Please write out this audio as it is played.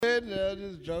No,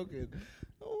 just joking.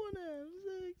 I want to have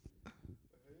sex.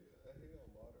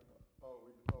 Oh,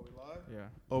 we live? Yeah.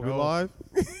 Oh, we No. live?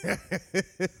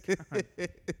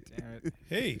 Damn it.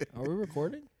 Hey, Are we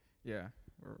recording? Yeah.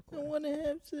 We're I recording. want to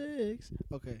have sex.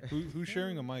 Okay. who's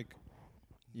sharing a mic?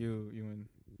 You and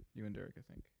Derek, I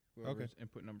think. Whoever's Okay.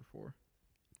 input number 4.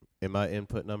 Am I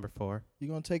input number 4? You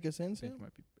going to take us in, I think Sam? you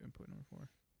might be input number 4.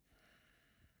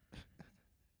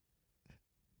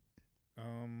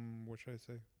 What should I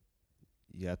say?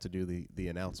 You have to do the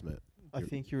announcement. I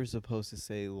think you were supposed to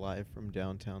say live from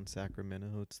downtown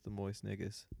Sacramento. It's the Moist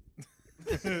Niggas.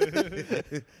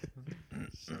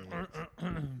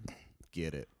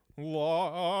 Get it.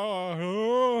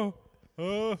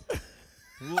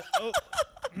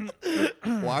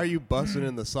 Why are you busting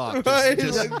in the sock?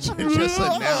 Just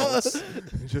announce.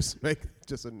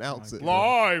 Just announce it.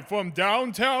 Live from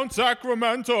downtown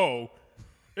Sacramento,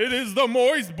 it is the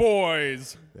Moist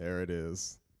Boys. There it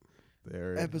is.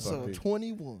 There. Episode fucking-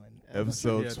 21.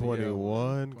 Episode Yeah, the,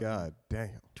 21. God damn.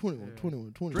 21, Yeah.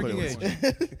 21, 21. Drinking 21.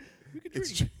 age. We could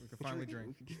It's drink. We could finally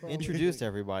drink. Introduce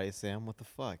everybody, Sam. What the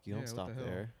fuck? You don't Yeah, what stop the hell?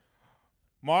 there.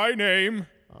 My name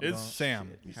Oh, is no.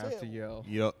 Sam. You have to yell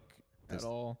You don't. at Just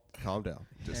all. calm down.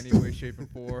 Just, Any way, shape, or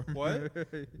form. What?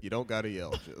 you don't gotta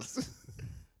yell. Just.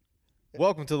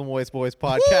 Welcome to the Moist Boys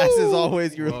podcast. As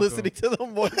always, you're Welcome. listening to the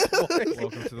Moist Boys.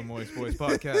 Welcome to the Moist Boys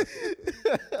podcast.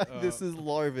 This is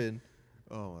Larvin.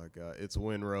 Oh my God! It's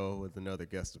Winrow with another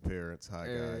guest appearance. Hi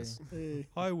Hey. guys. Hey,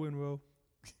 Hi, Winrow.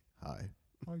 Hi.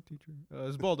 Hi, teacher.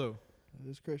 It's Baldo.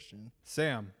 this Christian.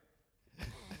 Sam.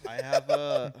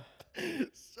 I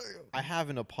have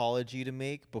an apology to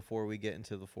make before we get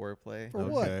into the foreplay. For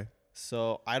what? Okay.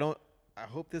 So I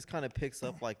hope this kind of picks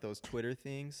up like those Twitter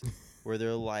things where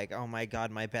they're like, oh my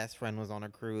God, my best friend was on a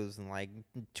cruise and like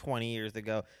 20 years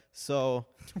ago. So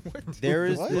there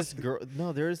is What? this girl.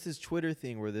 No, there is this Twitter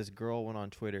thing where this girl went on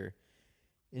Twitter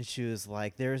and she was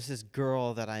like, there's this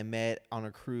girl that I met on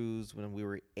a cruise when we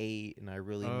were 8 and I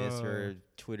really miss her.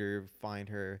 Twitter, find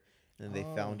her. And they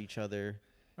found each other.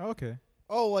 Okay.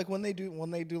 Oh, like when they do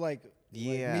like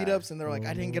Yeah. meetups and they're like,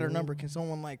 I didn't get her number. Can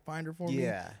someone like find her for me?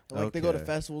 Yeah. Or, like they go to Okay.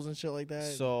 festivals and shit like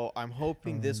that. So I'm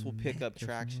hoping this will pick up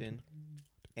traction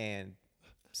and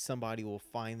somebody will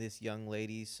find this young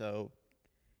lady. So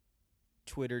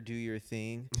Twitter, do your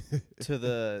thing. to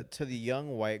the young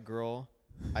white girl,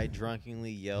 I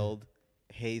drunkenly yelled,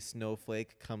 "Hey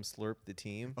Snowflake, come slurp the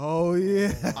team." Oh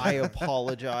yeah. I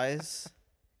apologize,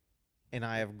 and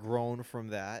I have grown from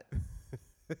that.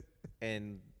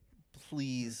 And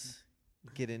please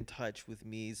get in touch with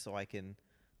me so I can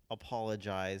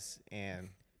apologize and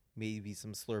maybe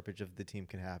some slurpage of the team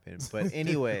can happen. But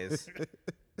anyways,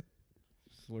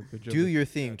 do your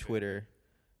thing, Twitter.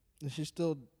 And she's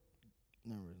still.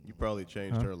 Never. You probably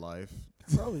changed her life.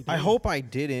 Probably. I did. hope I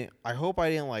didn't. I hope I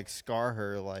didn't like scar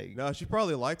her. Like No, she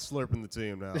probably likes slurping the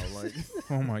team now. Like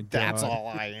Oh my God. that's all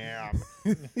I am.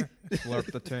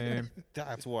 Slurp the team.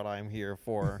 That's what I'm here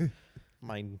for.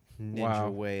 My ninja Wow.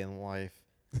 way in life.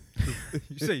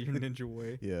 You say your ninja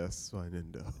way. yes, my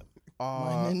Nindo.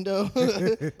 My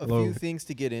Nindo. A few things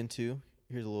to get into.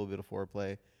 Here's a little bit of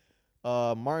foreplay.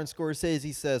 Martin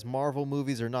Scorsese says Marvel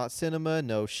movies are not cinema.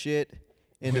 No shit.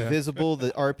 Indivisible, the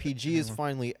RPG is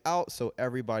finally out, so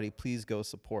everybody please go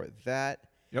support that.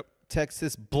 Yep.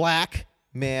 Texas black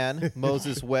man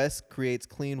Moses West creates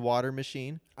clean water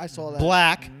machine. I saw that.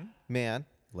 Black man.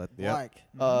 Yep. Black.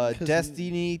 'Cause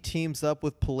Destiny teams up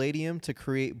with Palladium to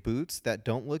create boots that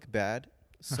don't look bad.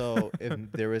 So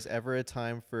if there was ever a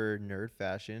time for nerd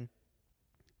fashion,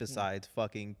 besides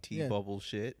fucking T-bubble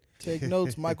shit, Take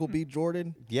notes, Michael B.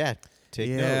 Jordan. yeah, take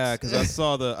Yeah, notes. because I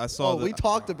saw the. We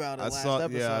talked about it I last saw.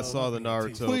 episode. Yeah, I saw the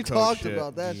Naruto. We code talked shit.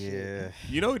 about that shit. Yeah.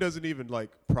 You know, he doesn't even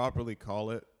like properly call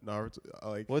it Naruto.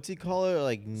 Like What's he call it?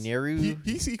 Like Neru?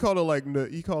 he called it like Naruto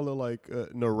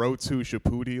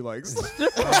Shippuden. Like,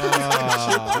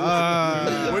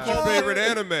 what's your favorite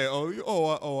anime?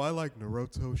 I like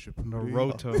Naruto Shippuden.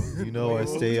 Naruto. You know I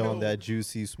stay on that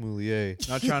juicy smoulier.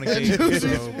 Not trying to gauge Juicy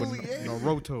it, but Smoulier.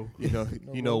 Naruto.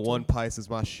 You know, One Piece is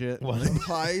my shit.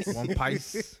 Pies. One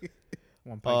Piece.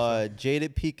 One Piece.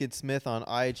 Jaded Peakett Smith on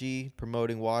IG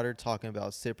promoting water, talking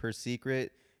about Sip Her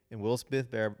Secret. And Will Smith,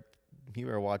 you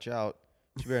better watch out.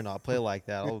 You better not play like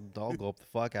that. I'll go up the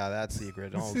fuck out of that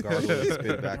secret. I'll gargle it and spit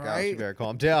it back out. You Right? better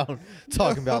calm down.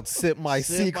 Talking about Sip My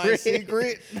Sip Secret. my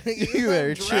secret. You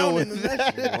better chill Drowning with in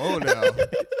that shit. Oh no.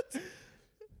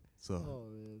 So Oh,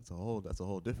 man. that's a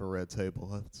whole different red table.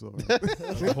 That's all right.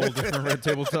 That's a whole different red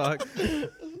table talk.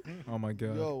 Oh my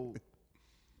God. Yo.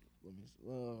 Let me.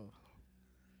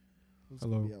 This is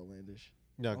Hello. gonna be outlandish.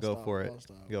 No, I'll go stop, for it. I'll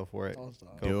stop. Go for it. I'll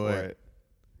stop. Go Do for it. it.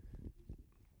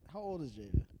 How old is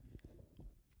Jada?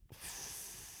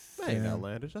 That ain't Yeah.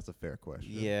 outlandish. That's a fair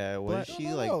question. Yeah, was Black- she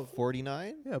No, like no.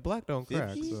 49? Yeah, black don't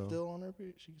crack. She's So. still on her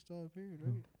period. She can still have a period,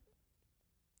 right?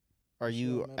 Are She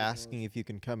you on menopause. asking if you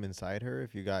can come inside her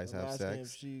if you guys I'm have asking if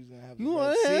sex? she's gonna have You the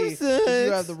wanna Red have Sea. 'Cause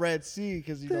You have sex? the Red Sea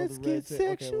because you know Let's the Red get Sea. Okay,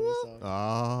 sexual.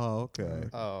 Oh, okay.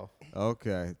 Oh,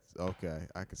 Okay.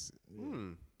 I can see.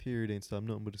 Hmm. period ain't stop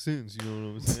nothing but a sentence. You know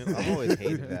what I'm saying? I've always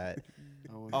hated that.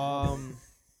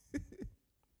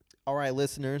 All right,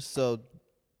 listeners. So,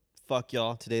 fuck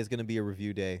y'all. Today's gonna be a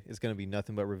review day. It's gonna be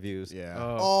nothing but reviews. Yeah.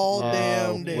 all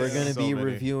damn day. We're gonna So be many.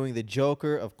 reviewing the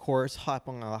Joker, of course. Hop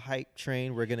on the hype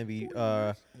train. We're gonna be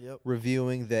Yep.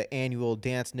 reviewing the annual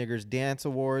Dance Niggers Dance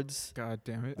Awards. God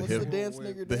damn it. What's hip- the dance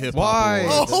nigga? the dance? hip Why?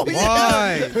 hop Oh, awards.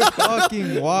 Why?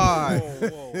 Fucking why?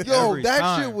 Yo, Every that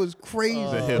time. shit was crazy.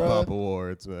 The hip hop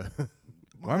awards, man.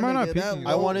 Why am I not Nigga, that peeking?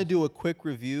 I low. want to do a quick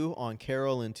review on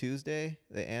Carol and Tuesday,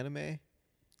 the anime,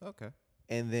 Okay.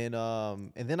 and then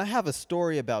I have a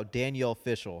story about Danielle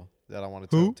Fishel that I want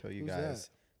to tell you Who's guys.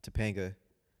 Topanga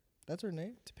That's her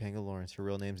name. Lawrence. Her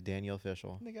real name's Danielle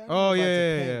Fishel. Nigga, I Oh know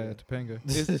yeah, about Topanga.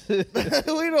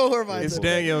 Topanga. We know her by It's Topanga.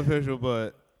 Danielle Official,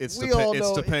 but it's We all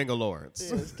know it- Topanga Lawrence.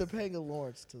 Yeah, it's Topanga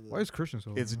Lawrence to the. Why is Christian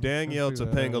so? It's loud? Danielle I can't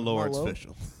figure that Topanga out. Lawrence Hello?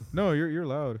 Official. No, you're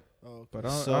loud, Oh, okay. but I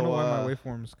don't So, know why my uh,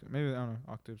 waveforms. Maybe I don't know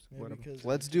octaves. Maybe Whatever. 'cause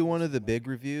Let's do one of the big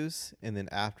reviews, and then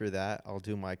after that, I'll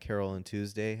do my Carol and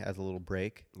Tuesday as a little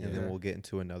break, and then Yeah. we'll get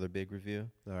into another big review.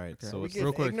 All right. Okay. So Are we it's real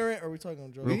getting quick. ignorant or are we talking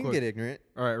on Joe? We Real can quick. get ignorant.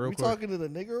 All right, Are real we quick. talking to the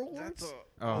nigger awards?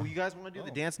 Oh, you guys want to do the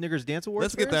Dance Niggers Dance Awards?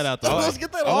 let's get that first? out the Oh, way. let's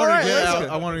get that. I All want right, to get let's out,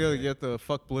 go. I want to get the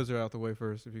fuck Blizzard out the way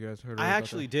first. If you guys heard. I about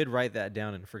actually did write that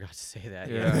down and forgot to say that.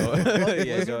 Yeah. go- Fuck yeah,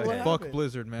 Blizzard, go what ahead. that. happened? Fuck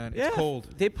Blizzard, man. Yeah. It's cold.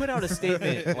 They put out a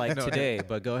statement like No. today,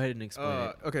 but go ahead and explain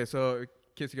it. Okay, so in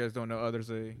case you guys don't know, there's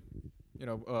a,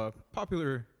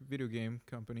 popular video game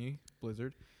company,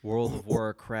 Blizzard, World of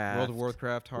Warcraft. World of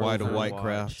Warcraft, White Hearthstone, of White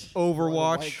Craft.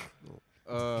 Overwatch,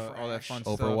 all that fun stuff.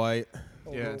 Over White.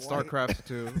 Yeah, Over StarCraft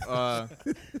too.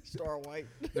 Star White.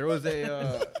 There was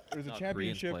a Not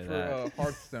championship Koreans for play that.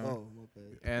 Hearthstone, Oh, my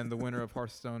bad. and the winner of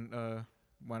Hearthstone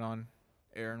went on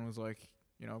air and was like,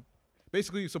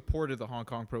 basically supported the Hong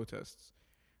Kong protests.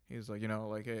 He was like,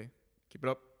 hey, keep it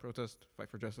up, protest, fight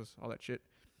for justice, all that shit.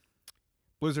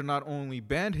 Blizzard not only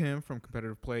banned him from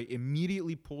competitive play,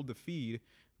 immediately pulled the feed,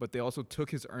 but they also took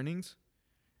his earnings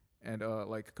and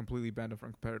completely banned him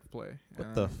from competitive play.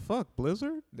 What the fuck,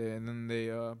 Blizzard?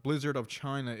 Blizzard of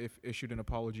China issued an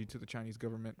apology to the Chinese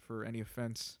government for any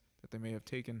offense that they may have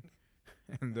taken,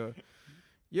 and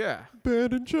yeah.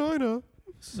 Banned in China.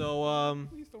 So,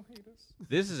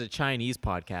 this is a Chinese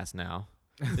podcast now.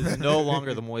 This is no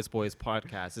longer the Moist Boys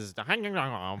podcast. This is the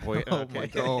Oh my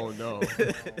God. Oh no.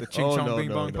 The Ching Oh, Chong no, Bing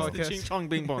no, Bong no. podcast. Ching Chong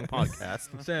Bing Bong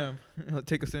podcast. Sam,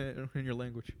 take us in your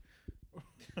language.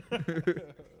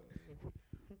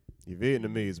 You're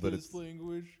Vietnamese, but it's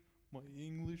language, my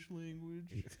English language,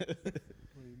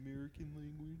 my American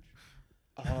language.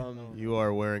 you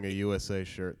are wearing a USA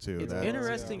shirt too. It's That's-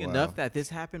 interesting wow. enough that this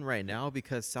happened right now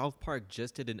because South Park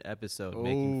just did an episode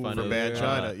making fun For of banned yeah.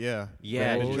 China, yeah.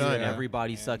 Yeah, Banned just China.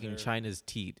 everybody And sucking they're- China's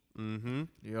teeth. Mm-hmm.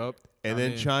 Yep. And I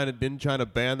then mean, didn't China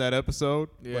ban that episode?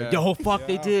 Yeah. Yo, fuck,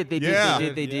 they Yeah. did. They Yeah.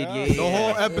 did. They did. Yeah. Yeah. The whole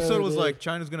yeah. episode was Yeah, like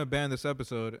China's gonna ban this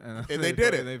episode, and And they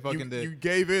did it. They fucking did. You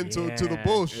gave in to the Yeah. It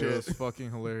bullshit. was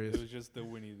fucking hilarious. It was just the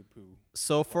Winnie the Pooh.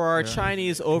 So for our Yeah.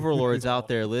 Chinese overlords out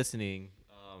there listening,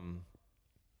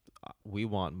 we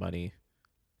want money.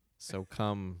 So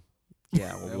come,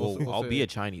 yeah, Yeah, we'll I'll say be it. a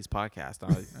Chinese podcast.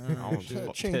 I'll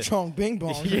shit. Ching Chong Bing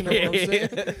Bong. You know what I'm saying?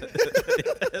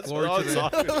 That's Glory what to I'm the-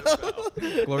 talking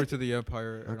about. Glory to the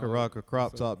empire. I and can all rock that. a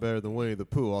crop top better than Winnie the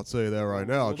Pooh. I'll tell you that right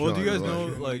now. Well, do you China, guys know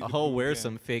right? like I'll wear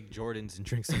some fake Jordans and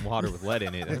drink some water with lead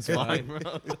in it. That's fine, bro.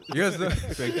 you guys know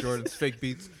fake Jordans, fake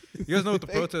beats. You guys know what the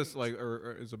protest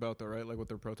or is about though, right? Like what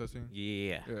they're protesting.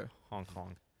 Yeah. Yeah. Hong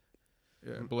Kong.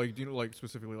 Yeah, but like, do you know like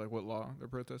specifically like what law they're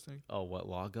protesting? Oh, what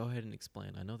law? Go ahead and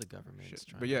explain. I know the government is Shit.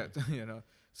 trying. But yeah, to-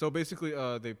 So basically,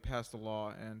 they passed a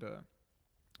law and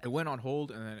it went on hold,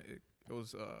 and then it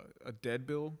was a dead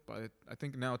bill. But I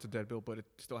think now it's a dead bill, but it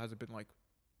still hasn't been like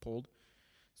pulled.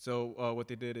 So what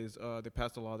they did is they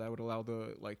passed a law that would allow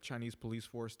the Chinese police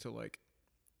force to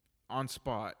on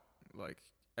spot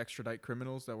extradite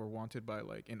criminals that were wanted by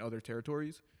in other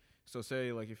territories. So say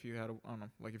if you had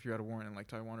if you had a warrant in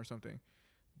Taiwan or something,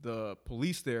 the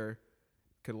police there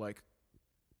could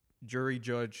jury,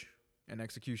 judge, and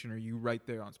executioner you right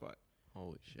there on spot.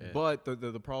 Holy shit. But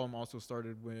the problem also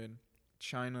started when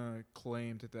China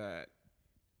claimed that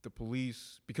the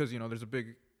police, because there's a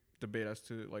big debate as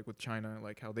to with China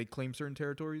how they claim certain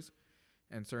territories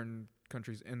and certain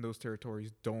countries in those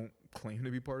territories don't claim to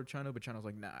be part of China, but China's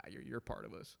like, nah, you're part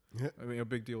of us. Yeah. I mean, a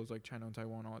big deal is like China and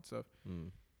Taiwan, all that stuff.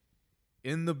 Mm.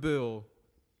 In the bill,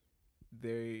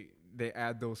 they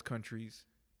add those countries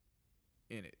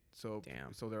in it. So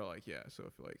Damn. So they're like, yeah. So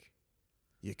if like,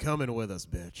 You're coming with us,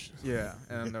 bitch. yeah,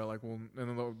 and they're like, well, and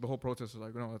then the whole protest is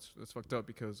like, no, that's fucked up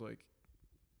because like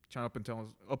China up until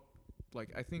like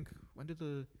I think when did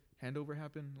the handover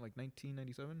happen? Like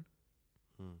 1997,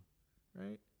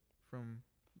 right? From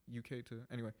UK to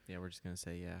anyway. Yeah, we're just gonna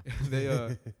say yeah.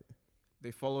 They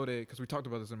followed because we talked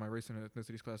about this in my race and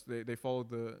ethnicities class. They followed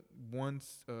the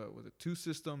was it 2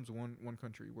 systems, one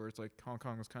country, where it's like Hong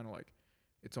Kong was kind of like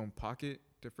its own pocket,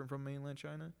 different from mainland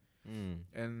China.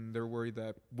 And they're worried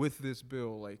that with this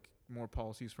bill, like more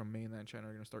policies from mainland China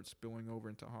are going to start spilling over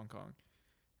into Hong Kong,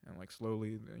 and like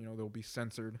slowly, they'll be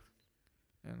censored,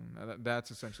 and that's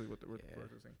essentially what we're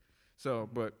protesting. So,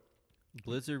 but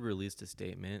Blizzard released a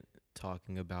statement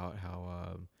talking about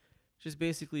how just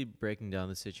basically breaking down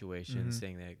the situation,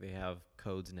 saying that they have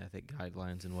codes and ethic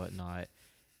guidelines and whatnot,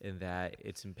 and that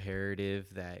it's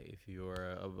imperative that if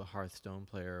you're a Hearthstone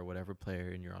player or whatever player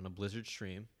and you're on a Blizzard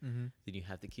stream, then you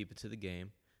have to keep it to the game.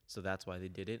 So that's why they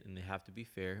did it, and they have to be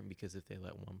fair, because if they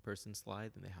let one person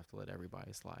slide, then they have to let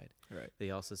everybody slide. Right. They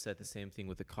also said the same thing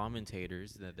with the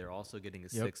commentators, that they're also getting a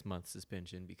 6-month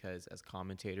suspension, because as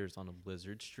commentators on a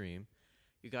Blizzard stream,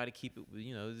 you got to keep it,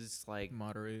 it's like,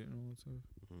 moderate and all that stuff.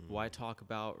 why talk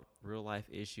about real life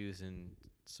issues and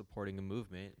supporting a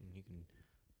movement, and you can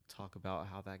talk about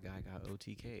how that guy got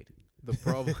OTK'd. The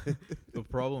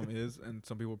problem is, and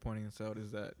some people are pointing this out,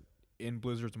 is that in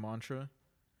Blizzard's mantra,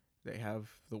 they have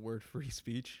the word free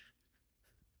speech.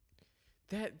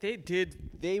 That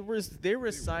they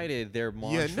recited their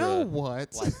mantra. You know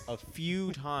what? Like a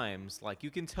few times. Like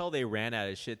you can tell they ran out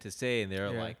of shit to say, and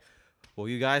they're Yeah. like, well,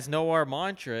 you guys know our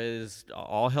mantra is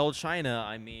all hail China.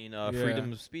 I mean,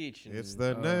 freedom of speech. And, It's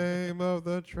the name of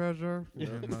the treasure.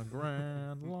 In the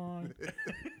grand line.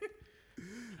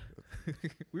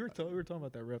 we were talking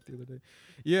about that rap the other day.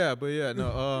 Yeah, but yeah,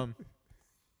 no.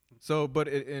 So, but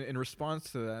in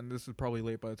response to that, and this is probably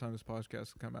late by the time this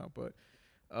podcast will come out, but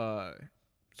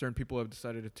certain people have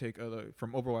decided to take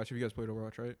from Overwatch. Have you guys played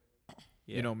Overwatch, right?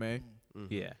 Yeah. You know May.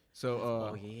 Yeah.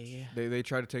 So yeah. they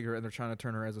try to take her, and they're trying to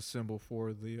turn her as a symbol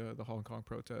for the Hong Kong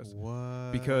protest.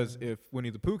 What? Because if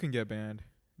Winnie the Pooh can get banned,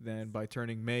 then by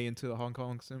turning May into the Hong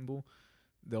Kong symbol,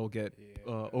 they'll get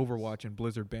Overwatch and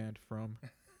Blizzard banned from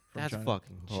That's China.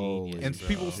 fucking Holy genius. And bro.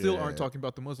 people still Yeah. aren't talking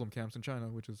about the Muslim camps in China,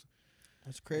 which is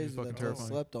That's crazy. fucking That's terrifying.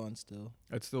 slept on still.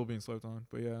 it's still being slept on.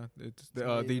 But yeah, it's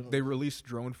So they released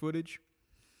drone footage.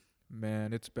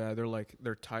 Man, it's bad.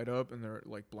 They're tied up and they're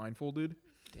like blindfolded.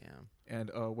 Damn.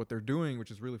 And what they're doing,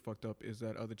 which is really fucked up, is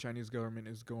that the Chinese government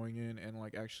is going in and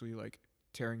like actually like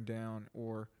tearing down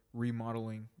or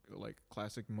remodeling like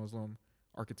classic Muslim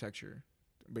architecture,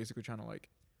 basically trying to like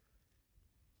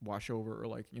wash over or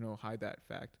like hide that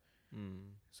fact.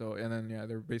 So and then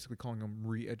they're basically calling them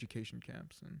re-education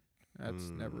camps, and that's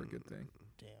never a good thing.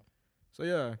 Damn. So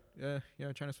yeah,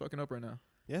 China's fucking up right now.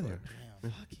 Yeah, they're.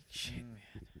 Damn. Fucking shit, man.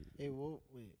 Hey, well,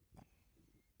 wait.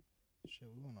 Shit,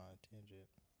 we went on a tangent.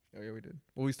 Oh yeah, we did.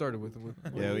 Well, we started with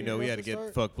Yeah, we know we What's had to the get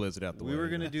start? fuck Blizzard out the way. We were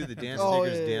gonna do the Dance Oh,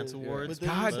 Niggers yeah, Dance yeah. Awards. But then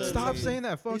God, you said- stop saying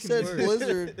that He fucking said word.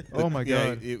 Blizzard. Oh my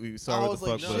Yeah, god. we I started was with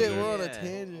like, fuck shit, Blizzard. we're on a Yeah.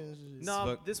 tangent. No,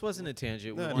 Fuck- this wasn't a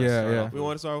tangent. We No, wanted to yeah, start yeah. off We with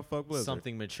want to start with fuck Blizzard.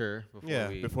 something mature before Yeah,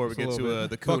 we. before we Just a get little to bit.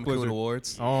 the Fuck Coon Blizzard.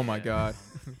 Awards. Oh my god.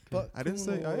 But I didn't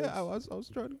Coon say. Awards. I was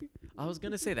trying to be. I was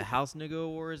gonna say the House Nigga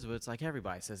Awards, but it's like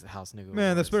everybody says the House Nigga Awards.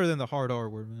 Man, that's better than the hard R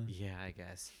word, man. Yeah, I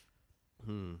guess.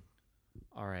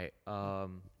 All right.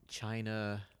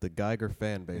 China The Geiger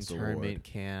fan base internment award.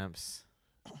 camps.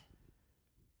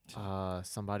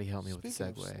 Somebody help me with the Speaking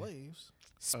of segue. slaves,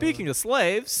 Speaking of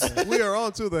slaves, We are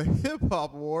on to the Hip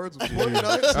Hop Awards of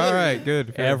 2019. All right,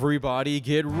 good. everybody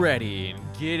get ready and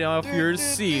get off your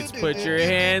seats. Put your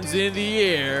hands in the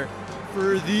air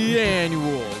for the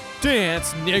annual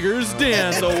Dance Niggers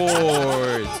Dance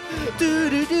Awards.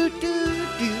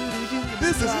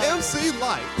 This is MC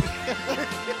Light.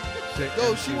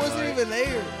 yo, she wasn't even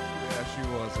there. Yeah, she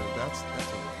wasn't. That's what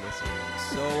I'm missing.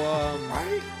 So,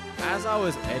 Right? as I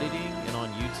was editing and on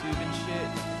YouTube and shit,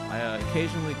 I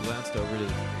occasionally glanced over to the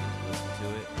screen to listen to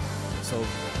it. So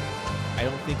I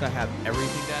don't think I have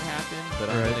everything that happened, but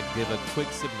I'm Right. gonna give a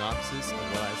quick synopsis of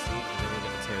what I see, and then we're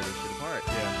gonna tear this shit apart.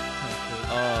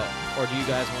 Yeah. Or do you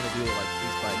guys want to do it like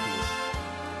piece by piece?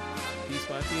 Piece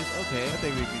by piece? Okay. I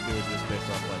think we could do it just based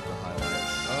off like the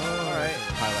highlights. All right.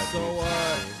 Highlight So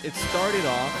clips. it started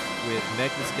off with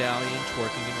Meg Thee Stallion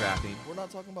twerking and rapping. We're not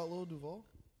talking about Lil Duval.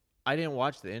 I didn't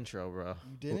watch the intro, bro.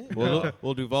 You didn't?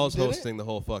 Well, Duval's You did it? hosting the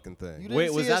whole fucking You thing. didn't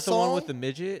Wait, was see a that the one with song? the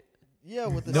midget? Yeah,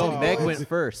 with the No, City Meg Boys. went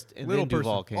first, and Little then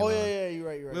Duval person. came Oh on. yeah, you're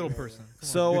right. You're right. Little you're right, person.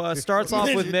 So starts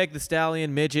off with Meg the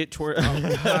Stallion, midget,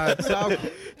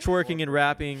 twerking and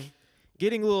rapping.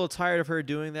 Getting a little tired of her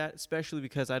doing that, especially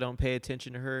because I don't pay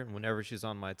attention to her, and whenever she's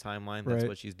on my timeline, that's Right.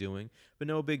 what she's doing. But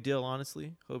no big deal,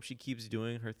 honestly. Hope she keeps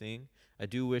doing her thing. I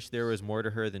do wish there was more to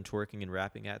her than twerking and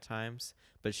rapping at times,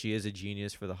 but she is a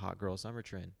genius for the hot girl summer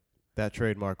trend. That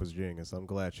trademark was genius. I'm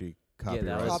glad she that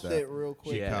copyrighted was- Popped that. it real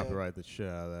quick. She Yeah. copyrighted the shit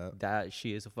out of that. That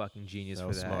she is a fucking genius That for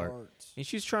was that. smart. And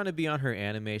she's trying to be on her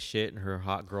anime shit and her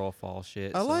hot girl fall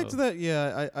shit. I so- liked that.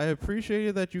 Yeah, I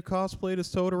appreciated that you cosplayed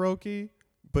as Todoroki,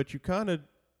 but you kind of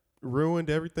ruined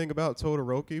everything about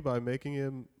Todoroki by making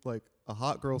him like a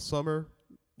hot girl summer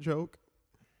joke.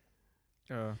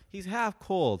 He's half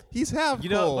cold. He's half You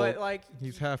cold. know, but like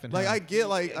He's half and like half. I get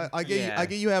I get Yeah. I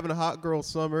get you having a hot girl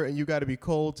summer and you got to be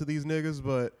cold to these niggas,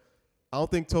 but I don't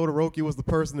think Todoroki was the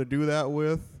person to do that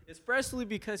with. especially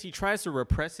because he tries to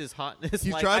repress his hotness.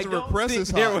 He like, tries I to don't repress think his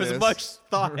there was hotness. much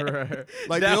thought Right.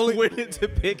 Like that the only went into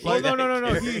picking. Oh, no, that no, no, no.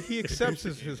 character. He accepts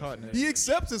his hotness. he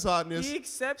accepts his hotness. He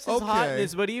accepts his Okay.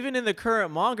 hotness, but even in the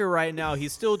current manga right now,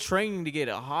 he's still training to get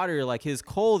it hotter. Like his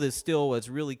cold is still what's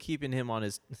really keeping him on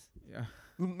his. Yeah.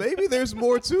 Maybe there's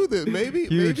more to this. Maybe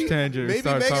Huge maybe tangent. maybe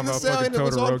Start Megan talking the about fucking Stallion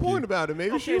was on Todoroki. point about it.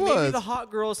 Maybe she Okay, was. maybe the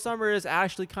hot girl summer is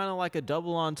actually kind of like a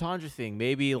double entendre thing.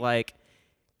 Maybe like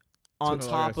on So,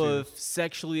 top I see of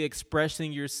sexually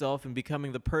expressing yourself and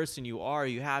becoming the person you are,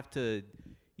 you have to,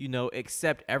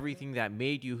 accept everything that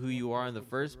made you who you are in the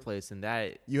first place, and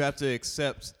that You have to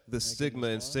accept the stigma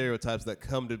and stereotypes that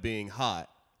come to being hot.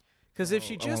 because if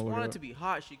she I just wanna look it wanted up. to be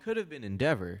hot, she could have been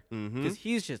Endeavor. Mhm. Because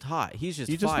he's just hot. He's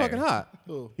just He's just fire. fucking hot.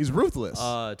 Who? He's ruthless.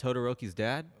 Todoroki's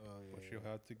dad. But she'll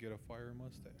have to get a fire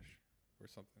mustache or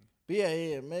something. But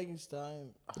yeah, Megan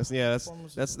Stein.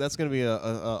 That's gonna be a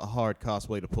hard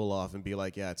cosplay to pull off and be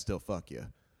like, yeah, I'd still fuck you.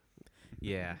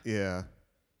 Yeah. Yeah.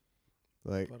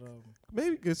 Like But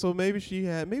maybe she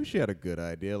had a good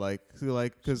idea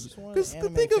because just wanted an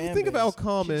anime think fan of base. how She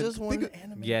common just wanted think an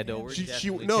anime Yeah, fan no, we're base. She-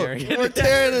 definitely no, tearing We're it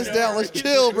tearing this down. down. Let's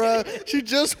chill, bro. She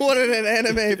just wanted an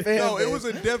anime fan. no, it base.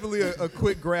 was definitely a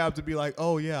quick grab to be like,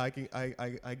 oh yeah,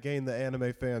 I gained the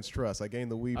anime fans' trust. I gained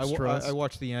the weebs' trust. I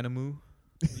watched the Animu.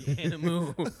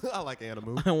 Animu. I like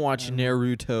anime. I watch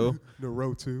Naruto.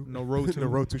 Naruto. Naruto.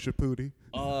 Naruto Shippuden.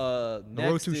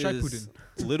 Next to is Shippuden.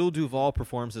 Little Duval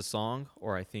performs a song,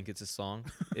 or I think it's a song.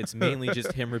 It's mainly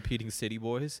just him repeating City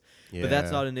Boys, but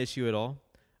that's not an issue at all.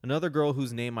 Another girl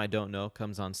whose name I don't know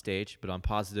comes on stage, but I'm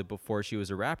positive before she was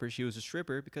a rapper, she was a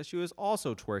stripper because she was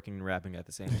also twerking and rapping at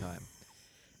the same time.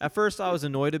 At first, I was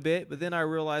annoyed a bit, but then I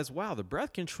realized, wow, the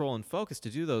breath control and focus to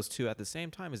do those two at the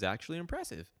same time is actually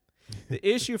impressive. The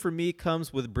issue for me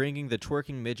comes with bringing the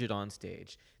twerking midget on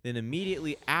stage. Then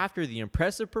immediately after the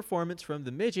impressive performance from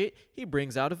the midget, he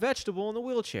brings out a vegetable in the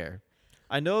wheelchair.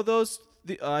 I know those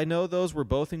were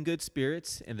both in good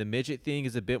spirits, and the midget thing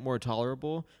is a bit more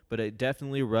tolerable, but it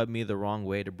definitely rubbed me the wrong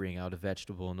way to bring out a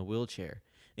vegetable in the wheelchair.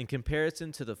 In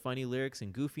comparison to the funny lyrics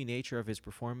and goofy nature of his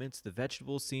performance, the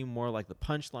vegetables seem more like the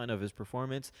punchline of his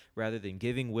performance rather than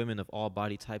giving women of all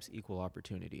body types equal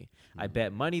opportunity. I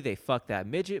bet money they fucked that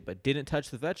midget but didn't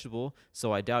touch the vegetable,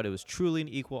 so I doubt it was truly an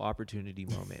equal opportunity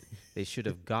moment. They should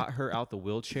have got her out the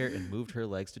wheelchair and moved her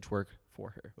legs to twerk for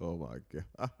her. Oh my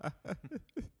god.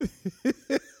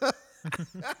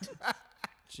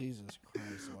 Jesus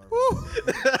Christ,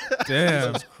 Marvin.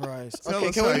 Damn. Jesus Christ. Tell Okay,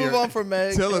 us can how we move you're- on from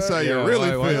Meg? Tell us how you Yeah,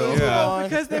 really why- feel. yeah.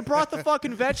 Because they brought the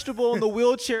fucking vegetable in the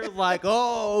wheelchair, like,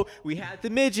 oh, we had the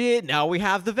midget, now we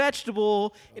have the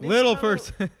vegetable. And it's Little kinda-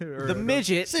 person. The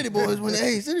midget, City Boys win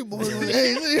A. City Boys win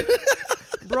A.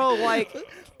 bro, like,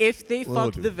 if they Little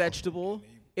fucked dude. the vegetable,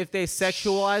 if they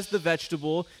sexualized the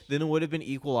vegetable, then it would have been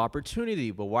equal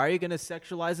opportunity. But why are you going to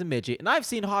sexualize a midget? And I've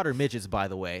seen hotter midgets, by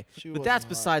the way. She But wasn't that's hot.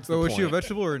 besides So the was point. she a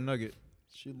vegetable or a nugget?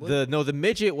 She looked The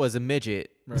midget was a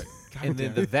midget. Right. And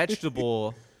then the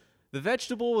vegetable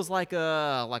was like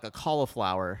a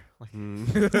cauliflower. Like,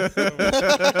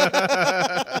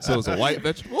 So it was a white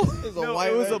vegetable? It was a no,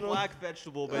 white it was a vegetable. black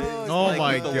vegetable, but Oh, it's Oh like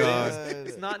my with the God. limbs.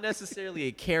 It's not necessarily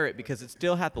a carrot because it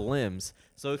still had the limbs,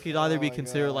 so it could either be my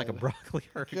considered like a God. broccoli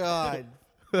or a God.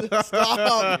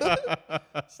 Stop.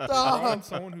 Stop. Find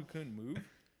someone who couldn't move.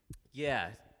 yeah.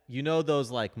 You know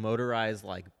those like motorized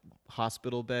like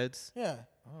hospital beds? Yeah.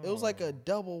 It was like a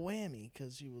double whammy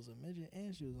because she was a midget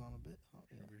and she was on a bit.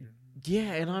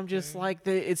 Yeah, and I'm just like,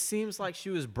 it seems like she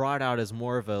was brought out as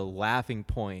more of a laughing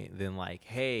point than like,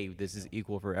 hey, this is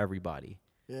equal for everybody.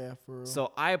 Yeah, for real.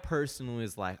 So I personally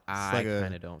was like, I like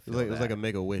kind of don't feel It was like that. a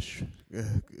Make-A-Wish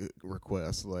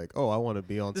request. Like, oh, I want to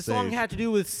be on The stage. song had to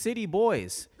do with City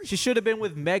Boys. She should have been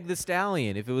with Meg the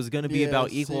Stallion if it was going to be Yeah,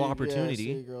 about equal City- opportunity.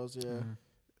 Yeah, City Girls, yeah.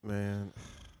 Man,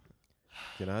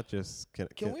 can I just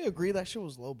Can we agree that shit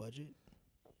was low budget?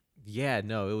 Yeah,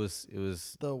 no, it was The it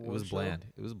was award show? bland.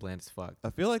 It was bland as fuck.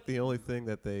 I feel like the only thing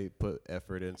that they put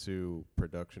effort into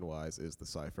production-wise is the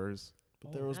ciphers.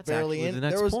 But there was That's barely actually any. the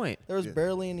next there was point. there was Yeah.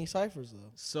 barely any ciphers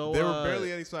though. So There were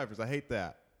barely any ciphers. I hate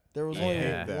that. There was Yeah. only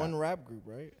Yeah. one rap group,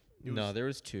 right? No, there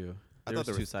was two. I There thought was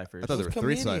there two was- ciphers. I thought there were three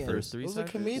Comedians. ciphers. There was three It was a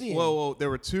ciphers? comedian. Whoa, there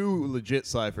were two legit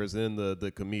ciphers and then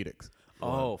the comedics.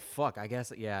 Oh fuck! I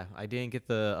guess yeah. I didn't get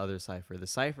the other cipher. The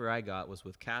cipher I got was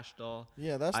with Cash Doll,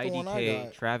 Yeah, that's the one I IDK,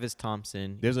 got. Travis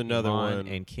Thompson. There's another Iman, one.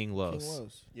 and King King Los.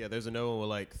 Los. Yeah, there's another one with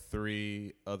like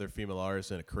 3 other female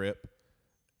artists in a crib.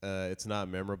 It's not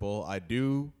memorable.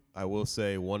 I will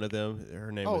say one of them,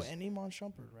 her name Oh, was, and Iman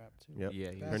Shumpert rap too. yep,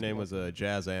 Yeah, he her name was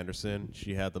Jazz Anderson.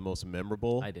 She had the most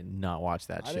memorable. I did not watch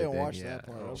that I shit. didn't then, watch yeah. that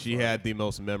part. That was She fire. had the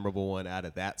most memorable one out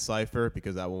of that cipher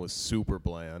because that one was super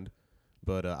bland.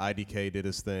 But IDK did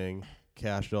his thing.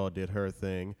 Cash Doll did her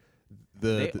thing.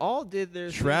 They all did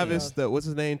their Travis, thing. what's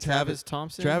his name? Travis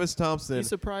Thompson. Travis Thompson. He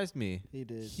surprised me. He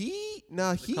did.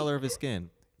 The color of his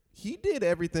skin. he did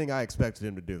everything I expected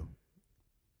him to do.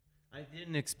 I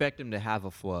didn't expect him to have a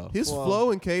flow. His Well-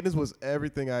 flow and cadence was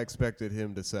everything I expected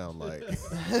him to sound like.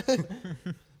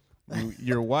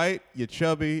 You're white, you're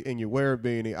chubby, and you wear a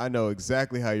beanie. I know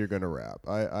exactly how you're gonna rap.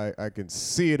 I can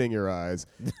see it in your eyes,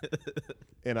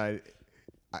 and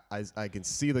I can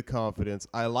see the confidence.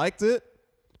 I liked it,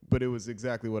 but it was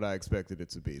exactly what I expected it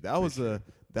to be. That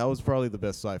was probably the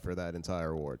best cipher of that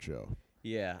entire award show.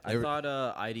 Yeah, I thought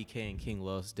IDK and King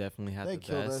Los definitely had They the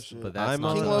killed that best, shit. but that's I'm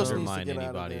not King to Los needs to undermine get out of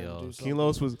anybody there and do else. something. King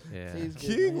Los was Yeah, Please get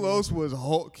King him. Los was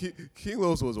King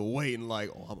Los was waiting like,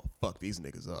 oh, I'm gonna fuck these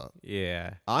niggas up.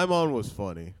 yeah, Imon was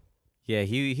funny. yeah.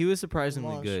 He was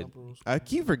surprisingly Iman good. Shumpert was I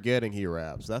keep forgetting he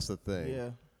raps. That's the cool. thing. Yeah.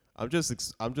 I'm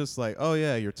just like, oh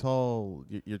yeah, you're tall,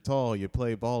 you're tall, you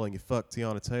play ball, and you fuck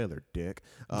Tiana Taylor, dick.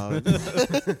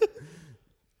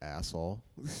 Asshole.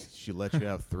 She let you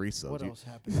have threesomes. What You- else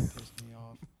happened that pissed me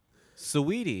off?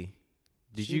 Saweetie,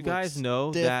 did She you guys looks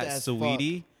know stiff that as fuck.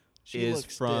 Saweetie She is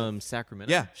looks from stiff.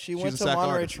 Sacramento? Yeah, She she's went a to SAC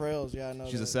Monterey artist. Trails. Yeah, I know.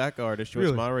 She's a that. SAC artist. She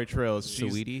went to Monterey Trails.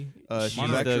 She's Saweetie. she's She's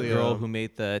the actually, girl who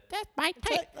made the. That's my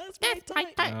type. That's That's my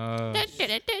type. That's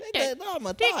it. I'm a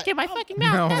Stick to my fucking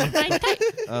mouth. That's my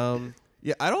type.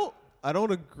 yeah. I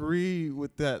don't agree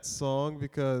with that song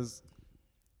because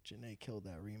Janae killed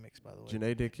that remix, by the way.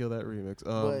 Janae did kill that remix.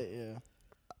 But yeah,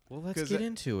 Well, let's 'Cause get that-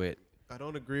 into it. I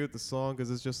don't agree with the song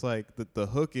because it's just like the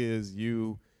hook is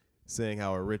you saying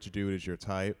how a rich dude is your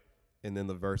type, and then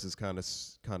the verses kind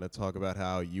of talk about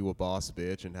how you a boss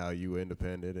bitch and how you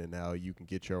independent and how you can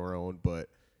get your own, but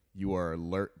you are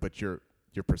alert, but you're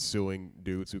pursuing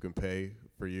dudes who can pay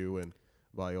for you and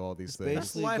buy you all these It's things.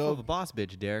 That's the basically life go- of a boss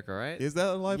bitch, Derek. All right. Is that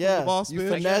the life yeah. of a boss you bitch?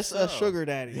 finesse so. a sugar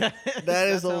daddy. That is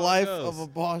That's the how it life goes. of a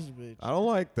boss bitch. I don't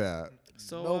like that.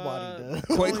 So Nobody does.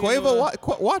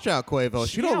 Quavo, watch out, Quavo.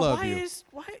 She don't love you.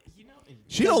 Why? You know.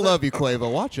 She don't love you,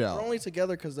 Quavo. Watch They're out. only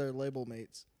together because they're label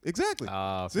mates. Exactly.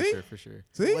 For See? sure, for sure.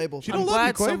 See? label She I'm don't I'm love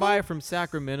you, glad Quavo. somebody from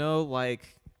Sacramento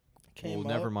Came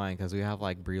never up, mind, because we have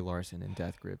like Brie Larson and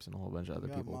Death Grips and a whole bunch of other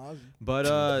got people. Mozzie. But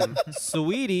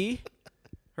Saweetie,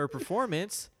 her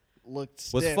performance Looked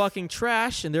was stiff. fucking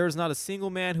trash, and there was not a single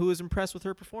man who was impressed with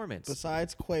her performance.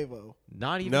 Besides Quavo.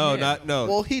 Not even No, him. not no.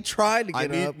 Well, he tried to I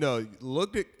get need up. no.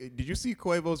 Look at. Did you see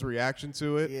Quavo's reaction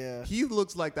to it? Yeah. He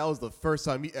looks like that was the first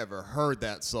time he ever heard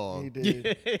that He song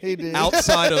did. He did.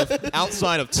 outside of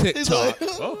TikTok.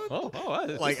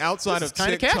 Oh, Like outside This of is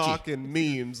kinda catchy. TikTok and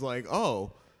memes. Like,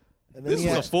 oh, And then This he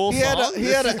was had- a full he had song? to- He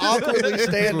had to awkwardly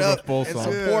stand was a up full and song.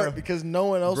 support Yeah. because no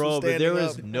one else bro, was but standing there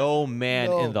was up. no man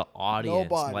No, in the audience.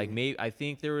 nobody. Like maybe I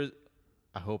think there was.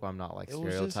 I hope I'm not like It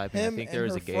was just stereotyping. I him think and there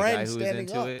was her a gay friend guy who was standing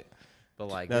into up. it. But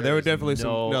like, now there were was definitely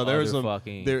some. No, there was other some.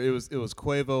 fucking. There it was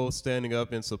Quavo standing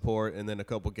up in support, and then a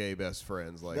couple gay best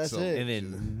friends. Like, That's so, it. and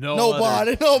then no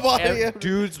Nobody. other-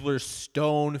 dudes were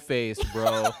stone faced,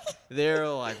 bro. They're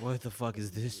like, what the fuck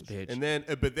is this bitch? And then,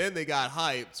 but then they got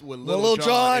hyped when Well, Lil Lil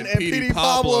Jon and Petey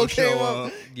Pablo show came up.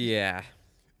 up. yeah,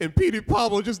 And Petey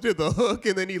Pablo just did the hook,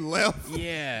 and then he left.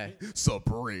 yeah.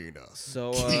 Sabrina,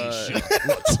 So Keisha,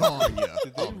 Latanya,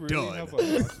 Did they I'm really done. have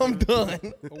a I'm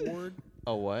done. award?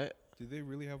 a what? Did they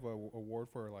really have a award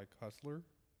for like Hustler?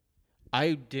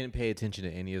 I didn't pay attention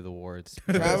to any of the awards.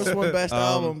 Travis won best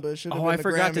album, but it should have Oh, been I the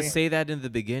forgot to Grammy. say that in the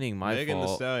beginning. My Megan Thee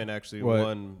fault. Stallion actually What?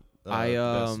 won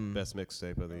best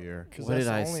mixtape of the year. 'Cause What that's did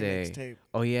the I only say? mixtape.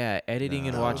 Oh yeah, editing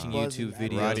and Nah. watching That was YouTube buzzing.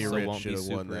 videos Roddy so Ricch won't be should've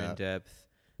won super in that. depth.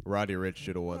 Roddy Ricch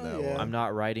should have won Oh, that yeah. one. I'm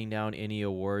not writing down any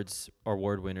awards or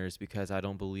award winners because I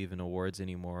don't believe in awards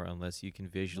anymore unless you can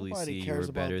visually Nobody see cares you're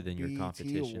about better than your BET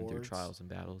competition through awards. trials and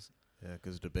battles. Yeah,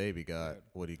 because the baby got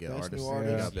what do you get? Best Artist. new He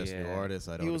artist. got best new Yeah. artist.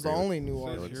 I don't. He was the agree with- only new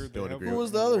don't- artist. Don't agree. Who with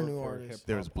was the other new artist?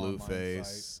 There was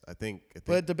Blueface. I think.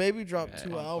 But the baby dropped Yeah.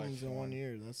 2 albums in 1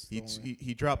 year. That's the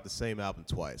he dropped the same album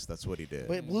twice. That's what he did.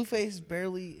 But Blueface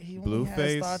barely. He only has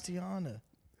Blueface- Tatiana.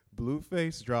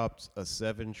 Blueface dropped a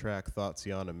 7-track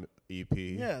Thotiana EP.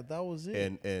 Yeah, that was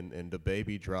it. And the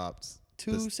baby dropped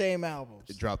Two this- same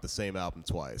albums. it dropped the same album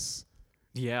twice.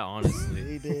 Yeah,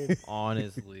 honestly. He did.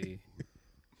 Honestly.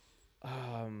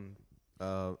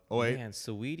 Oh wait. Man,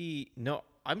 Saweetie. No,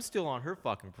 I'm still on her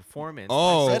fucking performance.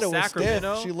 Oh. I Said it was stiff.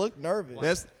 Sacramento. She looked nervous.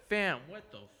 That's Fam, what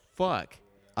the fuck?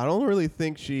 I don't really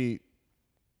think she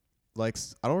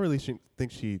likes. I don't really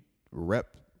think she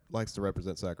likes to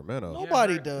represent Sacramento. No.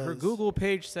 Nobody her, does. Her Google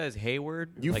page says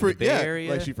Hayward. You like for the Bay yeah,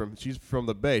 Area. like she's from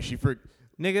the Bay.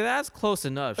 Nigga, that's close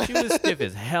enough. She was stiff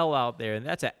as hell out there, and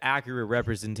that's an accurate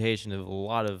representation of a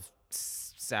lot of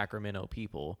Sacramento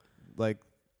people. like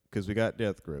because we got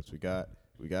Death Grips, we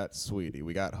got Sweetie,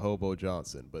 we got Hobo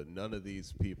Johnson, but none of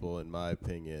these people, in my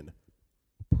opinion,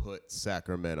 put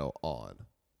Sacramento on.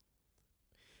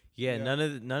 Yeah, none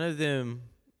of them,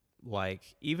 like,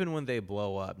 even when they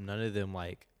blow up, none of them,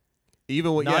 like,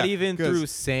 Even when not yeah, even 'cause through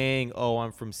saying, "Oh,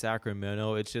 I'm from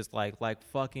Sacramento." It's just like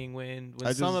fucking when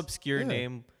I some just- obscure yeah.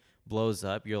 name blows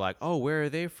up, you're like, "Oh, where are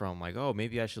they from?" Like, "Oh,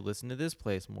 maybe I should listen to this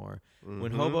place more."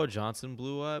 When Mhm. Hobo Johnson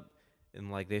blew up,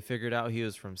 and like they figured out he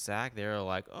was from Sac, they were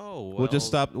like, "Oh, well, we'll just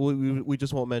stop. We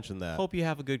just won't mention that. Hope you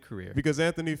have a good career." Because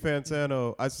Anthony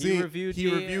Fantano, he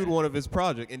reviewed one of his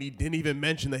projects, and he didn't even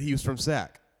mention that he was from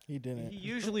Sac. He didn't. He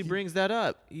usually brings that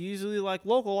up. He usually like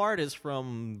local artists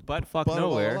from buttfuck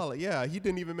nowhere. Yeah, he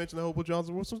didn't even mention that Hobo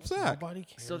Johnson was from Sac. Nobody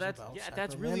cares So that's about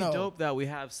that's really Sacramento. dope that we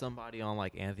have somebody on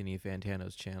like Anthony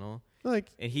Fantano's channel.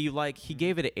 Like, And he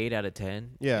gave it an 8 out of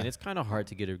 10. Yeah. And it's kind of hard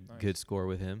to get a good score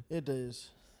with him. It is.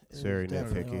 It's It very is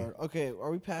definitely nitpicky. hard. Okay,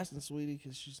 are we passing Sweetie?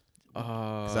 Because she's.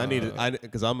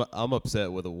 because I'm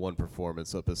upset with the one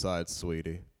performance up besides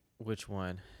Sweetie. Which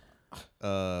one?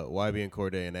 YB and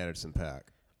Corday and Anderson .Paak.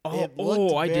 It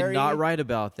looked I did not very- write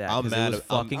about that. I'm 'cause mad It was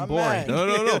at- I'm- fucking I'm boring. mad. No,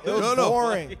 It was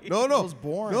boring. No, no. It was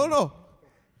boring. No, no.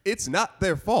 It's not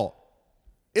their fault.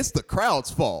 It's the crowd's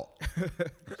fault.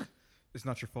 It's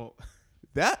not your fault.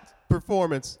 That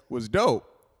performance was dope.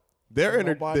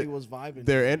 Nobody was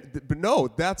vibing. But no,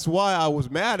 that's why I was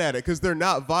mad at it, because they're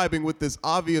not vibing with this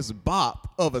obvious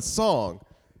bop of a song.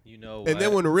 You know And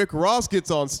then what? when Rick Ross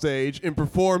gets on stage and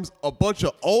performs a bunch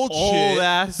of old shit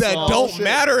ass that songs. don't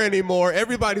matter anymore,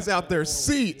 everybody's out their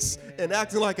seats and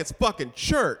acting like it's fucking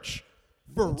church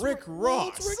for Rick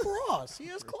Ross. It's Rick Ross. He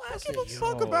has classics.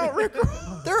 Fuck about Rick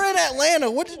Ross. They're in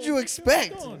Atlanta. What did you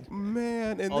expect?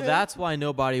 Man, and Oh, then, that's why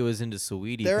nobody was into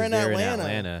Saweetie. They're 'cause in they're Atlanta. in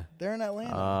Atlanta. They're in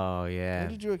Atlanta. Oh, yeah.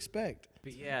 What did you expect?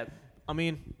 But yeah, I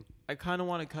mean, I kind of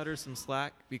want to cut her some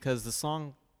slack because the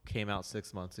song came out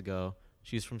 6 months ago.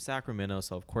 She's from Sacramento,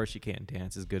 so of course she can't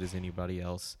dance as good as anybody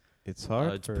else. it's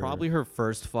hard. It's probably her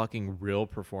first fucking real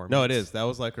performance. No, it is. That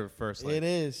was like her first. Like, It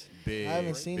is. big, I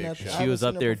haven't seen big that. shot. I She haven't was seen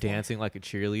up her there perform. dancing like a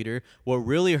cheerleader. What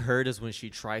really hurt is when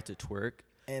she tried to twerk.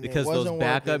 And it Because those wasn't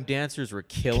backup working. dancers were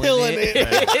killing It. it.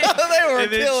 They were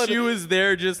And then killing she it. was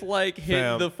there just like hitting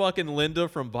Fam. the fucking Linda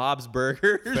from Bob's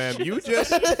Burgers. Fam, you just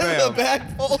the fam,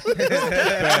 back folded. fam,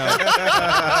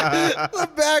 The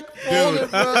back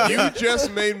folded, bro. you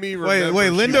just made me remember. wait, she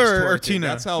Linda was or twerking. Tina?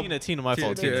 That's how Tina, my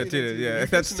fault. Tina, Tina. yeah, you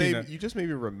that's just Tina. you just made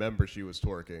me remember she was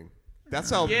twerking. That's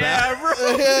how bad.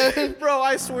 Yeah, bro. Bro,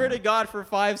 I swear to God, for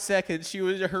 5 seconds,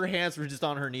 her hands were just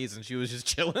on her knees and she was just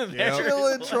chilling there. Yep.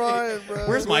 Chilling, trying, bro.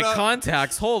 Where's my When I-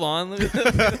 contacts? Hold on. What's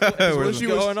When she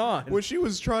was- going on? When she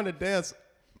was trying to dance,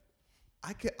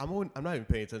 I'm not even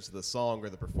paying attention to the song or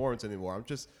the performance anymore.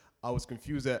 I was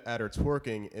confused at her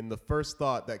twerking, and the first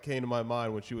thought that came to my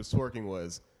mind when she was twerking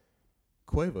was,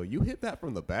 Quavo, you hit that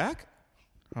from the back?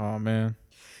 Oh man.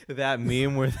 That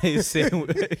meme where they say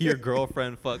your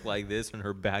girlfriend fucked like this and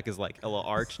her back is like hella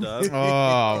arched up.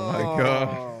 Oh my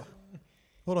god.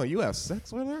 Hold on, you have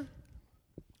sex with her?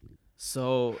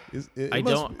 So It I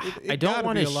must- don't it I don't gotta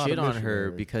want be to a lot of shit on her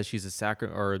missionary. because she's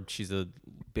a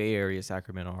Bay Area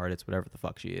Sacramento artist, whatever the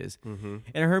fuck she is. Mm-hmm.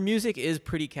 And her music is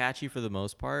pretty catchy for the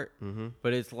most part. Mm-hmm.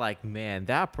 But it's like, man,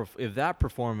 if that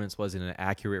performance wasn't an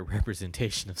accurate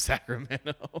representation of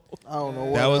Sacramento. I don't know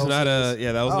what That was else not is. a.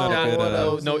 Yeah, that was I not don't a know what good.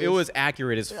 else No, is. it was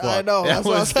accurate as fuck. I know. That That's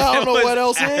what was- I don't know that what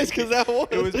was else is because that was.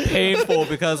 It was painful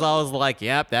because I was like,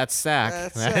 yep, that's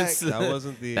Sac. That's Sac. That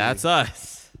wasn't the. That's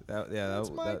us. That's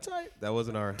my type. That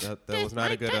wasn't our. That was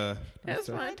not a good. That's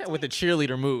fine. With the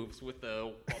cheerleader moves, with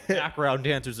the background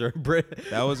dancers are Brit.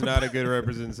 That was not a good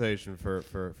representation for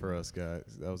us guys.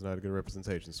 That was not a good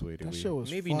representation, sweetie. That We, shit was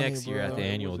Maybe funny, next year bro. at the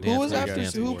annual Who dance. was We after?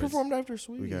 gotta Who do performed after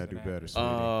Sweetie? we gotta do better, sweetie.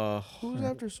 Who was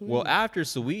after Sweetie? Well, after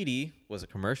Sweetie was a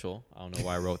commercial. I don't know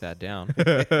why I wrote that down.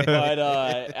 But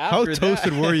after How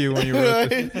toasted were you when you wrote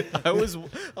this? that, I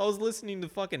was listening to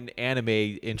fucking anime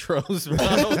intros.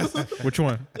 Bro. Which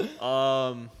one?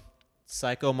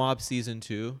 Psycho Mob season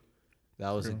 2,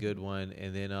 that was a good one.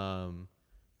 And then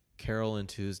Carol and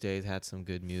Tuesdays had some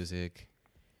good music.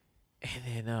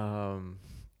 And then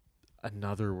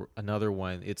another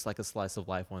one. It's like a slice of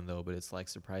life one though, but it's like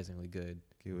surprisingly good.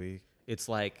 Kiwi. It's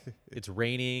like it's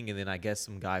raining, and then I guess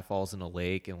some guy falls in a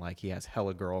lake, and like he has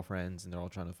hella girlfriends, and they're all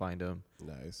trying to find him.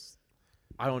 Nice.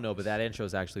 I don't know, but that intro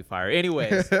is actually fire.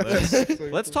 Anyways,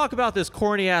 let's talk about this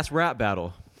corny ass rap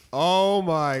battle. Oh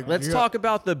my. Let's God. talk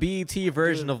about the BET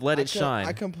version of Let It Shine.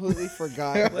 I completely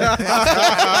forgot. It really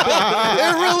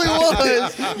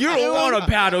was. You don't want a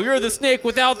battle. You're the snake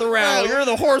without the rattle. You're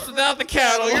the horse without the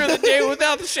cattle. You're the day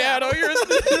without the shadow. You're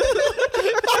the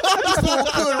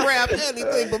Couldn't rap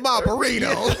anything but my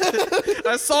burrito.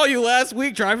 I saw you last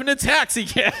week driving a taxi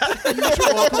cab.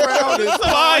 Walk around in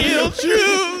High heel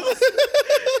shoes.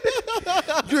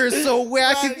 You're so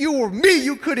whack. If you were me,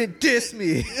 you couldn't diss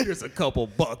me. Here's a couple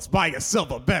bucks. Buy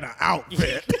yourself a better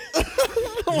outfit.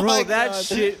 Bro, that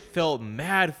shit felt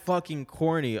mad fucking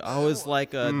corny. I was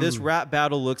like, this rap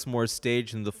battle looks more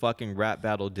staged than the fucking rap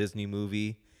battle Disney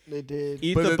movie. They did.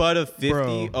 Eat But the it- butt of 50.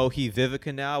 bro. Oh, he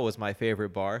Vivica now was my favorite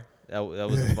bar. That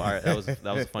was a bar. That was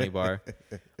a funny bar.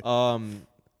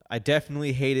 I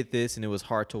definitely hated this, and it was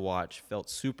hard to watch. Felt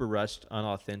super rushed,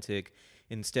 unauthentic.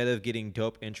 Instead of getting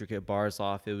dope, intricate bars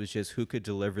off, it was just who could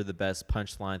deliver the best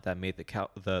punchline that made the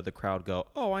crowd go,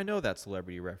 "Oh, I know that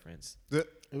celebrity reference." It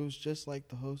was just like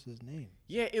the host's name.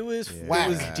 Yeah, it was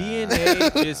Whack.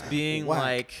 DNA just being Whack.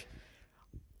 like,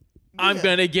 I'm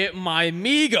gonna get my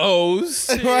Migos,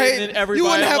 Right? and then everybody You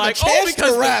wouldn't have like, a chance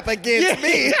because to rap against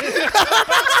me.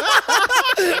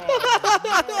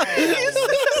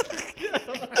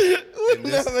 Wouldn't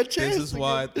This, have a chance. this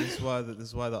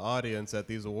is why the audience at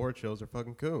these award shows are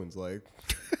fucking coons. Like,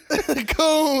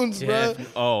 Coons, bro.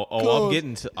 Oh,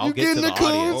 Coons. I'll You get to getting the the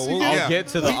coons? audience. You I'll getting- get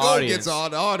to the we gonna audience. get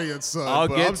on the audience, son. I'll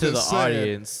but get I'm to the just saying,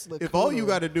 audience. If all you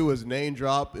got to do is name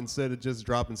drop instead of just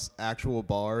dropping actual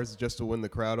bars just to win the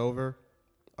crowd over,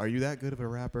 are you that good of a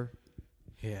rapper?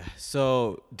 Yeah.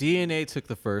 So DNA took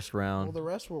the first Well, round, the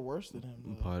rest were worse than him.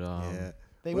 Though. but Yeah.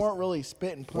 They weren't really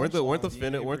spitting. Weren't the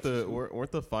punchlines. weren't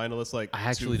the finalists like? I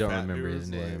actually two don't fat remember his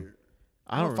dudes? name. Like,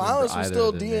 I don't The remember finalists were either still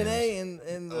of their names.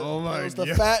 DNA, and the, Oh my it was the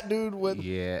God. fat dude with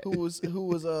Yeah. who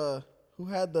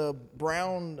had the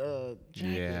brown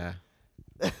jacket.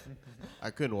 Yeah. I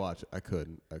couldn't watch it. I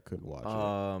couldn't watch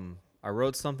it. I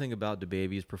wrote something about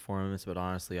DaBaby's performance, but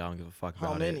honestly, I don't give a fuck How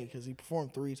about many? it. Because he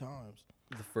performed 3 times.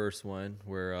 The first one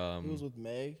where He was with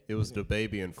Meg. It was the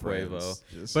baby and Quavo. friends.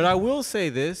 Just- But I will say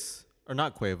this, or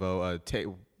not Quavo,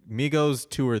 Migos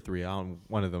 2 or 3.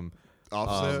 One of them.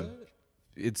 Offset,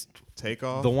 It's take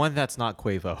off, the one that's not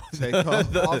Quavo. take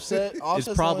off. Offset. Offset's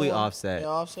the probably only one- Offset. Yeah,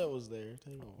 Offset was there.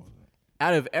 Takeoff wasn't.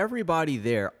 Out of everybody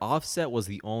there, Offset was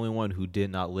the only one who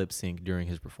did not lip sync during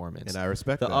his performance. And I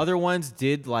respect the that. other ones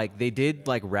did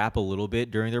rap a little bit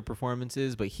during their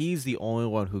performances, but he's the only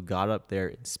one who got up there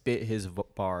and spit his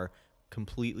bar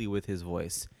completely with his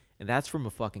voice, and that's from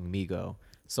a fucking Migo.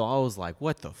 So I was like,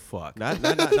 what the fuck? not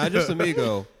just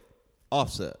Amigo,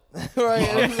 Offset.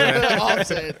 Right.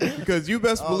 Offset. Because you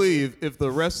best believe if the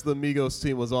rest of the Migos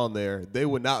team was on there, they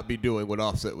would not be doing what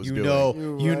Offset was doing.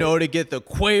 You're right. To get the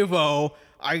Quavo,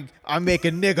 I make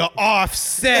a nigga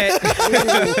Offset,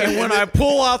 and when I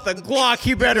pull out the Glock,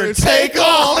 he better take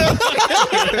off.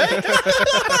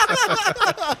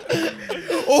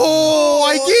 Oh,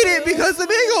 I get it because the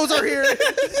Migos are here.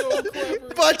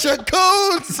 Bunch of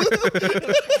coons.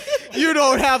 You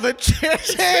don't have a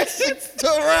chance. To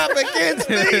rap against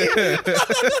me.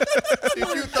 If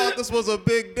you thought this was a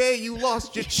big day, you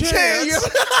lost your chance.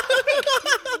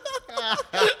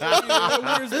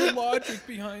 Where's the logic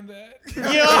behind that?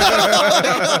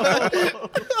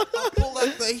 I'll pull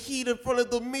out the heat in front of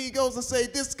the Migos and say,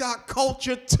 this got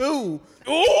culture too.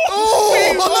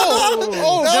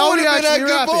 Oh, now we would've been actually that good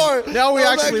rapping. bar. Now we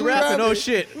That was actually rapping. Oh rapping.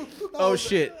 shit. Oh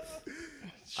shit.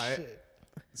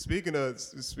 Speaking of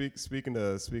silly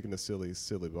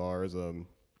bars,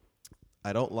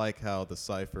 I don't like how the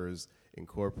ciphers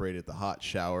incorporated the hot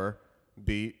shower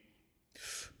beat.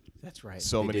 That's right.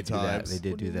 So They many did do that. times. They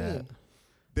did What do do you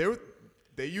that. mean?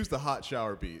 They used the hot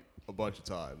shower beat a bunch of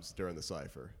times during the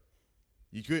cipher.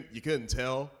 You couldn't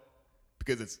tell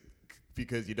because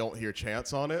you don't hear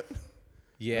chants on it.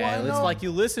 Yeah, Well, I and it's know- like you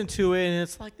listen to it and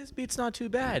it's like this beat's not too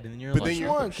bad, and then you're But like, then Which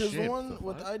you're- one? Because the shit, one the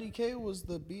with fuck? IDK was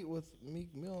the beat with Meek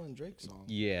Mill and Drake's song.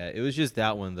 yeah, it was just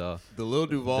that one though. The Lil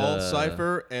Duval The-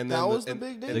 cipher, and then That was the and-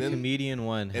 big and deal? The then- comedian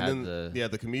one and had then the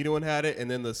the comedian one had it, and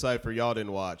then the cipher y'all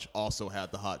didn't watch also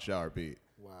had the hot shower beat.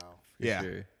 Wow. for Yeah.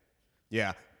 sure.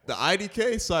 Yeah. The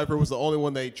IDK cipher was the only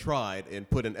one they tried and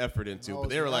put an effort into, I but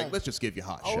they was were like, mad. let's just give you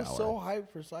hot I shower. was so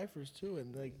hyped for ciphers too,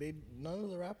 and like none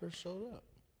of the rappers showed up.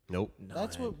 Nope.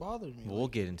 That's what bothered me. We'll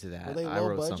Like, get into were that. they I low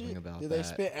wrote budget? something about Did that. they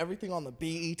spend everything on the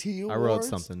BET Awards? I wrote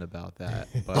something about that,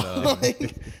 but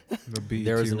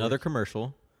there was another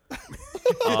commercial.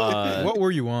 What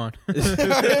were you on?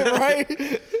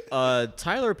 right?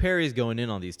 Tyler Perry's going in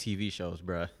on these TV shows,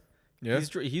 bruh. Yeah.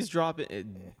 He's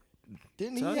dropping.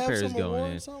 Didn't he Tyler have Perry's some going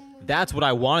award in. or something? That's what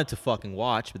I wanted to fucking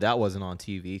watch, but that wasn't on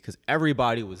TV because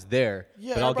everybody was there.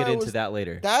 Yeah, but I'll get everybody into was- that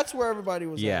later. That's where everybody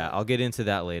was. Yeah, at. I'll get into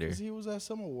that later. 'Cause he was at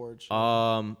some award show.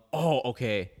 Oh,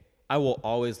 okay. I will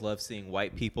always love seeing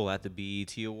white people at the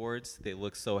BET Awards. They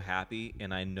look so happy,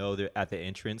 and I know they're at the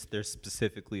entrance. They're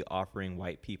specifically offering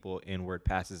white people N-word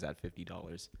passes at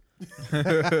 $50.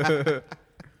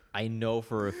 I know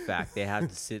for a fact they have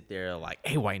to sit there like,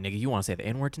 "Hey, white nigga, you want to say the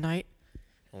N-word tonight?"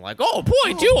 I'm like, "Oh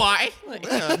boy, do I!" Like,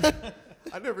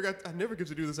 I never get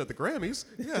to do this at the Grammys.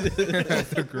 Yeah.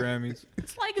 The Grammys.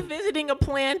 it's like visiting a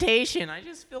plantation. I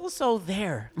just feel so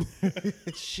there.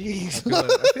 Jeez. I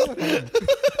feel like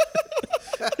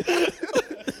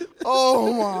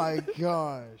Oh my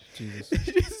gosh. Jesus.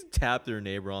 Just tap their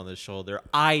neighbor on the shoulder.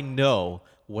 I know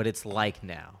what it's like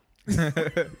now.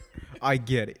 I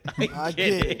get it. I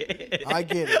get it. I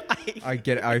get it. I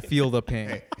get it. I feel the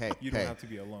pain. Hey, You don't have to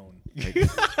be alone.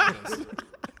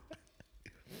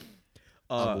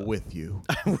 I'm with you.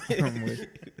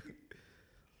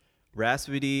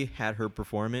 Rhapsody had her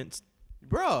performance,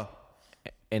 Bruh.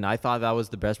 and I thought that was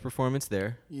the best performance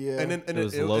there. Yeah. And then It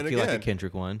was low-key like a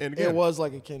Kendrick one. And it again, was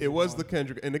like a Kendrick. it was one. the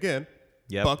Kendrick. And again,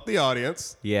 Yep. fuck the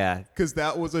audience. Yeah, Because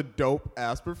that was a dope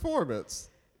ass performance.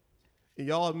 And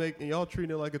y'all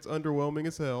treating it like it's underwhelming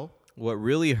as hell. what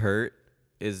really hurt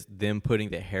is them putting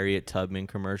the Harriet Tubman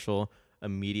commercial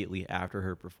immediately after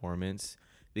her performance,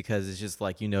 because it's just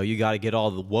like, you got to get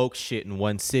all the woke shit in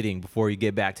one sitting before you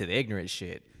get back to the ignorant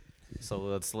shit. So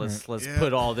let's Yeah.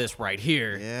 put all this right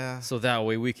here. Yeah. So that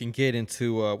way we can get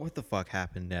into what the fuck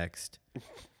happened next.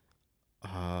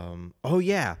 Oh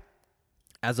yeah.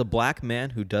 As a black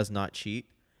man who does not cheat,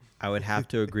 I would have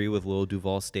to agree with Lil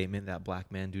Duval's statement that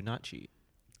black men do not cheat.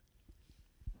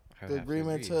 I would The have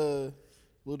agreement agree. to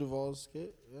Lil Duval's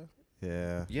skit. Yeah.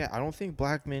 Yeah. Yeah, I don't think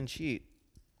black men cheat.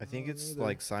 I think don't it's either.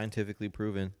 like scientifically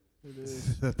proven. It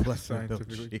is.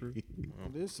 Scientifically true.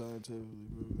 It is scientifically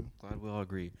proven. Glad we all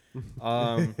agree.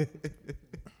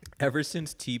 Ever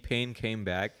since T-Pain came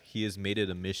back, he has made it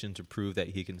a mission to prove that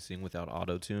he can sing without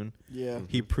auto-tune. Yeah.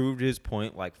 He proved his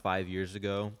point like 5 years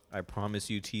ago. I promise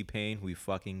you, T-Pain, we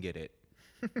fucking get it.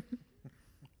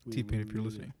 T-Pain, if you're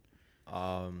listening.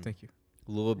 Thank you.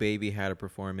 Lil Baby had a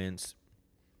performance.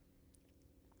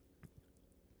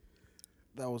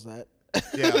 That was that.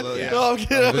 Yeah. No, I'm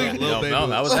kidding. Lil Baby that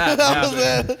was- was that. That was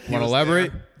Yeah. that. Want to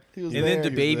elaborate? He was And then there.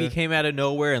 the baby came out of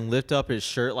nowhere and lifted up his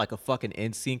shirt like a fucking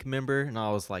NSYNC member, and I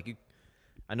was like,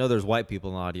 I know there's white people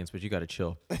in the audience, but you gotta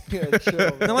chill. Yeah, chill,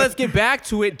 Now man. let's get back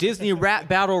to it. Disney Rap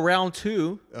Battle Round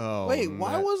 2. Oh, Wait,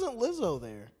 why man. wasn't Lizzo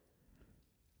there?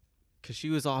 Cause she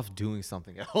was off doing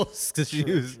something else. Cause she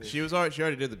was. She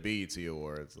already did the BET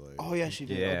Awards. Like. Oh yeah, she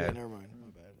did. Yeah. Okay, never mind. My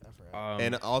bad. I forgot.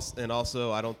 And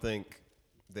also, I don't think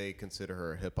they consider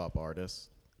her a hip hop artist.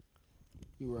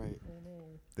 You're right.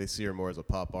 They see her more as a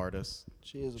pop artist.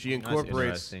 She is. A She pop- That's incorporates.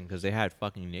 interesting because they had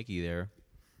fucking Nicki there.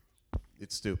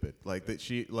 It's stupid. Like that.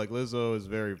 Lizzo is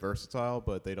very versatile,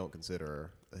 but they don't consider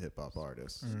her a hip hop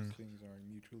artist. Things are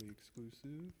mutually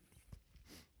exclusive.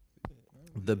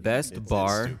 The best It's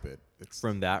bar stupid. It's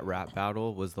from that rap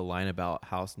battle was the line about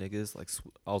house niggas. Like,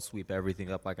 I'll sweep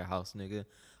everything up like a house nigga.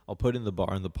 I'll put in the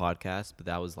bar in the podcast, but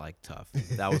that was like tough.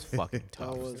 That was fucking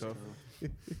tough. That was tough.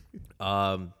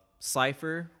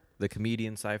 Cypher, the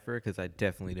comedian Cypher, because I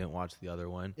definitely didn't watch the other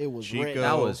one. It was Chico. written.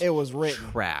 That was It was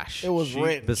written. trash. It was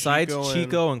written. Besides Chico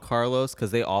Chico, and- and Carlos, because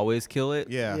they always kill it.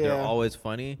 Yeah. Yeah. They're always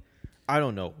funny. I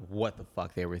don't know what the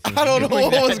fuck they were thinking. I don't know doing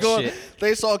what was that going. shit.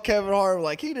 They saw Kevin Hart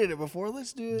like he did it before.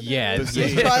 Let's do it. Yeah, But yeah.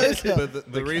 see, Try this out. but the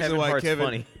But reason Kevin why Hart's Kevin,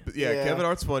 funny. Yeah. Kevin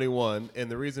Hart's funny one, and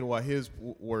the reason why his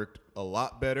worked a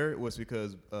lot better was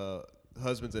because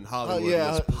Husbands in Hollywood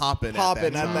yeah, was popping Popping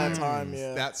at that time. time.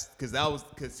 Yeah. That's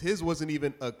because his wasn't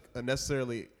even a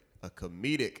necessarily a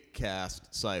comedic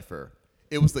cast cipher.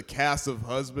 It was the cast of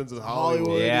Husbands in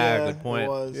Hollywood. Yeah, good point. It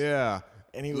was. Yeah.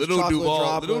 And he was Little chocolate Duval.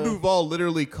 dropper. Little Duval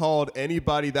literally called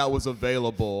anybody that was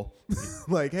available.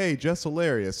 Like, hey, Jess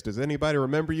Hilarious. Does anybody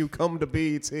remember you? Come to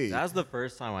BET. That's the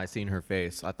first time I seen her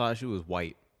face. I thought she was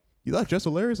white. You thought Jess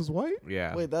Hilarious was white?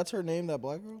 Yeah. Wait, that's her name. That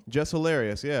black girl. Jess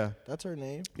Hilarious, yeah. That's her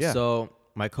name. Yeah. So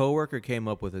my coworker came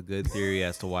up with a good theory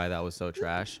as to why that was so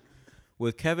trash.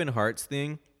 With Kevin Hart's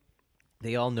thing,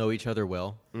 they all know each other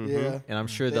well. Yeah. And I'm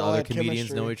sure They the all other had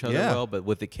comedians know chemistry. each other Yeah. well, but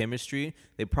with the chemistry,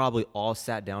 they probably all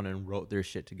sat down and wrote their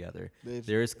shit together.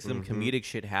 There's some comedic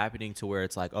shit happening to where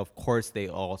it's like, of course they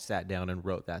all sat down and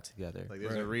wrote that together. Like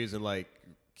there's a reason like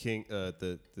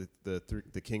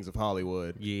the Kings of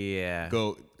Hollywood Yeah.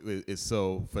 is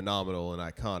so phenomenal and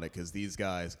iconic because these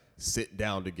guys sit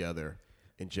down together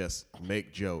and just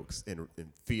make jokes and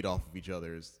feed off of each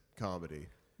other's comedy.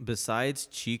 Besides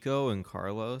Chico and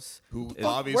Carlos, Who Where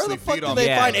obviously the fuck feed did off. they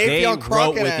yeah, find they Afion wrote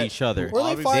Crockett with at? each other.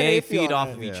 Where they find They Afion feed off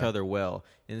at? of each Yeah. other well,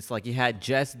 and it's like you had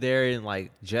Jess there, and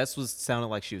like Jess was sounded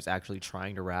like she was actually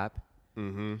trying to rap,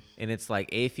 and it's like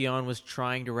Afion was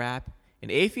trying to rap, and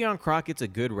Afion Crockett's a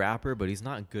good rapper, but he's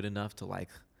not good enough to like.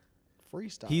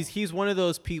 Freestyle. He's one of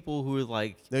those people who are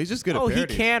like, No, he's just good at oh, he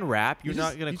parodies. can rap. You're He's not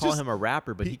just- gonna he's call just- him a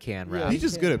rapper, but he can rap. He's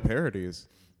just good at parodies.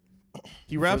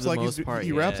 He raps the like most part,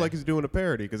 he raps yeah. like he's doing a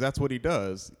parody because that's what he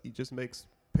does. He just makes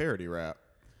parody rap.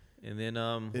 And then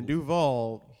And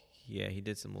Duval yeah, he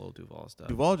did some little Duval stuff.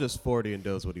 Duval just 40 and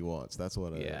does what he wants. That's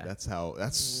what. Yeah.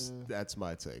 That's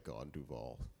my take on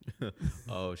Duval.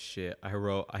 Oh shit!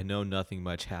 I know nothing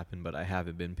much happened, but I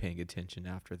haven't been paying attention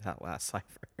after that last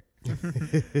cipher.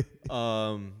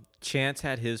 Chance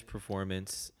had his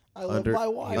performance. I love my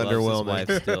wife. He loves his Underwhelming.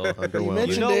 wife still. He Underwhelming.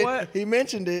 mentioned You know it. what? He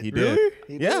mentioned it. He Really? did.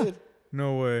 He Yeah. did.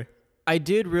 No way. I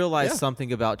did realize Yeah.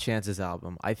 something about Chance's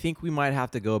album. I think we might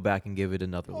have to go back and give it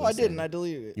another Oh, I listen. didn't. I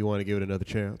deleted it. You want to give it another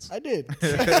chance? I did.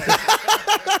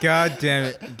 God damn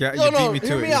it. God, No, you no. beat me to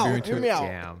Hear it. me You out. beat me to Hear it. me out.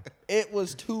 Damn. It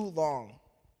was too long.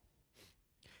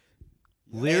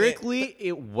 Lyrically,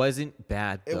 it wasn't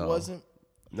bad It though. wasn't.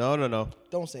 No.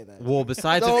 Don't say that. Well,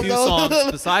 besides No, a few no.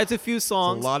 songs, besides a few A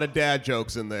songs, lot of dad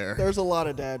jokes in there. There's a lot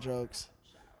of dad jokes.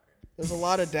 There's a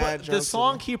lot of dad but jokes. the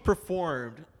song he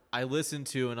performed, I listened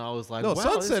to and I was like, No, wow,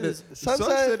 Sunset this is Sunset-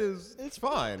 Sunset is it's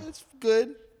fine. It's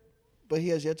good, but he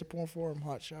has yet to perform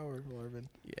Hot Shower, Marvin.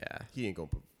 yeah. He ain't gonna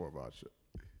perform on shit.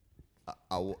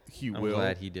 He I'm will.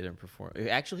 glad he didn't perform.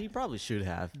 Actually, he probably should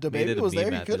have. The Made baby it a was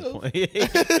there, meme he at this could've. point.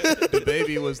 The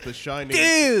baby was the shining.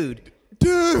 Dude.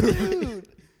 Dude.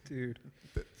 Dude.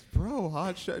 Bro,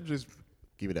 hot shower. Just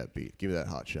give me that beat. Give me that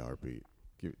hot shower beat.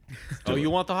 Oh, you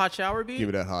want the hot shower beat? Give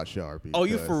me that hot shower beat. Oh,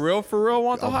 you cuz- for real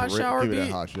want the I'm hot for real- shower Give me beat?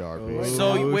 that hot shower beat.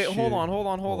 So Oh, wait, shit. hold on, Hold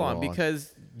on.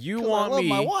 because you 'Cause want I love me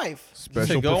my wife,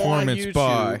 Special go on performance YouTube.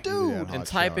 by. Give me that dude. hot and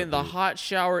type shower in the beat. hot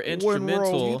shower When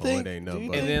instrumental, rolls, you Oh, think? it ain't Do nothing you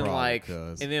but and think? then pride, like,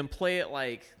 cuz. and then play it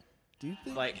like, Do you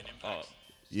think?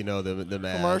 You know them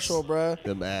ads. Commercial, bruh.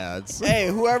 Them ads. Hey,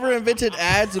 whoever invented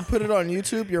ads and put it on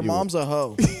YouTube, your mom's a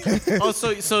hoe. oh,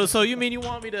 so you mean you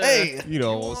want me to? Hey, You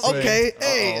know what I'm okay,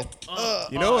 saying? hey.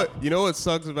 You know what? You know what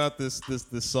sucks about this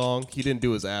song? He didn't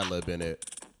do his ad lib in it.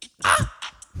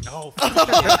 Oh,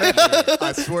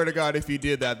 I swear to God, if he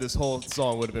did that, this whole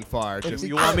song would have been fired. Just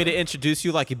you want me to introduce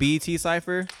you like a BET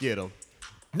cipher? get him.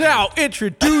 Now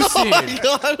introducing.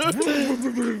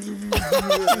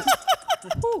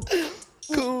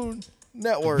 Coon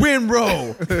Network.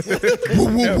 Winrow.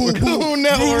 Coon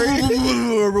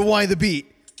Network. Rewind the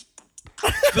beat.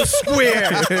 The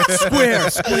square.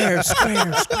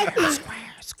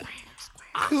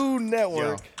 Coon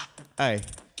Network. Hey,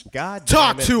 God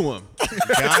Talk damn it. to him.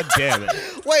 God damn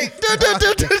it. Wait. God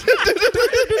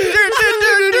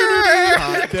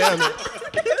damn it.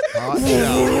 Hot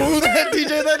shower. That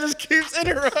DJ that just keeps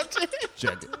interrupting.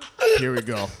 Check it. Here we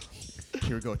go.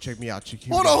 Check me out. Check.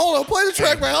 Here we Hold go. on. Play the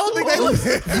track back. I don't think they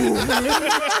listen.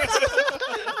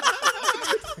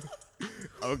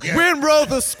 Okay. Winrow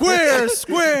the square.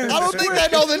 I don't think they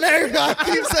know the name. I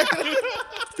keep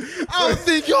saying. I don't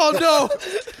think y'all know.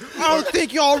 I don't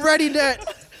think y'all ready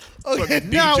that. Okay,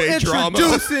 DJ drama.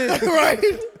 Introducing right.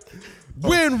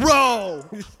 Winrow.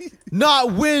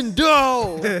 Not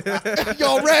window.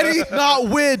 Y'all ready? Not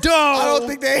window. I don't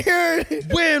think they hear it.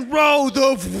 Windrow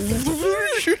the.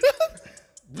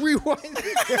 Rewind.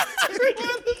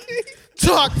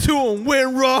 Talk to him,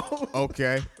 Windrow.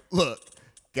 Okay, look.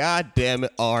 God damn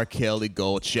it, R. Kelly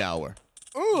Gold Shower.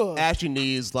 At your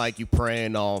knees like you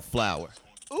praying on flour.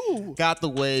 Ooh. Got the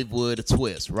wave with a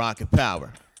twist, rocket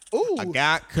power. Ooh. I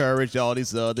got courage, all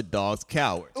these other dogs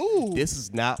coward. Ooh. This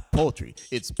is not poultry,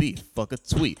 it's beef. Fuck a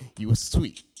tweet, you a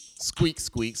sweet. Squeak,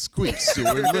 squeak, squeak,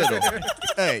 Stuart Little.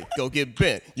 Hey, go get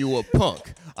bent, you a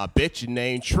punk. I bet your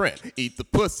name Trent. Eat the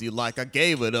pussy like I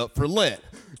gave it up for Lent.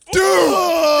 Dude!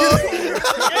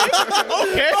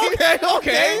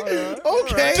 Okay.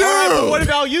 Dude! What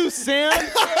about you, Sam?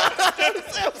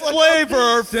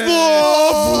 Flavor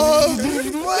Flav.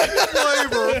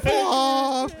 Flavor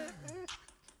Flav.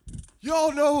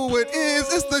 Y'all know who it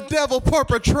is. It's the devil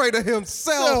perpetrator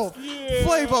himself.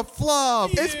 Flavor Flav.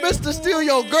 It's Mr. Steal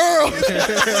Your Girl.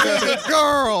 the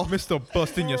girl. Mr.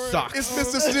 Busting Your Socks. It's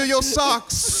Mr. Steal Your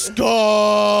Socks.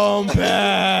 Scumbag.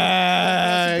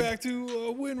 Back to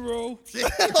Winrow.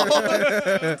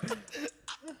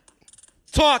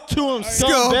 Talk to him,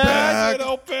 Scumbag. scumbag.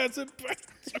 I'll pass it back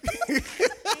to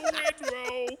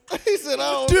Winrow. He said,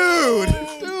 "Oh,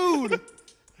 Dude.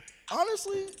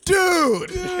 honestly,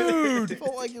 Dude. I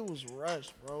felt like it was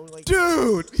rushed, bro. Like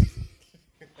Dude.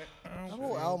 the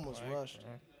whole album was rushed.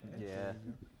 Yeah.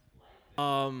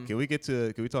 Can we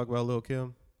talk about Lil'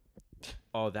 Kim?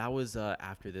 Oh, that was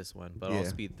after this one, but Yeah. I'll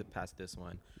speed past this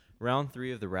one. Round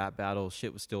 3 of the rap battle,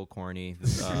 shit was still corny.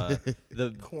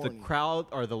 The Corny. crowd,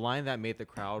 or the line that made the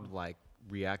crowd like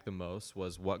react the most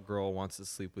was, "What girl wants to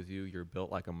sleep with you? You're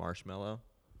built like a marshmallow."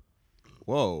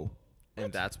 Whoa.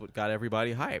 And that's what got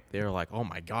everybody hyped. They were like, "Oh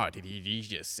my god, did he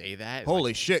just say that?"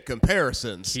 Holy shit,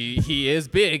 comparisons. He is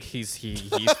big. He's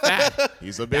fat.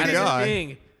 He's a big That is guy. a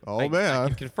thing. Oh, I man.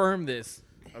 can confirm this.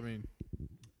 I mean,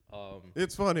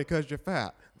 It's funny because you're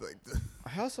fat. Like,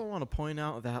 I also want to point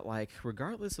out that, like,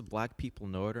 regardless of black people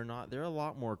know it or not, they're a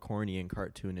lot more corny and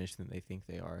cartoonish than they think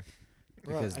they are. Bruh,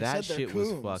 Because I that said they're shit was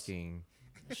coons. fucking.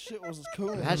 Shit was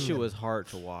cool. That shit was hard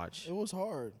to watch. It was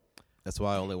hard. That's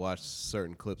why I only watch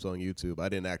certain clips on YouTube. I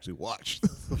didn't actually watch.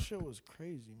 Shit was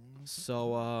crazy, man.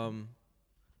 So,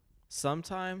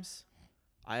 sometimes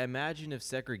I imagine if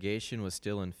segregation was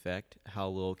still in effect, how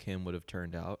Lil' Kim would have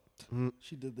turned out.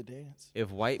 She did the dance.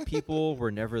 If white people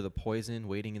were never the poison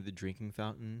waiting in the drinking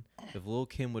fountain, if Lil'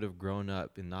 Kim would have grown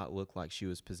up and not looked like she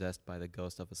was possessed by the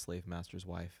ghost of a slave master's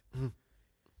wife.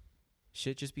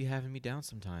 Shit just be having me down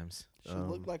sometimes. She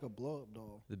looked like a blow-up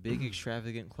doll. The big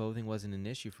extravagant clothing wasn't an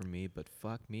issue for me, but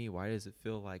fuck me, why does it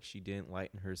feel like she didn't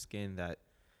lighten her skin that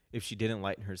if she didn't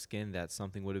lighten her skin that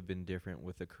something would have been different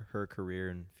with her career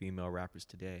and female rappers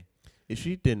today? If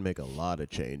she didn't make a lot of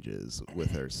changes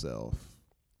with herself,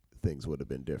 things would have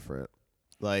been different.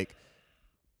 Like,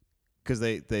 because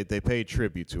they paid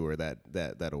tribute to her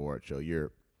that award show.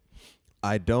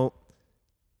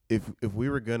 If we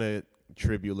were gonna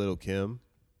tribute Lil' Kim,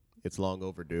 it's long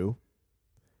overdue.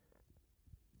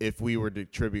 If we were to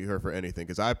tribute her for anything,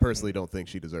 because I personally don't think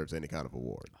she deserves any kind of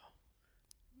award.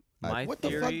 My What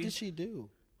theory, the fuck did she do?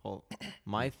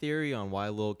 my theory on why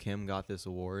Lil' Kim got this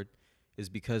award is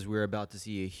because we're about to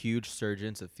see a huge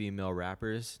surgence of female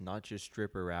rappers, not just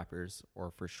stripper rappers or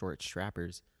for short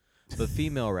strappers, but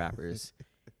female rappers.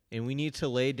 And we need to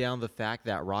lay down the fact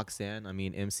that Roxanne, I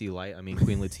mean MC Lyte, I mean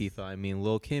Queen Latifah, I mean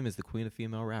Lil' Kim is the queen of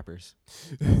female rappers.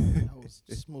 That was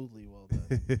smoothly well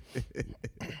done.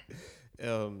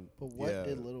 But what yeah.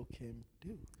 did Lil' Kim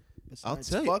do? I'll Besides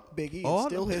tell you. fuck Biggie Oh, and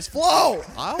steal no. his flow.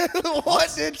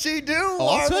 What did she do?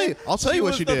 I'll tell you. I'll tell you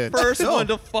what she did. First No. one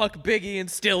to fuck Biggie and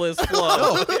steal his flow.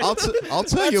 No, I'll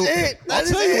tell you. it. I'll That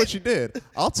is tell you it. what she did.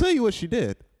 I'll tell you what she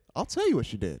did. I'll tell you what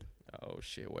she did. Oh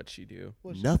shit, what'd she do?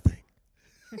 Nothing.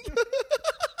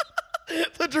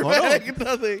 The dramatic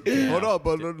nothing. Hold on,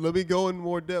 but let me go in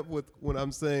more depth with when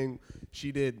I'm saying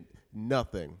she did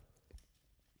nothing.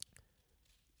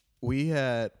 We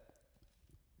had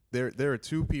there are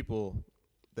two people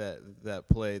that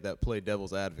play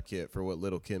devil's advocate for what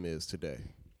Lil' Kim is today.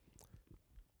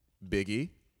 Biggie,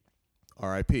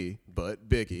 R.I.P., but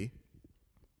Biggie,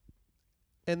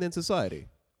 and then society.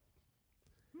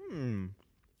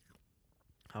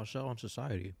 How so on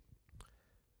society?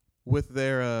 With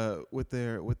their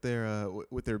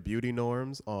beauty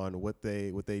norms on what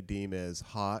they deem as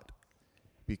hot,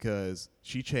 because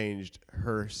she changed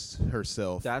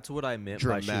herself. That's what I meant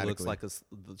by she looks Dramatically. like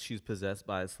she's possessed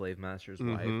by a slave master's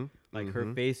wife. Mhm, Like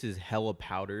her face is hella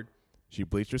powdered. She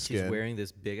bleached her She's skin. wearing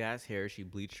this big ass hair. She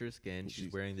bleached her skin.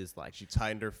 She's wearing this like She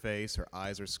tightened her face. Her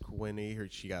eyes are squinty.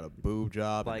 She got a boob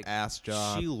job, like an ass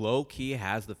job. She low key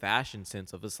has the fashion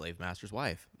sense of a slave master's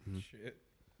wife. Shit.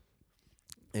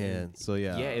 and so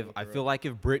yeah, Yeah, I feel like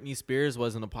if Britney Spears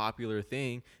wasn't a popular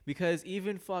thing, because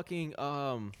even fucking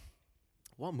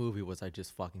what movie was I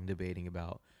just fucking debating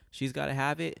about? She's Gotta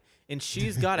Have It, and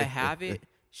She's Gotta Have It.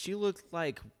 She looked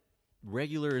like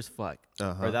regular as fuck,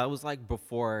 or that was like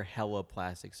before hella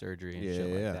plastic surgery and shit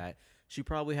like that. She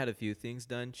probably had a few things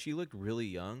done. She looked really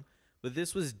young, but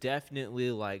this was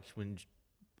definitely like when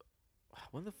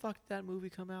the fuck did that movie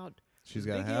come out? She's Was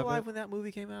Gotta Biggie Have alive It. when that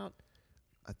movie came out?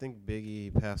 I think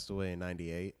Biggie passed away in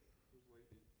 '98.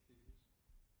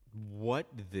 What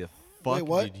the fuck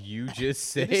what? did you just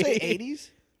say? Did you say 80s?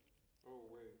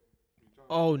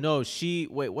 Oh no,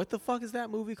 wait, what the fuck is that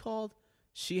movie called?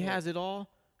 She Has It All?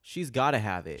 She's Gotta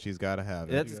Have It. She's Gotta Have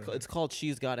It. It's called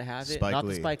She's Gotta Have It. Spike Not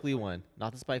Lee. the Spike Lee one.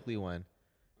 Not the Spike Lee one.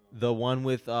 The one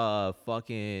with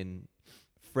fucking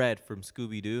Fred from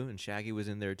Scooby Doo and Shaggy was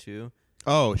in there too.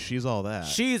 Oh, She's All That.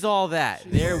 She's All That.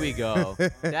 There we go.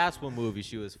 That's what movie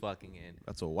she was fucking in.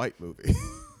 That's a white movie.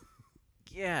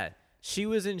 Yeah. She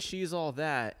was in She's All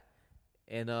That.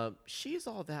 And She's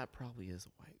All That probably is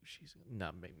white. She's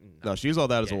not maybe No, She's All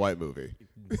That is a Yeah. white movie.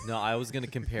 No, I was gonna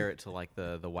compare it to like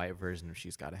the white version of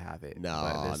She's Gotta Have It. No,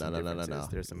 but there's some no. differences.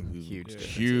 There's some huge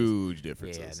differences. Huge Yeah,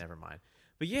 differences. never mind.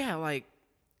 But yeah, like,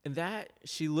 and that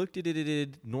she looked at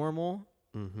it normal,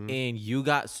 and You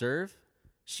Got Served.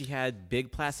 She had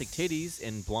big plastic titties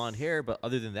and blonde hair, but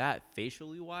other than that,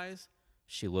 facially wise,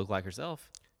 she looked like herself.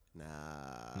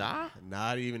 Nah?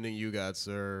 Not even in You Got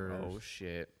Served. Oh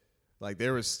shit. Like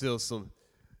there was still some.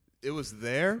 It was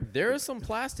there. There is some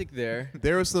plastic there.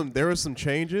 There was some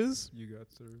changes. You got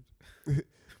served.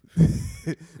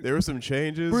 There were some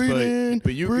changes, Breathe but in,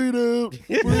 but you breathe out.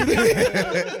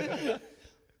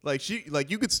 like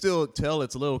you could still tell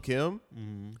it's Lil' Kim,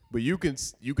 but you could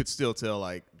still tell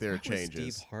like there are That was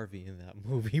changes. Steve Harvey in that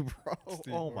movie, bro.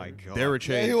 Oh my god. There were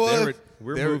changes. he was.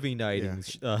 We're there- movie nighting.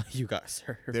 You Got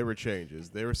Served. There were changes.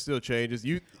 There were still changes.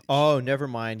 Oh, never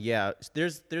mind. Yeah,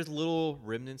 there's little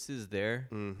remnants there,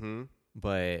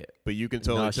 but But you can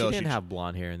totally no, she tell didn't have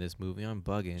blonde hair in this movie. I'm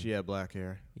bugging. she had black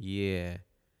hair. Yeah,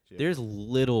 She had there's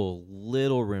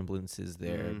little rembrances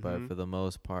there, but for the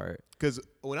most part, Because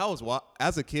when I was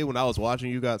as a kid, when I was watching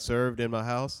You Got Served in my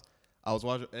house, I was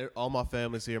watching. All my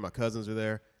family's here. My cousins are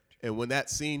there, and when that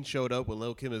scene showed up when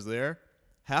Lil' Kim is there,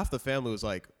 half the family was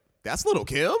like, "That's Lil'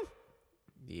 Kim."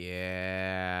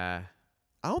 yeah,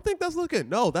 I don't think that's Lil' Kim.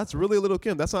 No, that's really Lil'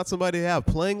 Kim. That's not somebody to have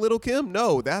playing Lil' Kim.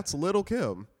 No, that's Lil'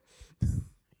 Kim.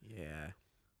 yeah.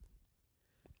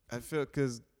 I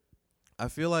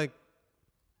feel like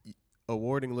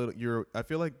awarding I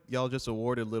feel like y'all just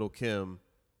awarded Lil' Kim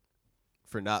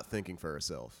for not thinking for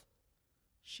herself.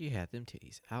 She had them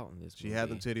titties out in this. She movie. had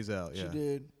them titties out. She Yeah,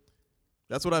 did.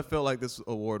 that's what I felt like this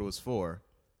award was for.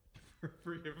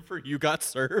 for You Got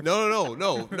Served. No,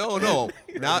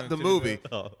 not the movie.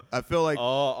 Oh, I feel like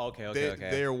okay.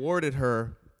 they awarded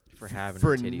her For having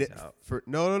for her titties ne- out. for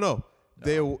no.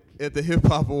 They at the Hip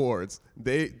Hop Awards,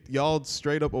 y'all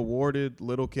straight up awarded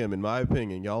Lil' Kim. In my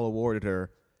opinion, y'all awarded her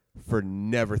for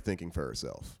never thinking for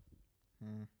herself.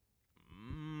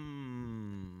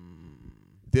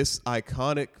 This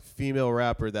iconic female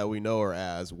rapper that we know her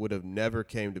as would have never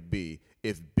came to be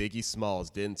if Biggie Smalls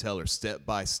didn't tell her step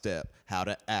by step how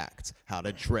to act, how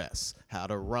to dress, how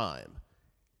to rhyme.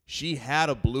 She had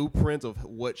a blueprint of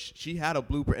she had a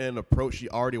blueprint and an approach she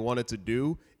already wanted to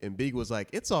do, and Biggie was like,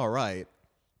 "It's all right,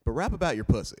 but rap about your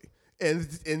pussy." And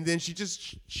then she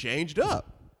just changed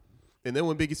up. And then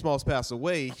when Biggie Smalls passed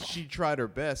away, she tried her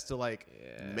best to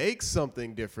make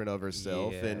something different of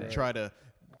herself and try to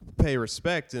pay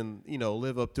respect and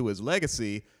live up to his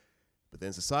legacy. But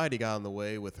then society got in the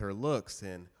way with her looks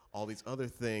and all these other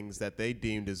things that they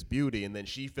deemed as beauty, and then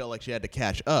she felt like she had to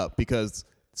catch up because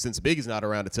since Biggie's not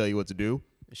around to tell you what to do.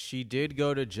 She did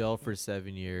go to jail for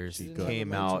 7 years. She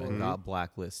came out and got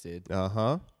blacklisted.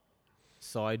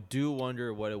 So I do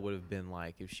wonder what it would have been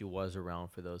like if she was around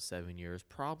for those 7 years.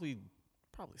 Probably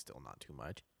still not too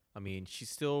much. I mean, she's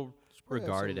still probably have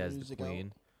regarded some as the music out.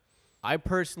 queen. I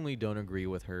personally don't agree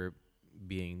with her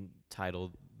being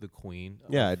titled the queen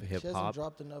Yeah, of She hip hasn't hop.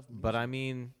 dropped enough. But I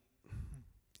mean,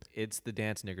 it's the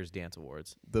Dance Niggers Dance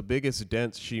Awards. The biggest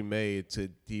dent she made to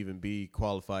even be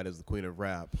qualified as the queen of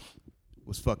rap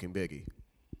was fucking Biggie.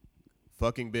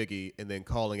 Fucking Biggie and then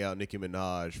calling out Nicki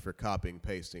Minaj for copying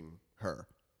pasting her.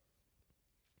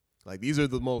 Like these were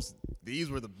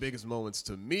the biggest moments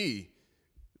to me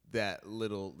that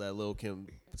Lil' Kim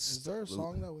is there a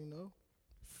song that we know?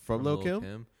 from Lil'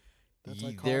 Kim? That's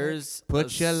iconic. There's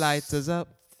Put your lighters up.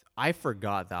 I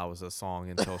forgot that was a song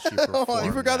until she performed.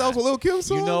 You forgot that was a Lil Kim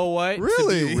song? You know what?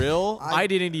 Really? To be real, I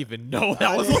didn't even know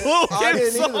that was a Lil I Kim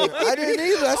didn't song. either. I didn't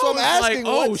either. That's what I'm I was asking.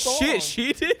 like, what oh song? shit,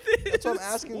 she did this. That's what I'm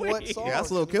asking. What Wait. song? Yeah, that's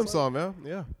a Lil It's Kim like- song, man.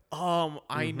 Yeah.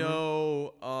 I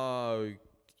know.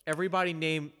 Everybody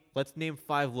name. Let's name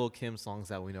 5 Lil Kim songs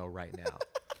that we know right now.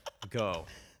 Go.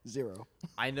 0.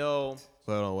 I know.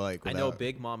 But like, I know without-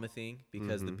 Big Mama Thing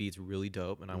because the beat's really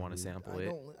dope and I want to sample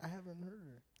it. I haven't heard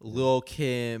it. Lil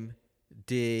Kim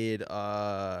did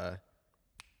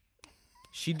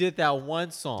she did that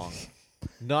one song.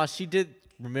 No, she did.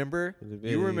 Remember?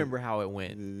 You remember how it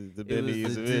went. The It was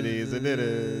Bennies, the Bennies,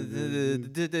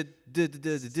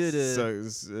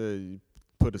 so you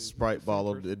put a Sprite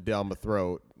bottle down my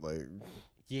throat. Like,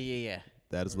 Yeah.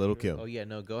 that is Lil Kim. Oh yeah,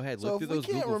 no, go ahead. So Look if through we those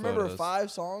can't Google remember photos.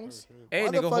 5 songs, Hey,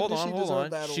 why the nigga, fuck hold does on, she hold deserve on.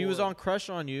 that She was award? on Crush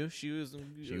on You. She was.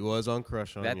 She was on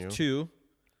Crush on You. That's 2.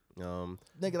 Nigga,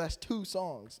 that's 2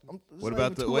 songs. What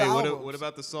about the wait? What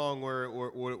about the song where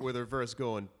the verse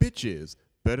going? Bitches,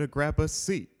 better grab a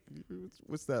seat.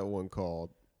 What's that one called?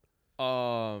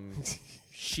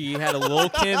 She had a Lil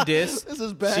Kim diss. This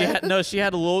is bad. She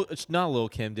had a Lil. It's not Lil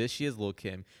Kim diss. She is Lil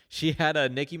Kim. She had a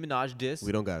Nicki Minaj diss.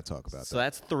 We don't gotta talk about So that.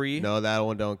 that's 3. No, that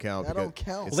one don't count. That don't because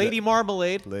count. it's Lady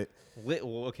Marmalade. La-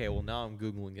 Well, okay, well now I'm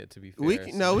googling it to be fair. we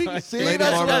can, no, we can. See, Lady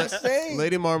that's what I'm Marmalade. saying.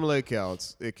 Lady Marmalade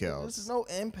counts. It This counts. is no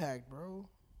impact, bro.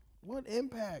 What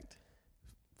impact?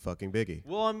 Fucking Biggie.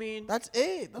 Well, I mean, That's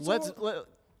it. That's all.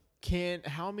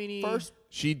 how many? First,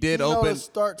 She did You know, open to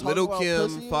start talking Little about Kim,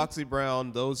 pussy? Foxy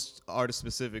Brown. Those artists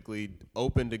specifically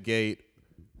opened a gate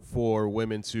for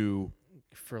women to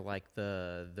for like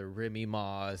the Remy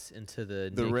Ma's into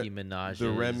the the Nicki Re- Minaj.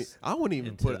 the Remy. I wouldn't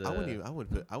even into put. I wouldn't the- even.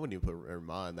 I wouldn't even put Remy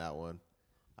Ma in that one.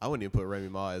 I wouldn't even put Remy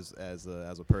Ma as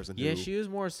a person Yeah, who. she was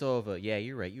more so of a. Yeah,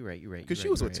 you're right. Because she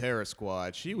was with Terror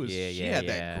Squad. She was. Yeah, she yeah, had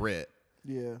yeah. that grit.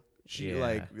 yeah. She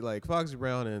Yeah. like Foxy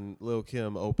Brown and Lil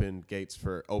Kim opened gates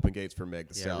for Meg Thee Yeah,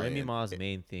 Stallion. Remy Ma's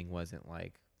main thing wasn't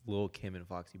like Lil Kim and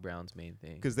Foxy Brown's main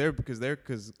thing. because Lil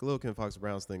Kim and Foxy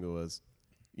Brown's thing was,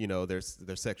 their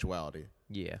sexuality,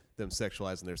 Yeah. them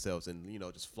sexualizing themselves and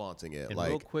just flaunting it. And like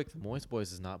real quick, the Moist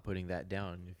Boys is not putting that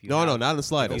down. If you no, have, not in the If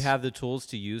slightest. you have the tools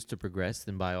to use to progress,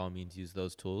 then by all means use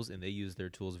those tools, and they use their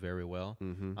tools very well.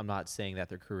 Mm-hmm. I'm not saying that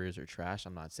their careers are trash.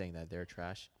 I'm not saying that they're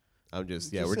trash. I'm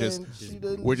just Just we're saying she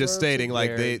didn't we're just deserve to- stating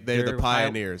like they're the Their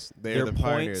pioneers. They're their the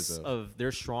pioneers points of. of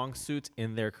their strong suits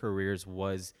in their careers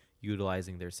was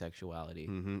utilizing their sexuality.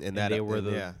 Mhm, And that they were and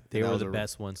the yeah, they and that were was the a-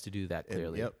 best ones to do that and,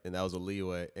 clearly. Yep, and that was a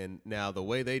leeway. And now the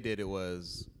way they did it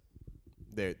was,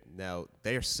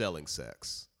 they're selling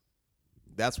sex.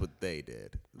 That's what they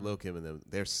did. Lil Kim and them,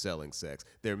 they're selling sex.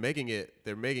 They're making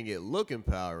it look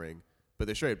empowering, but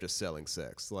they're straight up just selling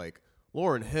sex. Like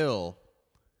Lauryn Hill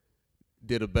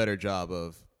did a better job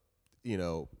of,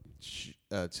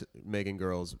 making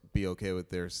girls be okay with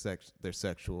their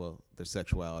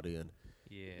sexuality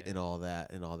and all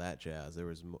that jazz. There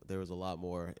was a lot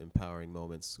more empowering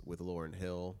moments with Lauryn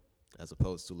Hill as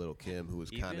opposed to Lil Kim, who was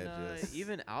kind of just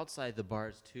even outside the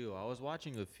bars too. I was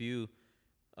watching a few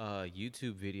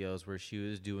YouTube videos where she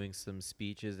was doing some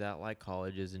speeches at like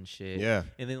colleges and shit. Yeah.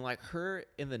 And then like her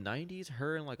in the 90s,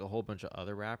 her and like a whole bunch of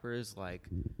other rappers like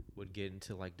would get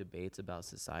into like debates about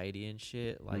society and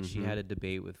shit. Like she had a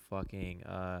debate with fucking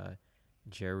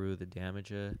Jeru the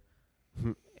Damager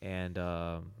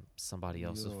and somebody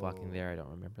else was fucking there. I don't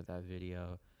remember that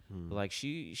video. But like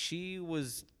she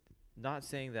was not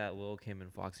saying that Lil Kim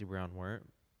and Foxy Brown weren't,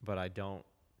 but I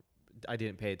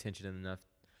didn't pay attention enough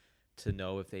to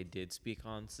know if they did speak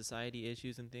on society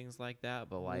issues and things like that.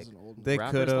 But like They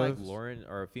rappers like could've. Lauryn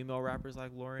or female rappers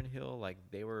like Lauryn Hill, like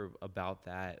they were about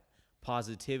that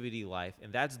positivity life,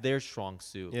 and that's their strong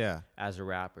suit. Yeah. As a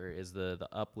rapper, is the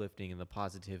uplifting and the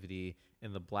positivity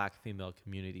in the black female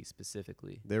community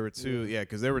specifically. There were two,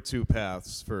 because there were two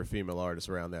paths for female artists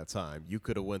around that time. You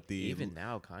could have went the Even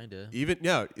now, kinda.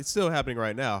 it's still happening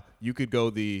right now. You could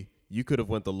have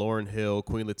went the Lauryn Hill,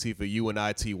 Queen Latifah,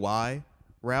 UNITY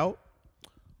route,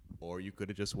 or you could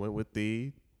have just went with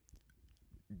the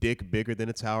dick bigger than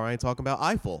a tower. I ain't talking about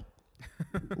Eiffel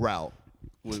route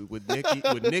with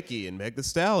Nicki and Meg Thee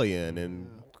Stallion and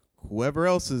whoever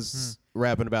else is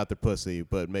rapping about their pussy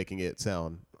but making it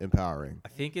sound empowering. I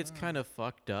think it's kind of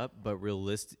fucked up, but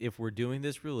if we're doing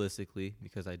this realistically,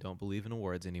 because I don't believe in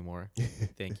awards anymore.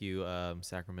 Thank you,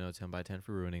 Sacramento 10 by 10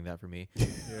 for ruining that for me.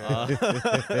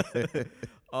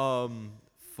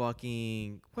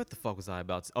 Fucking, what the fuck was I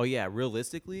about to, oh yeah,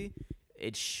 realistically,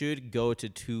 it should go to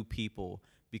 2 people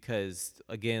because,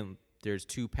 again, there's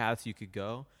 2 paths you could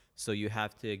go. So you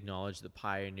have to acknowledge the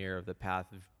pioneer of the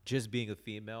path of just being a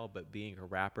female, but being a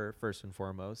rapper first and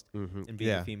foremost, Mhm. and being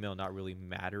Yeah. a female not really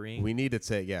mattering. We need to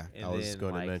take. Yeah, and I was then,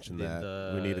 going like, to mention then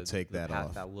that. We need to take the that path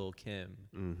off. that Lil Kim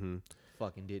Mm-hmm.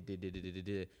 fucking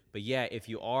did. But yeah, if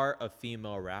you are a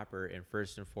female rapper and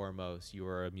first and foremost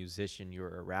you're a musician,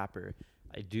 you're a rapper,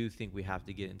 I do think we have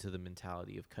to get into the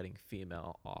mentality of cutting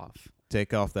female off.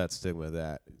 Take off that stigma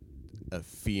that a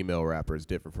female rapper is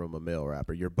different from a male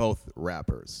rapper. You're both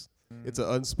rappers. It's an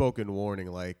unspoken warning,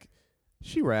 like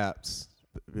she raps,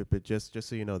 but just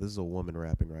so you know, this is a woman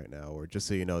rapping right now, or just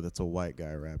so you know, that's a white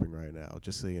guy rapping right now.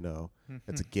 Just so you know,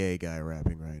 that's a gay guy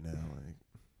rapping right now. Like,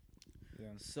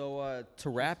 So to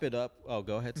wrap it up, oh,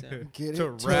 go ahead, Sam. Get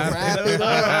To it? To wrap wrap it it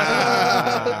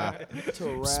up.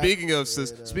 To wrap speaking of it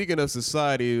up. speaking of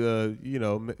society, you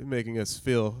know, making us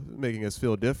feel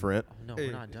different. Oh, no,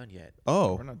 we're not done yet.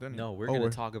 Oh, We're not done yet. No, we're Oh, gonna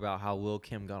we're- talk about how Lil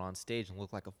Kim got on stage and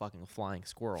looked like a fucking flying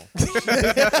squirrel. She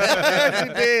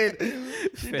did.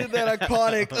 She did that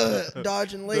iconic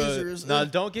dodging lasers. Now,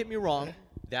 don't get me wrong,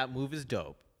 that move is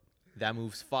dope. That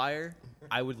move's fire.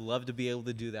 I would love to be able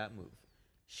to do that move.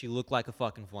 She looked like a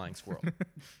fucking flying squirrel.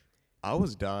 I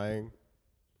was dying.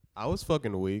 I was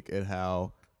fucking weak at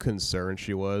how concerned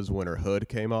she was when her hood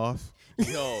came off.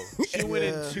 Yo, she went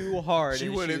in too hard. She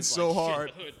and went in was so like,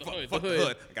 hard. The hood, Fuck the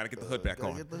hood. I gotta get the hood back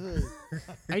Gotta on. get the hood.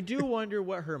 I do wonder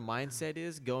what her mindset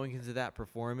is going into that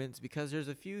performance, because there's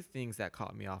a few things that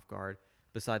caught me off guard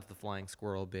besides the flying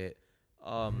squirrel bit.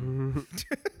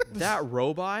 That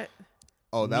robot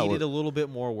Oh, that needed was a little bit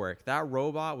more work. That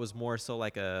robot was more so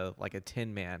like a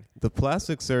Tin Man. the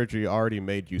plastic surgery already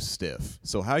made you stiff.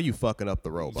 So how you fucking up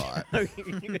the robot?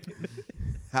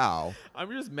 How? I'm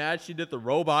just mad she did the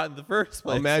robot in the first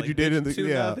place. I'm mad you did in the-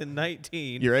 yeah.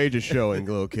 2019. Your age is showing,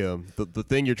 Lil Kim. The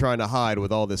thing you're trying to hide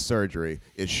with all this surgery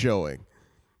is showing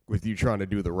with you trying to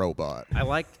do the robot. I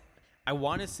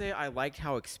want to say I liked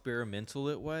how experimental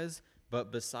it was,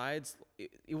 but besides,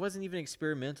 it wasn't even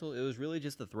experimental. It was really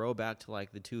just a throwback to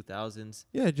like the 2000s.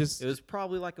 Yeah, just It was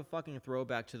probably like a fucking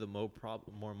throwback to the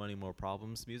More Money, More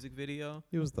Problems music video.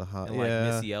 it was the hot. And like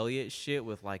Yeah. Missy Elliott shit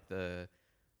with like the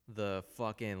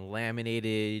fucking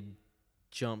laminated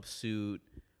jumpsuit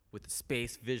with the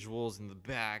space visuals in the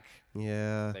back.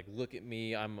 Yeah. Like, look at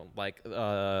me, I'm like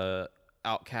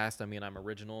outcast. I mean, I'm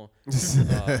original.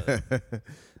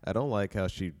 I don't like how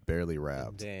she barely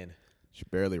rapped. Dan, She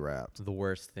barely rapped. the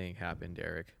worst thing happened,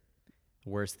 Derek. The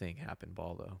worst thing happened,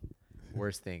 Baldo. The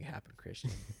worst thing happened,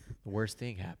 Christian. The worst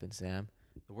thing happened, Sam.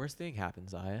 The worst thing happened,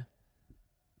 Zaya.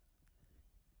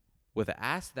 With an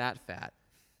ass that fat,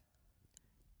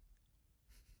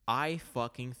 I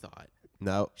fucking thought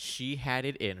No. she had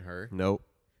it in her Nope.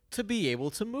 to be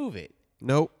able to move it.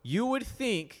 Nope. You would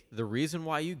think the reason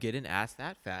why you get an ass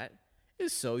that fat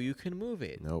is so you can move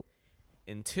it. Nope.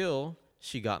 Until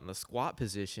she got in the squat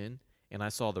position and I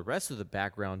saw the rest of the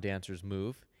background dancers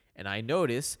move, and I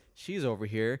noticed she's over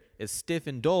here as stiff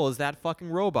and dull as that fucking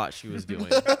robot she was doing.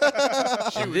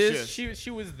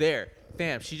 She was there.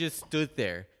 Fam, she just stood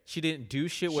there. She didn't do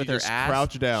shit with her just ass.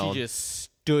 crouched down. She just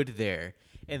stood there.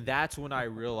 And that's when I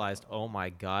realized, oh my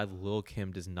God, Lil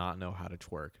Kim does not know how to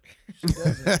twerk.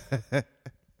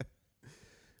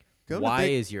 Come to Why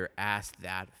think- is your ass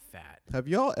that fat? Have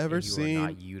y'all ever and you are seen?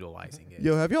 not utilizing it.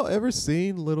 Yo, have y'all ever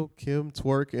seen Little Kim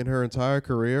twerk in her entire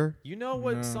career? You know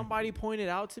what somebody pointed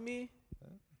out to me?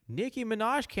 Nicki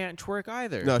Minaj can't twerk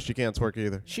either. No, she can't twerk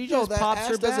either. She Yo, just that pops ass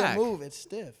her doesn't back. move. It's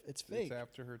stiff. It's fake. It's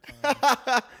after her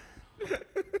time.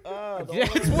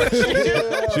 That's what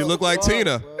she She looked like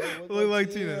Tina. Look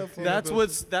like Tina. That's what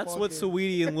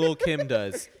Saweetie and Lil Kim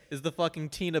does. Is the fucking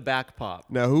Tina back pop.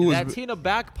 Now who was that Tina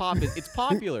back pop? It's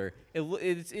popular.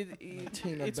 It's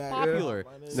Tina it's back- popular.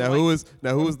 now who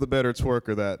was the better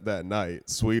twerker that night,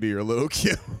 Sweetie or Little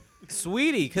Kim?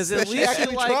 Sweetie, because at She least she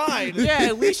actually like tried. yeah,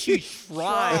 at least she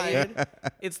tried.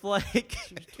 It's like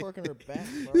Twerking her back,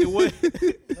 bro. it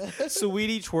was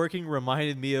Sweetie twerking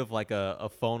reminded me of like a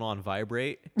phone on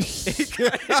vibrate.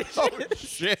 It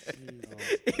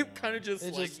Shit. kind of just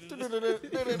It like just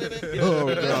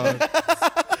Oh god.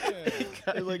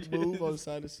 it like move on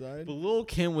side to side. But Lil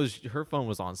Kim her phone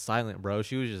was on silent, bro.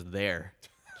 She was just there.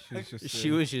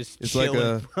 She was just It's like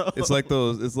chilling, bro. it's like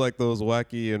those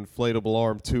wacky inflatable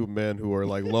arm tube men who are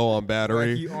like low on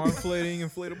battery. Wacky arm-flating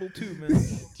inflatable tube, man.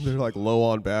 They're like low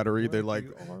on battery. They're like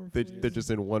arm they're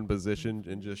just in one position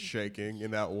and just shaking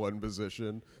in that one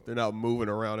position. They're not moving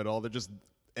around at all. They're just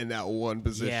in that one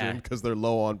position Yeah. because they're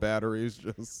low on batteries.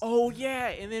 Just Oh yeah,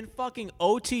 and then fucking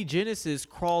OT Genesis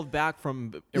crawled back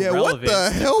from yeah. What irrelevance. the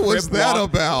hell was Crip that walk-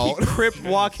 about? He crip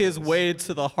walk his way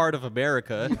to the heart of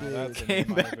America. That's Came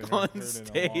might have back been on heard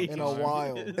stage. In a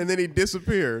while. And then he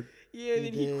disappeared. Yeah, and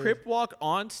then he did. crip walked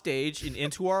on stage and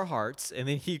into our hearts, and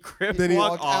then he crip Then he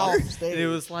walked walked off, off and stage. it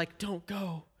was like, "Don't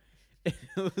go." It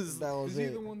was, That was Is he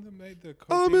it. the one that made the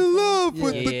I'm cocaine in song? love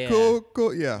with Yeah. the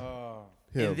cocoa. Yeah, Oh,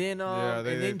 him. and then Yeah,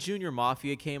 they- and then Junior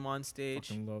Mafia came on stage,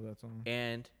 fucking love that song.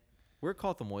 and we're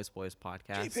called the Moist Boys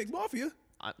Podcast. JPEG Mafia.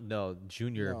 No,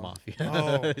 Junior No. Mafia.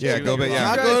 Oh, Yeah, go back. Yeah,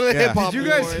 I go to the Yeah. hip hop. Did you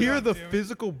guys awards. hear the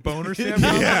physical boner sample?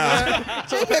 Yeah.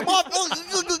 JPEG Mafia.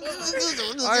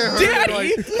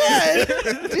 Daddy.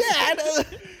 Dad.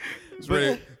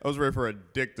 I was ready for a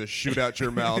dick to shoot out your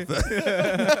mouth.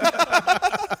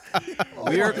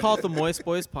 We are called the Moist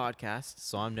Boys Podcast,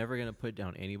 so I'm never gonna put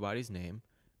down anybody's name.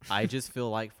 I just feel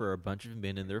like for a bunch of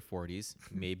men in their 40s,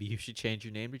 maybe you should change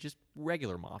your name to just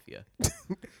regular Mafia.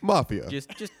 Mafia.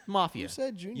 Just Mafia. You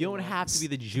said Junior You don't Mafia. have to be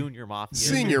the Junior Mafia.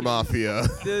 Senior Mafia.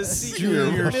 The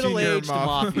Junior middle-aged senior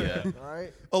mafia. All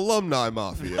right. Alumni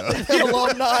Mafia.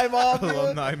 Alumni Mafia.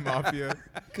 Alumni Mafia.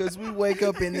 Because we wake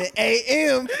up in the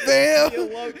AM,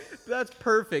 fam. That's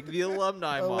perfect. The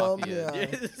alumni mafia. Alumni.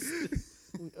 Yes.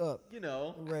 We up. You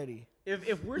know, Ready.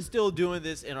 if we're still doing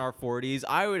this in our 40s,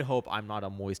 I would hope I'm not a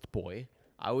moist boy.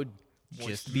 I would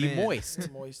just be man.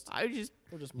 moist. Moist. I would just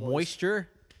We're just moist. moisture,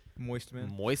 Moist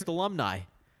man. moist alumni.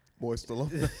 Moist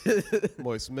alumni.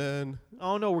 Moist men.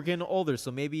 Oh no, we're getting older,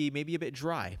 so maybe a bit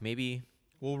dry. Maybe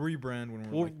We'll rebrand when we're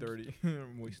We'll- like 30.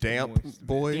 Moist, Damp moist.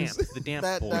 boys. damp, the damp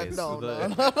That- boys, no, the,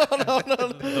 no,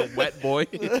 the wet boys.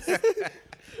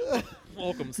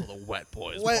 Welcome to the Wet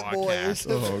Boys Wet podcast. boys.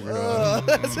 Oh, God.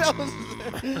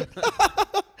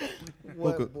 Wet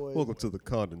Welcome, boys. welcome to the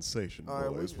condensation All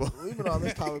right, boys. we've been on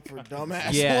this topic for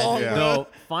dumbass Yeah, long. Yeah. no.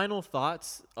 Final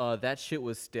thoughts. That shit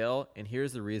was stale, and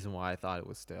here's the reason why I thought it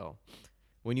was stale.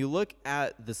 When you look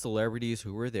at the celebrities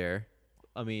who were there,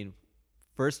 I mean,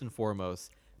 first and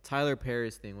foremost, Tyler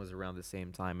Perry's thing was around the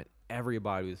same time, and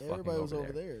everybody was Everybody fucking was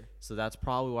over there. So that's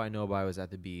probably why nobody was at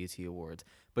the BET Awards.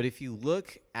 But if you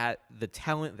look at the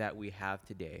talent that we have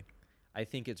today, I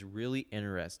think it's really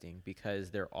interesting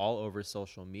because they're all over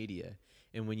social media.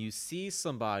 And when you see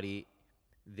somebody,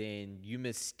 then you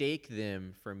mistake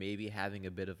them for maybe having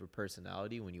a bit of a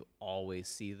personality when you always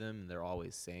see them and they're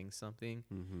always saying something.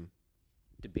 Mm-hmm.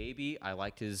 DaBaby, I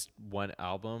liked his one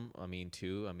album. I mean,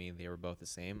 two. I mean, they were both the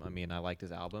same. I mean, I liked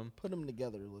his album. Put them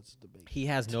together. Let's debate. He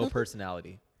has no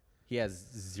personality. He has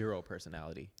zero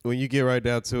personality. When you get right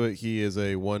down to it, he is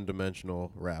a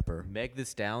one-dimensional rapper. Meg The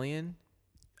Stallion,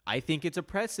 I think it's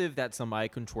impressive that somebody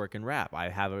can twerk and rap. I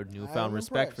have a newfound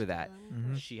respect for that.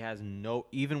 She has no,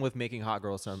 even with making Hot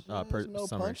Girl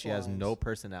Summer, she has no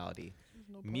personality.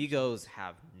 Migos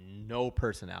have no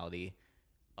personality.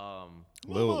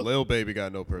 Lil Baby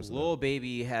got no personality. Lil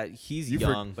Baby he's You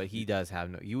young, but he does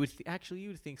have no. You would you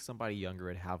would think somebody younger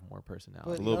would have more personality.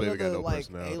 But Lil none Baby of got the no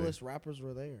personality. A-list rappers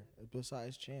were there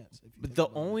besides Chance. If you But think the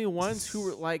about it. only ones who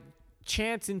were like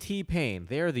Chance and T-Pain,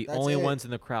 they're the That's only it. ones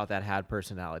in the crowd that had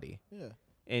personality. Yeah.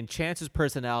 And Chance's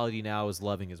personality now is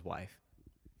loving his wife.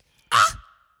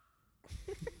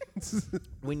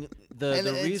 When the And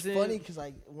it's reason funny because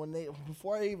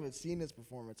before I even seen this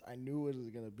performance, I knew it was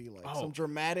gonna be like Oh. some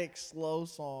dramatic slow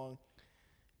song,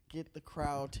 get the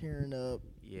crowd tearing up.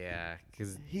 yeah,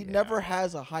 because He never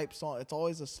has a hype song. It's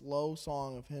always a slow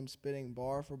song of him spitting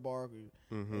bar for bar,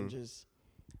 and just.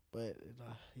 But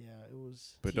yeah, it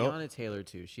was. But don't. Tiana Taylor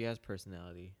too. She has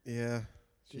personality. Yeah.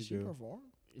 Did she perform?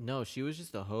 No, she was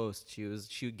just a host.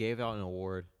 She gave out an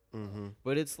award. Mm-hmm.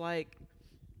 But it's like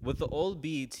with the old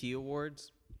BET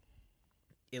Awards,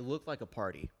 it looked like a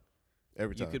party.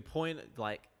 Every time. You could point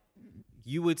like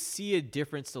you would see a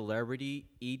different celebrity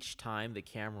each time the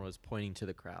camera was pointing to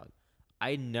the crowd.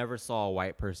 I never saw a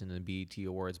white person in BET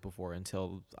Awards before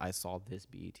until I saw this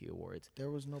BET Awards.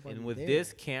 There was nobody. And with there.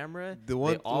 this camera, The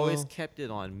one- they always well- kept it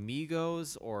on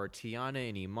Migos or Tiana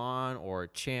and Iman or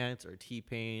Chance or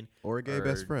T-Pain Or a gay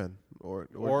best friend. Or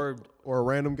or a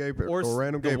random gay or or a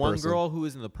random the gay one person. girl who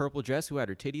was in the purple dress who had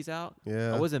her titties out.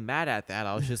 Yeah. I wasn't mad at that.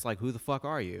 I was just like, who the fuck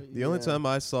are you? The only time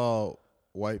I saw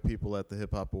white people at the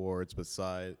Hip Hop Awards,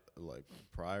 beside like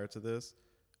prior to this,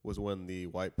 was when the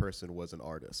white person was an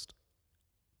artist.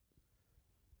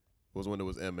 Was when it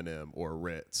was Eminem or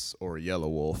Ritz or Yellow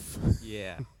Wolf.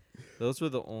 Yeah. Those were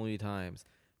the only times.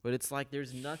 But it's like there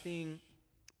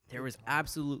was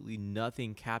absolutely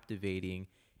nothing captivating.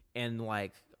 And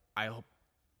like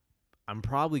I'm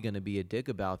probably going to be a dick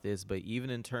about this, but even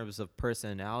in terms of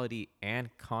personality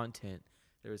and content,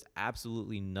 there's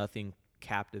absolutely nothing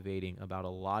captivating about a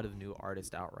lot of new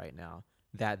artists out right now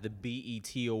that the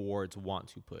BET Awards want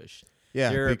to push. Yeah,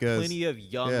 there are because- plenty of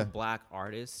young yeah. black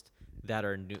artists that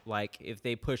are new. Like if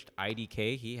they pushed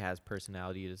IDK, he has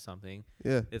personality to something.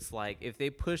 Yeah. It's like if they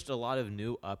pushed a lot of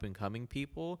new up and coming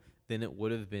people, then it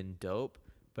would have been dope.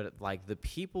 But like the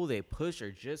people they push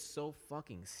are just so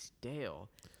fucking stale.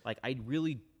 Like I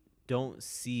really don't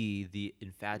see the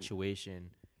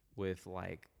infatuation with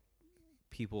like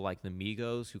people like the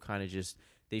Migos who kind of just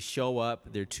they show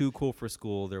up, they're too cool for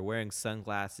school, they're wearing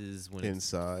sunglasses when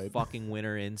Inside. it's fucking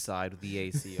winter inside with the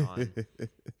AC on.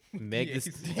 Meg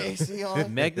the, AC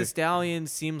on. Meg the Stallion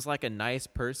seems like a nice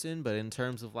person, but in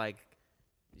terms of like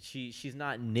she's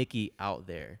not Nicki out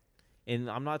there. And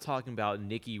I'm not talking about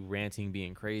Nicki ranting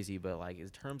being crazy, but like in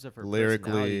terms of her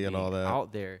Lyrically personality and all being that.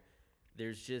 out there,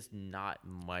 there's just not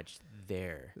much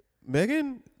there.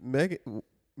 Megan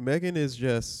is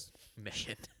just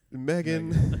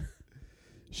Megan.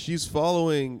 she's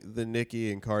following the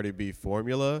Nicki and Cardi B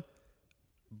formula,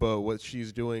 but what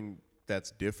she's doing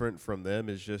that's different from them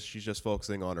is she's just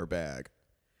focusing on her bag.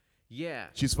 Yeah.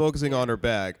 She's focusing on her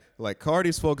bag. Like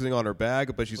Cardi's focusing on her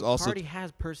bag, but she's But also Cardi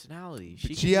has personality.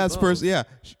 she has yeah.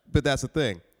 But that's the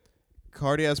thing.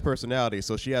 Cardi has personality,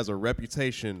 so she has a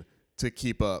reputation to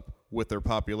keep up with her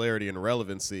popularity and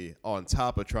relevancy on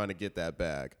top of trying to get that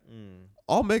bag.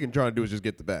 All Megan trying to do is just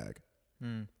get the bag.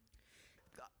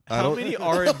 How many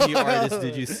R&B artists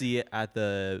did you see at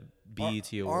the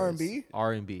BET Awards? R&B?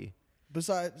 R&B.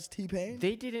 Besides T-Pain?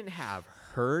 They didn't have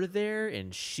her there,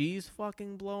 and she's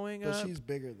fucking blowing But up. she's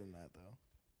bigger than that, though.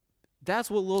 That's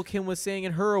what Lil' Kim was saying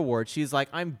in her award. She's like,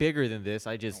 I'm bigger than this.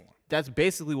 That's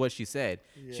basically what she said.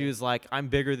 She Yeah. was like, I'm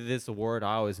bigger than this award.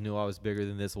 I always knew I was bigger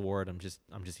than this award. I'm just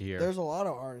here. There's a lot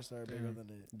of artists that are bigger than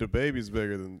it. The baby's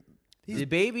bigger than The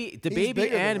baby bigger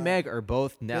than and that. Meg are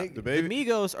both now. Big- The DaBaby-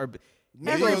 Migos are. Migos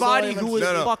Everybody don't who even- was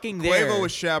No, fucking there. Quavo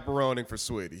was chaperoning for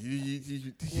Sweetie.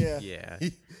 Yeah. Yeah.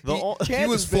 He, The he- o- he Chance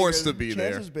was is bigger. forced to be Chance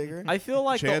there. is bigger. I feel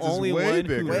like Chance the is only way one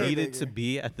bigger. who Way needed to bigger.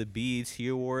 be at the BET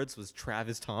Awards was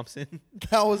Travis Thompson.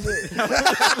 That was it.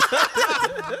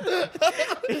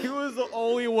 He was the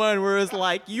only one where it's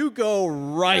like, you go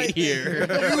right here.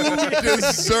 You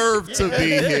deserve to be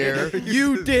here.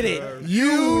 You did it.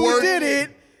 You did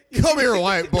it. Come here,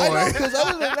 white boy. I know, because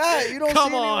other than that, you don't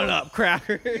Come see on anyone, up,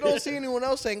 Cracker. You don't see anyone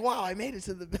else saying, "Wow, I made it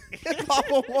to the hip hop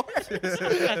awards."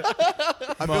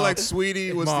 I feel like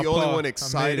Sweetie was Ma the only Pa, one I made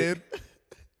excited.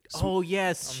 Oh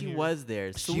yes, she was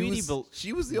there.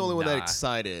 She was the only one that Nah.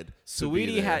 excited. to be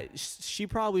Sweetie there. she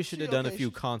probably should She have done a okay, few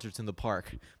she- concerts in the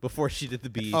park before she did the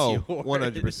BET Oh, Awards.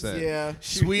 100%. Yeah.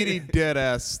 Sweetie dead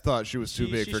ass thought she was too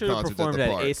big she for should have concerts at performed the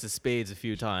at park. Ace of Spades a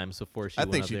few times before she I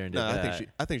went think up she. there and No, did I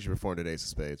that. think she performed at Ace of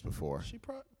Spades before. She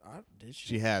did she?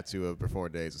 She had to have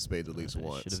performed at Ace of Spades at least Should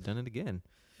once. have done it again.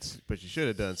 But she should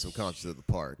have done some concerts at the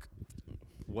park.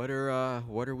 What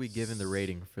are we giving the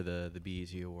rating for the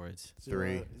BET Awards?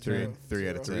 Zero, Three zero,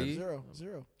 out of zero, 10. zero,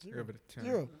 zero, Give zero, it a 10.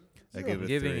 zero, I zero. give it I'm a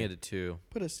giving 3. it a 2.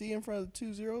 Put a C in front of the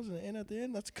 2 zeros and an N at the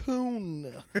end. That's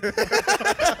coon.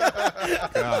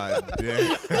 God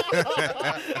damn.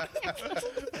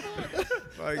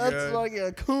 My That's God. like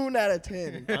a coon out of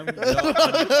 10. I'm, Give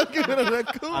it a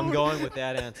coon. I'm going with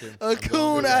that answer. A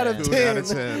coon out of Coon 10. out of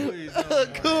 10. A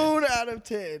coon out of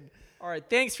 10. All right,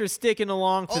 thanks for sticking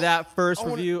along for Oh, that first I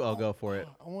wanna- review. I'll go for it.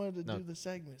 I wanted to No. do the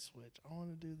segment switch. I want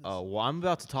to do this. Oh, well, I'm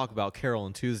about to talk about Carol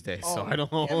and Tuesday, so Oh, I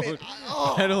don't know. damn it.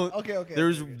 Oh, I don't. okay.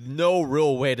 There's okay. no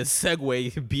real way to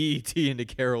segue BET into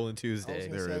Carol and I Tuesday. was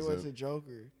going to There say what's isn't. a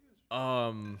Joker. Oh,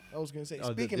 I was going to say,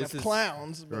 Oh, speaking this of is-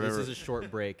 clowns. But Remember- this is a short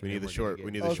break. We and need then the we're gonna short. get-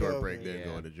 We need the Okay, short okay, break. Then yeah.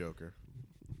 go into Joker.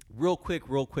 Real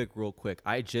quick.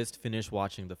 I just finished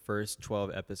watching the first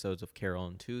 12 episodes of Carol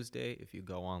and Tuesday. If you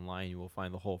go online, you will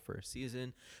find the whole first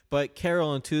season. But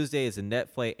Carol and Tuesday is a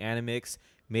Netflix animix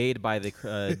made by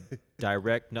the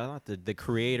the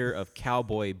creator of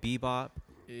Cowboy Bebop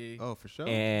Oh, for sure.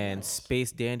 and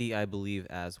Space Dandy, I believe,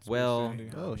 as well. Dandy.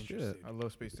 Oh, I'm shit. interested. I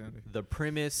love Space Dandy. The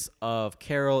premise of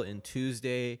Carol and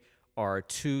Tuesday are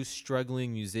two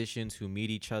struggling musicians who meet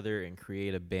each other and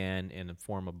create a band and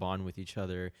form a bond with each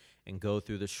other and go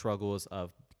through the struggles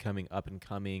of becoming up and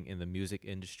coming in the music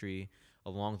industry.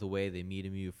 Along the way, they meet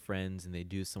new friends and they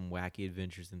do some wacky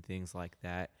adventures and things like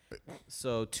that.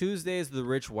 So Tuesday is the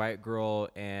rich white girl,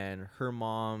 and her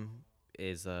mom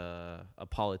is a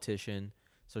politician.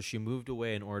 So she moved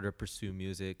away in order to pursue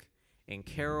music. And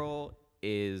Carol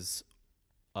is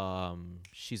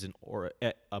she's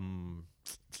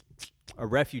a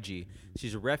refugee.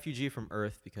 She's a refugee from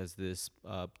Earth because this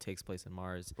takes place in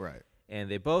Mars. Right. And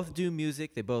they both do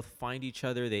music. They both find each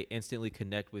other. They instantly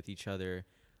connect with each other.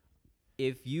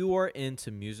 If you are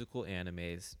into musical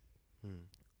animes,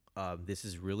 this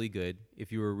is really good.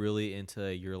 If you were really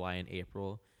into Your Lie in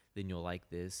April, then you'll like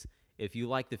this. If you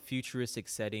like the futuristic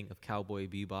setting of Cowboy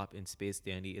Bebop and Space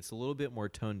Dandy, it's a little bit more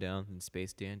toned down than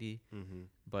Space Dandy.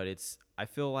 But I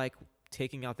feel like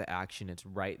taking out the action, it's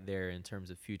right there in terms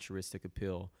of futuristic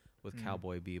appeal with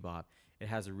Cowboy Bebop. It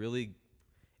has a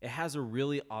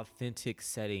really authentic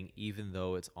setting, even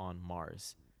though it's on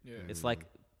Mars. Yeah. It's like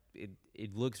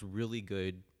it looks really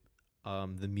good.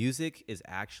 The music is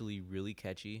actually really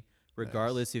catchy.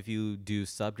 Regardless if you do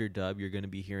subbed or dub, you're going to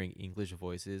be hearing English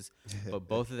voices. But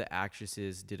both of the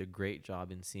actresses did a great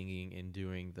job in singing and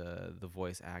doing the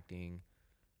voice acting.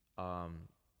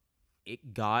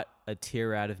 It got a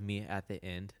tear out of me at the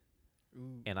end.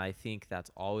 Ooh. And I think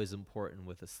that's always important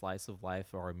with a slice of life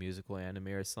or a musical anime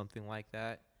or something like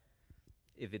that.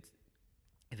 If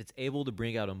it's able to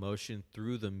bring out emotion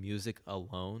through the music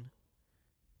alone,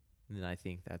 then I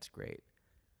think that's great.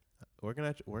 Where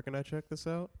can I check this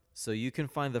out? So you can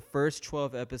find the first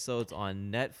 12 episodes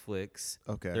on Netflix.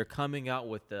 Okay. They're coming out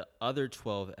with the other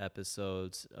 12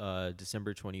 episodes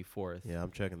December 24th. Yeah,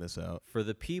 I'm checking this out. For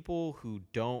the people who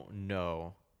don't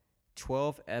know,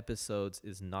 12 episodes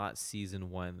is not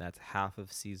season 1. That's half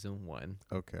of season 1.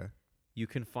 Okay. You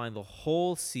can find the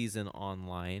whole season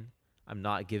online. I'm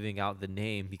not giving out the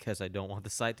name because I don't want the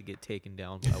site to get taken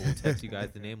down, but I will text you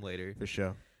guys the name later. For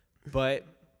sure. But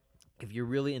if you're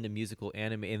really into musical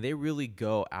anime, and they really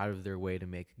go out of their way to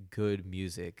make good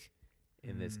music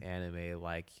in this anime,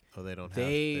 like Oh, they don't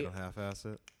half-ass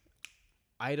it.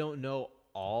 I don't know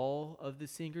all of the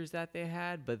singers that they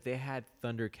had, but they had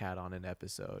Thundercat on an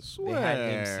episode. They had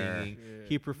him Swear. singing.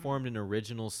 He performed an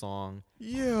original song.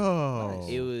 Yo.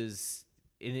 It was.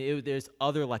 There's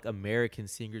other like American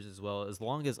singers as well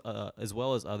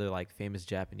as other like famous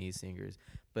Japanese singers,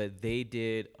 but they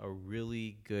did a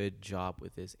really good job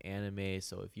with this anime.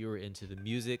 So if you were into the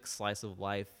music, slice of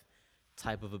life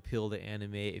type of appeal to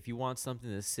anime, if you want something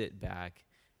to sit back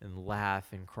and laugh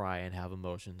and cry and have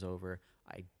emotions over,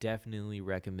 I definitely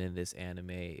recommend this anime.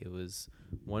 It was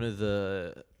one of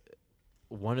the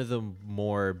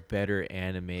more better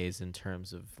animes in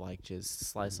terms of like just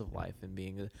slice of life and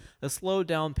being a slowed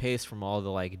down pace from all the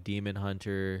like Demon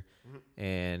Hunter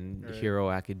and Hero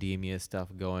Academia stuff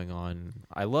going on.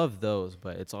 I love those,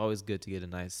 but it's always good to get a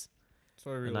nice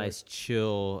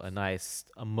chill, a nice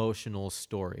emotional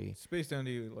story. Space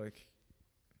Dandy, like,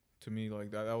 to me,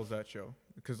 like that was that show,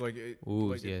 because like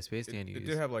Space Dandy. It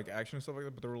did have like action and stuff like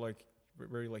that, but there were like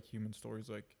very like human stories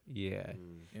like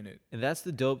in it. And that's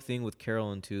the dope thing with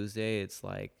Carol and Tuesday. It's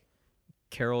like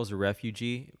Carol's a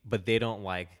refugee, but they don't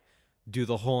like do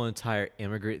the whole entire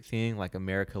immigrant thing like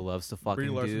America loves to fucking Brie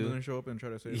Larson do. didn't show up and try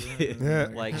to save her. Yeah.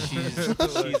 Like she's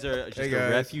just a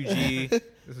refugee.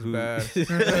 This is bad.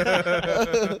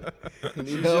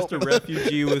 She's just a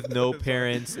refugee with no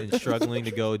parents and struggling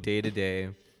to go day to day.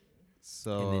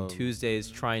 So And then Tuesday is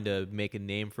trying to make a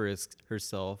name for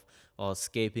herself while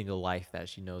escaping a life that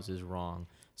she knows is wrong.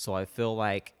 So I feel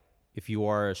like if you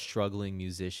are a struggling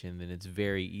musician, then it's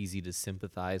very easy to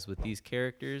sympathize with these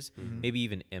characters, maybe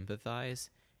even empathize,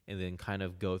 and then kind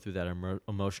of go through that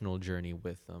emotional journey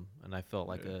with them. And I felt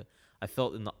like I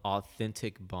felt an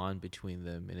authentic bond between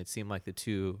them, and it seemed like the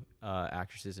two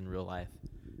actresses in real life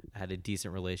had a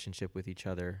decent relationship with each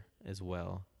other as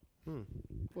well.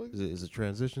 Is it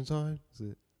transition time?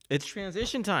 It's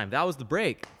transition time. That was the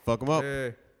break. Fuck them up.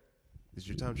 Hey, It's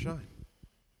your time to shine.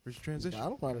 Where's your transition? I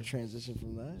don't know how to transition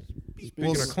from that.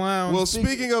 speaking of clowns, Well,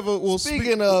 speaking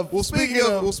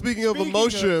of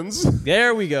emotions,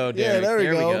 There we go, Derek. there we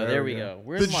go. There we go. the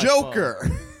Where's my Joker.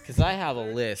 Because I have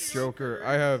a list. Joker,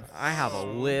 I have a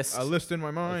list. a list in my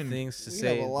of mind. things to We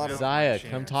say. have a lot of- Zaya,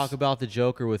 come talk about the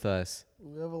Joker with us.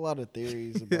 We have a lot of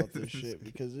theories about this shit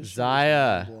because this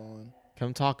Zaya. shit is mind-blowing.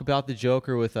 Come talk about the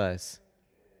Joker with us.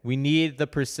 We need the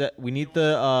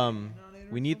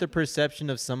perception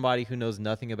of somebody who knows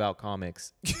nothing about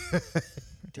comics.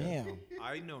 Damn.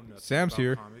 I know nothing. Sam's about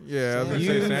here. comics. Yeah, I was gonna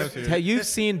say Sam's here. You've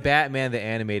seen Batman the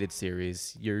animated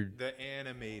series. The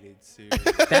animated series.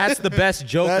 That's the best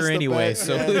Joker That's the anyway. best,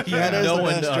 So yeah. That is no the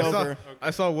one best knows. Joker.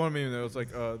 I saw one meme that was like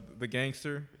the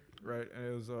gangster, right? And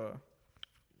it was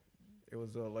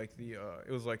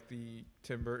like the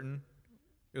Tim Burton.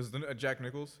 It was the Jack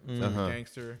Nichols, so the Uh-huh.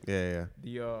 gangster. Yeah.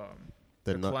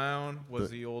 The not- clown was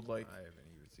the- the old like I haven't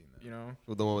even seen that. you know.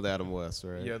 The one with Adam West,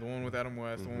 right? Yeah, the one with Adam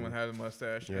West, the one with had a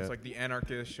mustache. And Yeah. it's like the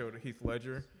anarchist showed Heath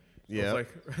Ledger. So Yeah. it's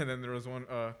like, and then there was one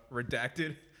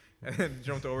redacted, and then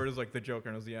jumped over. It was like the Joker,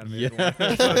 and it was the animated Yeah.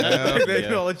 one. So like, they Yeah.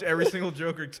 acknowledge every single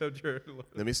Joker except Jared Leto.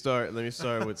 Let me start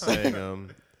with saying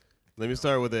let me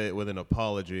start with an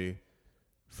apology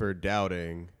for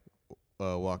doubting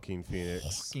Joaquin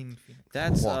Phoenix.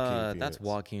 That's Joaquin that's Phoenix.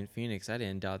 Joaquin Phoenix. I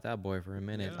didn't doubt that boy for a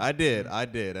minute. I did,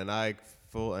 and I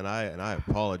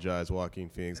apologize, Joaquin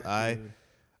Phoenix. I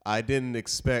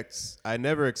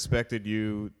never expected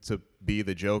you to be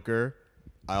the Joker.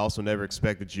 I also never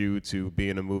expected you to be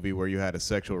in a movie where you had a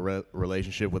sexual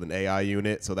relationship with an AI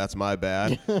unit. So that's my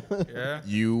bad. Yeah.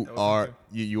 You That was are okay.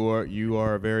 you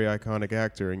are a very iconic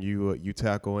actor, and you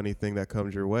tackle anything that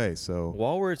comes your way. So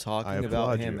While we're I talking about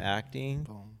applaud him you. acting,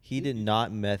 Boom. he did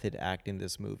not method act in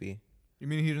this movie. You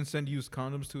mean he didn't send used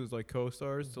condoms to his like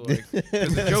co-stars to like? 'Cause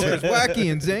the Joker's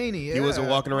wacky and zany. he wasn't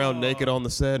yeah. walking around naked on the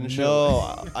set and shit.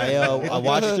 No, I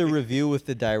watched a review with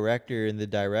the director, and the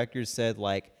director said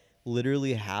like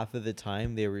literally half of the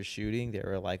time they were shooting, they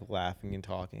were like laughing and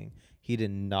talking. He did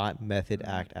not method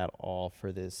act at all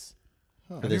for this.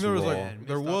 For I think this there was role. like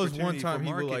there Missed was one opportunity time for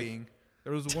he was like marketing.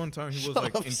 there was one time he was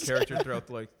like in character throughout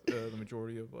like the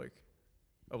majority of like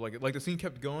the scene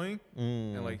kept going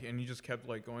and like and he just kept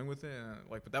like going with it and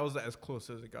like but that was as close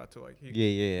as it got to like he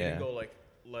Yeah. didn't go like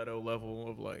Leto level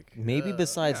of like Maybe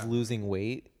besides yeah. losing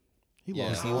weight. He Yeah,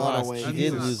 lost he a lot lost- of weight. he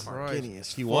did was lose- skinny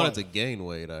as He fuck. wanted to gain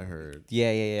weight. I heard.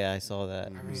 Yeah, I saw that.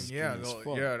 I mean Skinny yeah as no,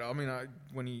 fuck. yeah I mean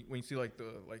when you see like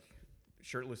the like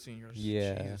shirtless scene you're just,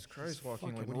 Yeah. Jesus Christ walking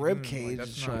like Fucking what are you rib doing? Like, cage that's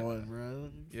is not- showing, bro.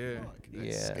 Yeah. Fuck.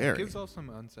 Yeah. Scary. It gives off some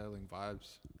unsettling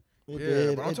vibes. It yeah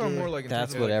did, but I'm it talking did. more like in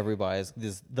That's terms of, what like, everybody's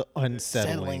this the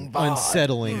unsettling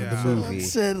Unsettling vibe. Yeah. the movie.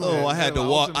 Unsettling. Oh, I had to I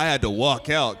walk. was- I had to walk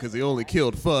out because he only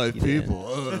killed 5 You did. people.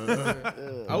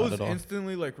 I was at all.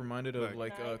 instantly like reminded of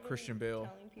like Not even Christian Bale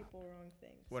telling people wrong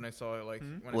things. when I saw it like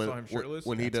when I when saw him shirtless.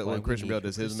 when he That's does why when we Christian need Bale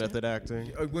does his 50%. method acting.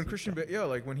 When Christian Bale, yeah,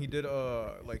 like when he did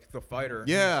like The Fighter.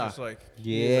 Yeah. He's just like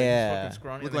Yeah. fucking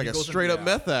scrawny. Looked and then like he a goes straight up and,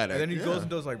 meth addict. and then he Yeah. goes and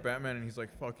does like Batman, and he's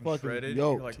like fucking shredded.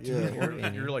 yoked, You're like, yeah.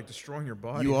 dude, you're like destroying your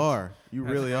body. You are. You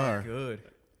That's really not are. Good.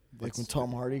 Like when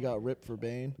Tom Hardy got ripped for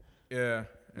Bane. Yeah.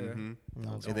 Yeah. Mhm.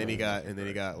 And then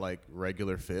he got like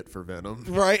regular fit for Venom.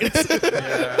 Right.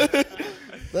 Yeah.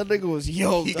 That nigga was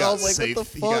yoked. He I got was like, safe. what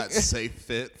the He fuck? got safe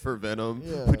fit for Venom,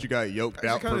 Yeah. but you got yoked I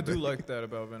out kind for of do Venom. like that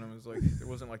about Venom. Is like there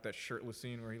wasn't like that shirtless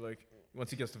scene where he like once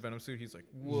he gets the Venom suit, he's like,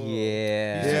 whoa.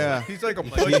 Yeah. Yeah. He's like a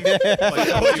pudgy, like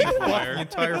pudgy flyer the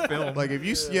entire film. Like if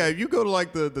you go to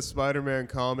like the Spider-Man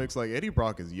comics, like Eddie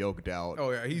Brock is yoked out.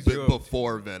 Oh yeah, he's b- yoked.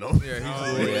 before Venom.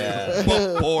 Yeah, he's Yeah.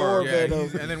 Before yeah, Venom.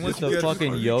 he's- and then once Just you a get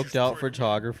fucking yoked out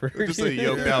photographer. just a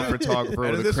yoked out photographer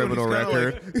And with in a this one, criminal he's kinda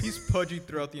record. like- he's pudgy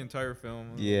throughout the entire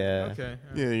film. Yeah. Okay.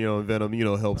 Yeah, Venom,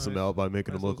 helps him Nice. out by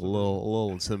making him Nice look a little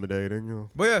little intimidating.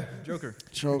 But yeah, Joker.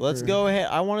 Joker. Let's go ahead.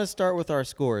 I want to start with our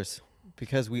scores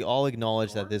because we all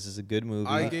acknowledge that this is a good movie.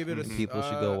 I gave it a and people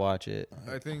should go watch it.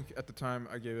 I think at the time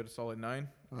I gave it a solid 9.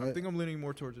 I Alright. think I'm leaning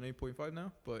more towards an 8.5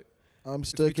 now, but I'm between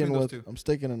sticking those with. two. I'm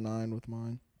sticking a 9 with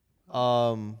mine.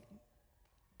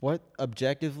 What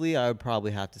objectively I would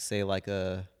probably have to say like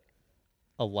a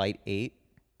light 8,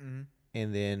 mhm.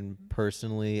 and then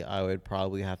personally I would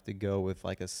probably have to go with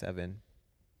like a 7.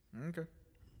 Okay.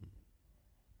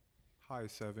 High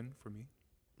 7 for me.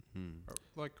 Or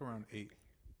like around 8.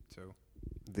 So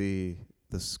The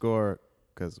score,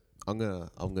 because I'm gonna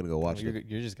go watch You're, it.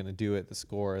 you're just gonna do it. The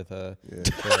score, the, Yeah.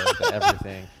 the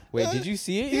everything. Wait, did you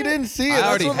see it? He yet? didn't see it. I That's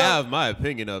already what have my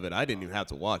opinion of it. I didn't even have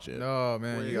to watch it. No,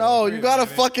 man. Wait, you No, gotta- you gotta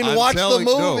fucking watch the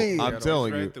movie. I'm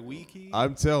telling you. the wiki.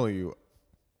 I'm telling you.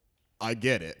 I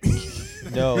get it.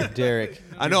 No, Derek.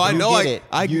 I know. I You know. get it.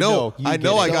 I You know. you I get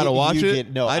know. it. I gotta watch You it.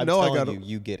 get- no, I I'm know. I telling gotta.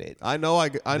 you get it. I know.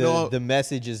 I know. The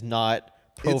message is not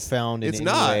profound in it's any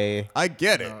not. way. I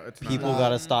get it. No, it's People not.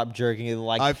 gotta stop jerking it.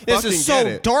 Like I this fucking is so get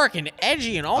it. dark and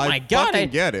edgy, and oh I my god, fucking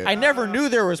get it. I never knew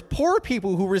there was poor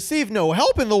people who received no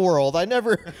help in the world. I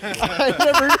never.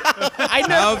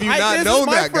 How have you not this known is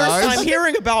my that, first guys? time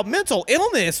hearing about mental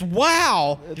illness.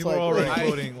 Wow. It's People like, are already look,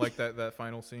 quoting like that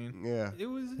final scene. Yeah. It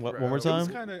was. What, one more It was time?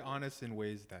 kind of honest in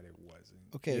ways that it wasn't.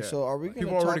 okay, Yeah. so are we gonna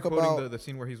People are already talk quoting about the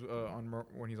scene where he's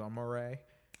when he's on Murray.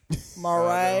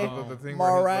 Marai? The thing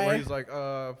Marai? where he's like,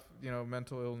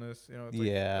 mental illness. It's like,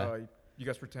 Yeah. you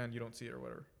guys pretend you don't see it or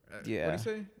whatever. Yeah. What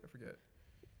did he say? I forget.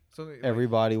 Something. like-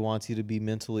 Everybody wants you to be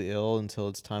mentally ill until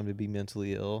it's time to be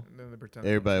mentally ill. and then they pretend. they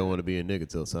don't Everybody see want to be a nigga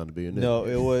till it's time to be a nigga. No,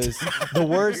 it was the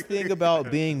worst thing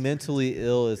about being mentally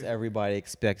ill is everybody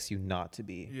expects you not to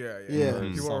be. it. Yeah. Yeah.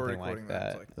 People are already Something like quoting that.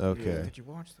 It's like, Okay. yeah, did you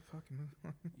watch the fucking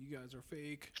movie? You guys are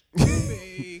fake.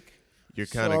 Fake. You're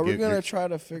So kind are of we good. gonna try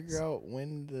to figure out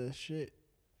when the shit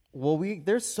Well,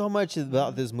 there's so much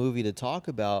about this movie to talk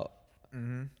about.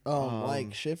 Mm-hmm.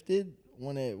 like shifted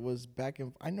when it was back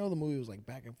and I know the movie was like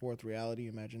back and forth reality,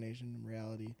 imagination,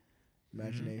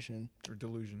 imagination Or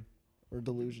delusion. or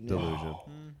delusion. yeah. Delusion,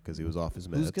 because he was off his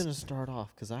meds. Who's gonna start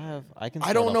off? Because I can.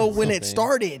 I start don't off know with when it something.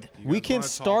 started. We can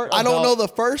start. I don't about- know the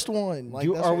first one. Like,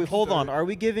 that's are what we? I'm Hold on. saying. Are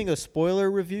we giving a spoiler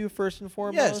review first and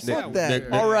foremost? Yes, fuck that.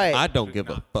 Nick, All right. I don't give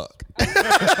a fuck.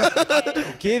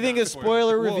 Giving a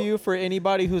spoiler review for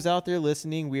anybody who's out there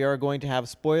listening. We are going to have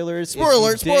spoilers.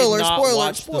 Spoiler, If you did spoiler, not spoiler,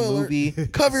 watch spoiler. the movie,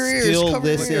 Cover your ears. still Cover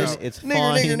your listen. ears. It's Nigger,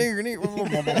 fine. nigger,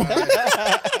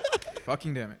 nigger.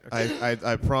 Fucking damn it. Okay.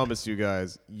 I promise you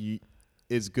guys,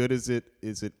 as good as it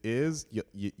is,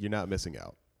 you're not missing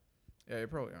out. Yeah, you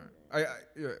probably aren't.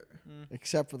 Yeah.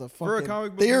 Except for the For a fucking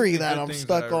comic book theory movie, that good I'm things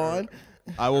stuck that I on. read.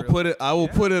 I will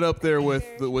put it up there with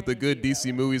the good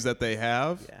DC movies that they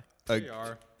have. Yeah. Like, They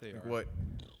are.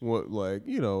 what like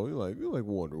like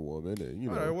Wonder Woman and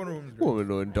Alright, Wonder Woman's great.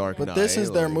 Woman and Dark Knight. But this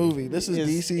is their like- movie. This is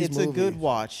DC's It's movie. a good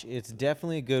watch. It's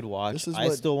definitely a good watch. This is I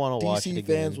what still want to watch it DC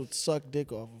again. fans would suck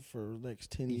dick off of for the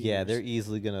next 10 years. Yeah, they're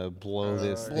easily gonna blow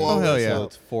this thing. Oh, hell yeah. So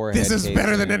it's forehead This is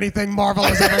better than casing. anything Marvel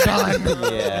has ever done.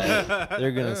 Yeah,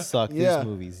 they're gonna suck Yeah. this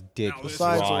movie's dick.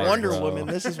 Besides dry, Wonder bro. Woman,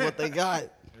 this is what they got.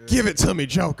 Give it to me,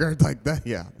 Joker. Like that.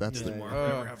 Yeah, that's the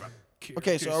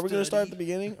Okay, so are we gonna start at the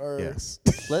beginning or? yes.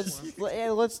 Let's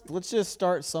just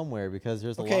start somewhere because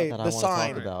there's a Okay, lot that I the want to talk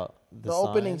sign. about. The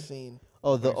opening sign? scene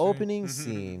Oh, the opening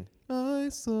scene. I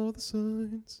saw the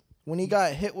signs. when he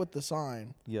got hit with the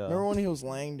sign. Yeah. Remember when he was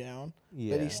laying down,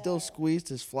 Yeah. but he still squeezed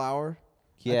his flower.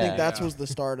 Yeah. I think that was the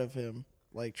start of him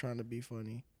like trying to be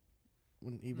funny.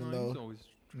 Even though,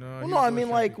 well, no, I mean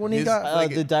like when he His- got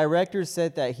the director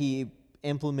said that he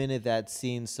implemented that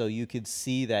scene so you could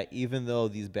see that even though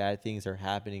these bad things are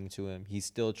happening to him, he's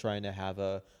still trying to have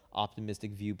a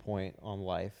optimistic viewpoint on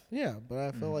life. yeah, but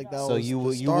I feel like that So was you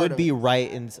the you start would of be it.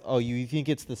 right in you think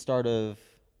it's the start of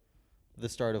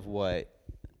what?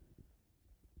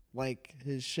 Like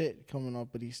his shit coming up,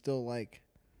 but he's still like,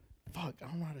 fuck, I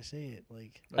don't know how to say it.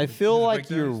 Like, I feel like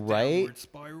you're right.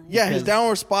 yeah, his Because-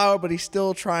 downward spiral, but he's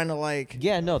still trying to like.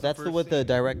 Yeah, no, that's what the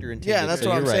director intended. Yeah, that's so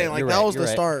what I'm you're saying. right, Like you're that right, was the you're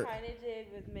right. start. Kind of did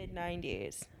with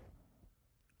mid-90s,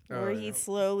 Oh, where yeah. he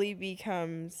slowly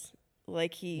becomes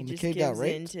like he When the just kid got gives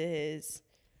raped? into his.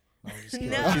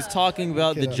 She's talking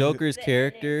about the Kid. Joker's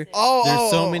character. Oh,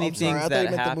 There's so oh, many I'm sorry. things I thought you that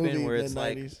meant the happen movie where it's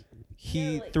like mid-90s.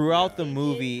 he throughout the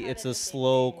movie it's a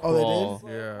slow Oh, they did? crawl.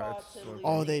 Yeah, it's so-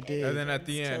 Oh, they did. And then at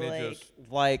the end, to, it like, just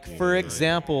Like for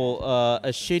example, a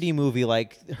shitty movie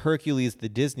like Hercules the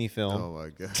Disney film. Oh my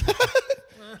god.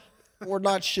 We're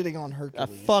not shitting on Hercules.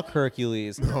 Fuck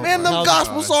Hercules. Man, them Now-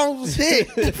 gospel songs was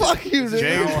hit. Fuck you, dude.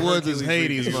 James Woods is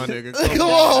Hades, my nigga. Come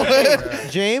on,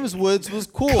 man. James Woods was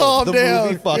cool. Calm the down.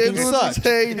 movie fucking James Woods was sucked.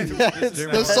 Hades.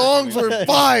 The songs were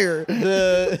fire.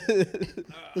 The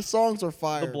The songs were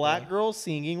fire. the black girl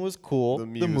singing was cool. The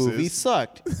The movie muses.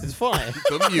 sucked. It's fine.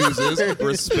 The muses.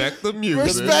 Respect the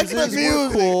muses. Respect the Muses were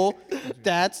music. cool.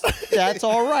 That's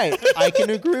all right. I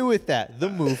can agree with that. The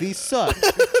movie sucked.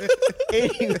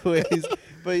 Anyways,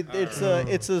 but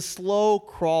it's a slow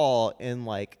crawl in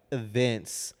like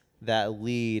events that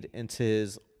lead into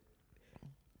his.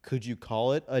 Could you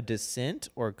call it a descent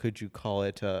or could you call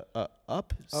it a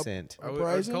upsent? I would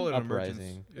Uprising? call it an Uprising.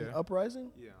 emergence. Yeah,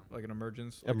 Uprising? like an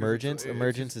emergence. Emergence? It's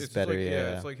Emergence is just better, Like,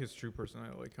 yeah. it's like his true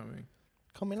personality like coming.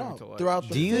 Coming Coming out to life. throughout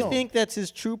the Do you film. think that's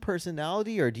his true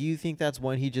personality, or do you think that's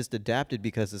one he just adapted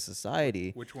because of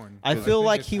society? Which one? I 'Cause feel think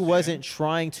like it's he the wasn't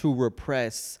trying to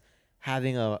repress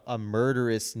having a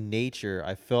murderous nature.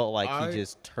 I felt like I- he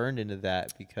just turned into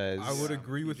that because. I would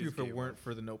agree he with you just if it gave weren't up.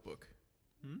 for the Notebook.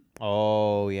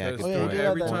 Oh yeah, Because good yeah, point. he did have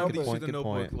every that time notebook. you see Good the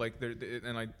point, Notebook, good point. like,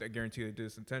 and I guarantee they did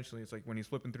this intentionally. It's like when he's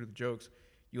flipping through the jokes,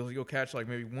 you'll catch like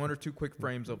maybe one or two quick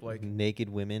frames of like Naked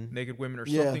women. naked women or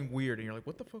Yeah. something weird, and you're like,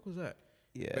 what the fuck was that?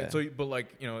 Yeah. But, so, but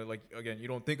like like again, you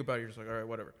don't think about it. You're just like, all right,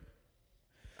 whatever.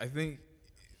 I think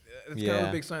it's kind of Yeah.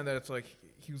 a big sign that it's like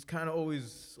he was kind of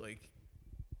always like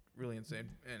really insane,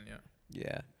 and yeah.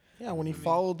 Yeah. Yeah, when he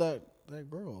followed that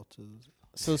girl to.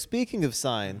 So speaking of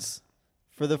signs,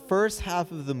 for the first half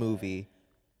of the movie,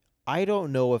 I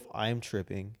don't know if I'm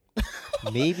tripping.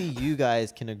 Maybe you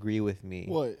guys can agree with me.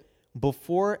 What?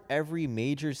 Before every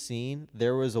major scene,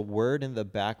 there was a word in the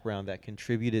background that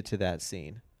contributed to that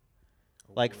scene.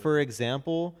 Like for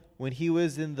example, when he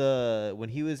was in the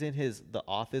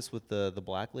office with the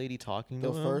black lady talking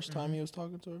The to him, first time he was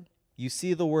talking to her? you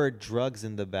see the word drugs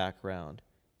in the background.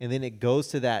 And then it goes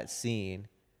to that scene,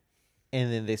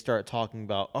 and then they start talking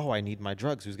about, oh, I need my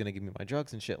drugs. Who's gonna give me my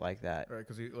drugs and shit like that. Right,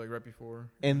 because he like right before.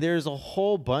 And there's a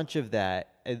whole bunch of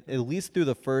that, at least through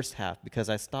the first half, because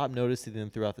I stopped noticing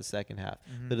them throughout the second half.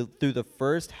 But through the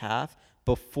first half,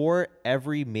 before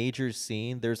every major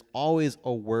scene, there's always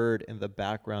a word in the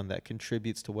background that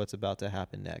contributes to what's about to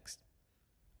happen next.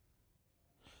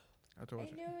 I have to watch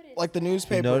it. Like the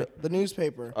newspaper. know- The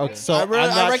newspaper. Oh, so I I'm re- I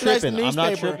not recognize the tripping. I'm not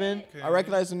newspaper. tripping. I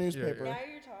recognize the newspaper. Now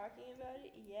you're talking about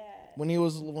it, yeah. When he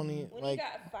When he like.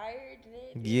 got fired, didn't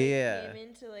If he, Yeah. Like, came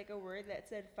into like a word that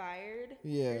said fired.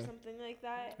 Yeah. Or something like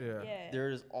that. Yeah. Yeah.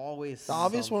 There's always The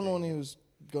obvious one something. when he was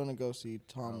gonna go see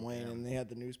Tom Oh, Wayne, damn. and they had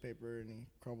the newspaper, and he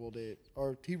crumbled it,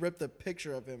 or he ripped the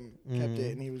picture of him, kept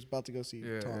it, and he was about to go see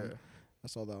Yeah, Tom. yeah. I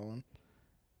saw that one.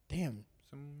 Damn,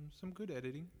 Some good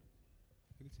editing.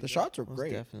 I can see the that. shots were Most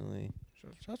great. definitely.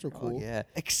 Shots were Oh, cool. yeah.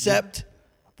 Except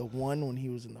the one when he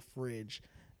was in the fridge.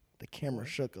 The camera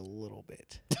shook a little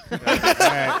bit. When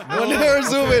they were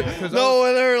zooming. No,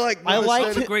 when they were like. I liked That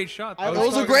was a it. great shot. It though.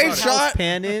 was a great shot,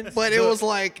 Pan in. but it was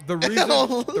like. The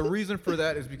reason for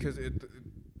that is because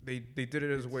they did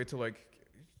it as a way to like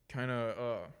kind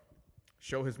of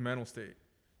show his mental state.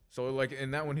 So like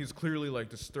in that one, he was clearly like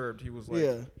disturbed. He was like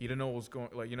Yeah. he didn't know what was going.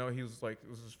 Like he was like it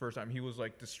was his first time. He was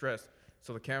like distressed.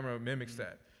 So the camera mimics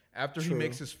that. After he True.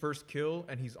 makes his first kill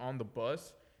and he's on the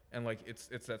bus and like it's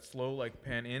that slow like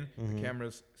pan in, the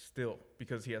camera's still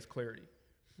because he has clarity.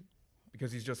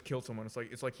 Because he's just killed someone.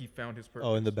 It's like he found his purpose.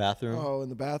 Oh, in the bathroom. Oh, in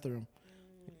the bathroom.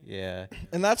 Yeah.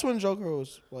 And that's when Joker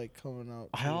was like coming out.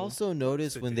 I too. also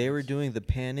noticed when they were doing the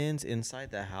pan-ins inside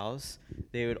the house,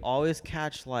 they would always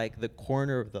catch like the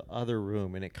corner of the other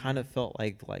room, and it kind of felt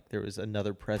like there was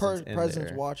another presence in presence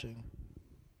there. watching.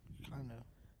 Kind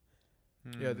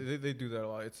of. Yeah, they do that a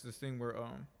lot. It's this thing where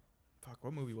fuck,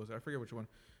 what movie was it? I forget which one,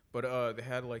 but they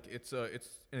had like it's an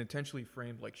intentionally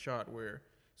framed like shot where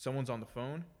someone's on the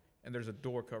phone and there's a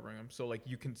door covering them, so like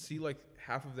you can see like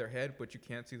half of their head, but you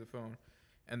can't see the phone.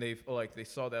 And they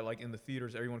saw that like in the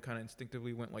theaters, everyone kind of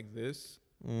instinctively went like this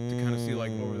to kind of see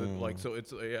like over the like. So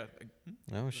it's yeah. Like,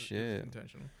 Oh it's shit.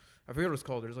 intentional. I forget what it's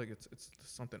called. There's like it's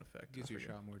something effect. Gives I you a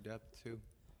forget. shot more depth too.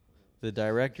 The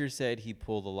director said he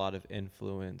pulled a lot of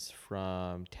influence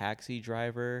from Taxi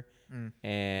Driver and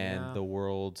Yeah. the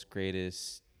world's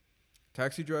greatest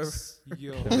Taxi Driver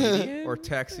Yo, comedian? or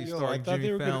Taxi Yo, I starring thought they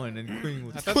Jimmy were gonna- Fallon and Queen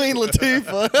I Latifah. thought Queen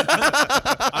Latifah.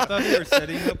 I thought they were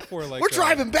setting up for like. We're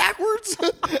driving backwards.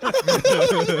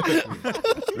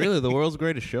 Really, the world's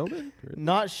greatest showman?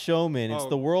 Not showman. It's Oh.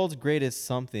 the world's greatest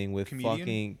something with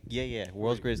Comedian? fucking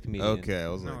world's greatest comedian. Okay, I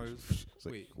was No, like, it was, it's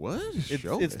like wait. what? It's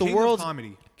Showman? the King world's of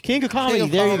comedy. King of comedy.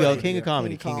 of There you go. comedy. King of Yeah.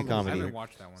 comedy. King of King of I comedy. haven't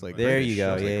watched that one. It's like but- There you greatest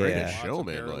go. show- Yeah, greatest yeah. showman.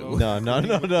 Lots of Like,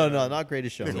 parallels. No, not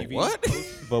greatest showman. TV What?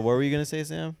 posts. But what were you gonna say,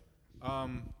 Sam?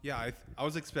 Yeah, I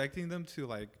was expecting them to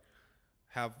like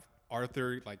have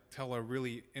Arthur like tell a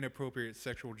really inappropriate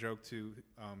sexual joke to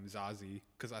Zazie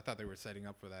because I thought they were setting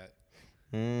up for that.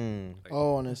 Mm. Like,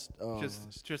 Oh, and it's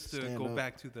just to stand go up.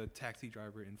 back to the Taxi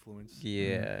Driver influence.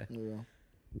 Yeah. Yeah.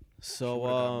 So Would've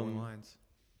got more lines.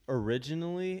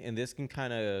 originally, and this can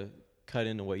kind of cut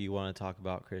into what you want to talk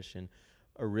about, Christian.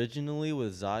 Originally,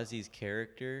 with Zazie's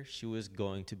character, she was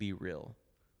going to be real.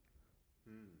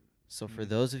 So for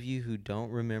those of you who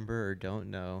don't remember or don't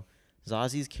know,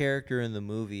 Zazie's character in the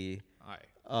movie,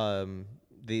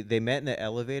 they met in the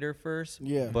elevator first.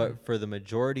 Yeah. But for the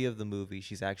majority of the movie,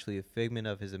 she's actually a figment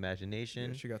of his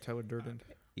imagination. Yeah, she got Tyler Durden.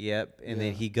 Yep. And then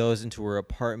Yeah. he goes into her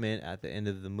apartment at the end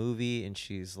of the movie, and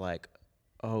she's like,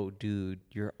 "Oh, dude,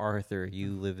 you're Arthur.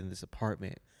 You live in this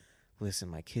apartment. Listen,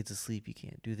 my kid's asleep. You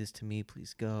can't do this to me.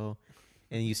 Please go."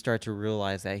 And you start to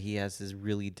realize that he has this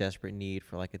really desperate need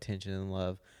for like attention and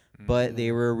love. But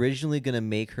they were originally going to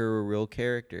make her a real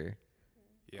character.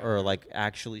 Yeah. Or like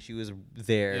actually she was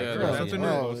there. Yeah, That's there's where something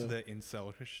most of the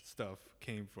incel stuff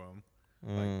came from,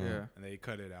 Mm. Yeah. and they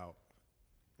cut it out,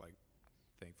 like,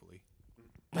 thankfully.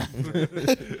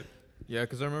 Yeah,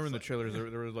 because I remember in the trailers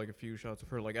there was like a few shots of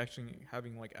her like actually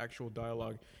having like actual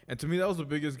dialogue, and to me that was the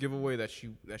biggest giveaway that she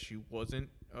wasn't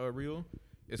real.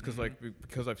 Is because like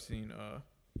because I've seen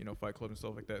Fight Club and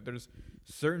stuff like that. There's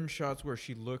certain shots where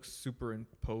she looks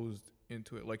superimposed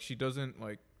into it. Like she doesn't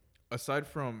like aside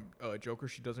from Joker,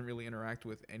 she doesn't really interact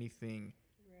with anything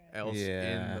else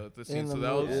Yeah. in the scene. In the So that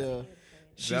mo- was yeah.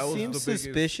 She that was seems the biggest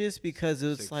suspicious because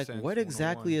it's Sixth like, Sense what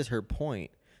exactly 101. is her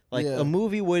point? Like, Yeah. a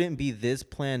movie wouldn't be this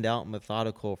planned out,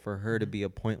 methodical for her to be a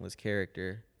pointless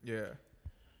character. yeah.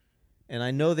 And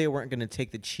I know they weren't going to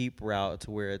take the cheap route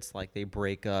to where it's like they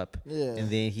break up Yeah. and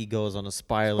then he goes on a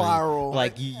spiral. Spiral.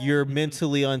 Like, you're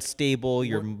mentally unstable,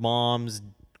 your mom's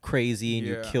crazy, and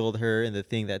you Yeah. killed her, and the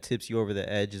thing that tips you over the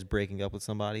edge is breaking up with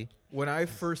somebody. When I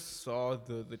first saw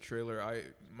the trailer,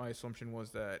 my assumption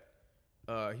was that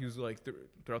he was like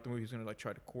throughout the movie he's gonna like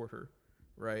try to court her,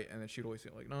 right? And then she'd always say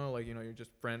like, no, like you're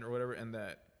just friend or whatever. And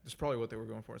that's probably what they were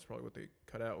going for. It's probably what they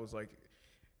cut out was like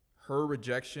her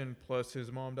rejection plus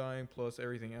his mom dying plus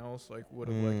everything else like would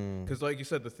have like because like you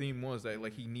said the theme was that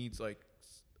like he needs like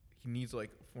a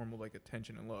form of like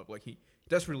attention and love. Like he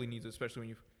desperately needs it,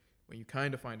 especially when you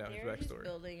kind of find out his They're just backstory.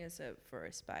 building us up for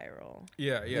a spiral.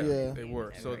 Yeah, Yeah. they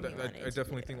were. So Whatever you I wanted to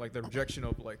definitely do. think like the rejection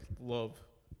of like love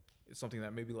is something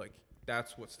that maybe like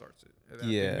that's what starts it. And I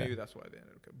think Yeah. maybe that's why they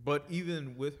ended up. But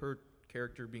even with her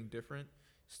character being different,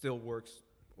 still works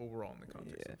overall in the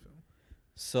context Yeah. of the film.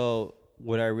 So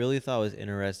what I really thought was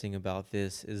interesting about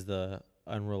this is the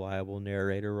unreliable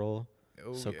narrator role.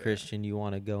 Oh, So yeah. Christian, you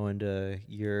want to go into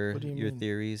your What do you mean?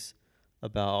 theories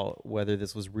about whether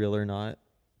this was real or not?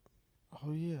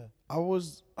 Oh yeah, oh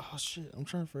shit, I'm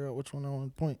trying to figure out which one I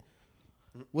want to point.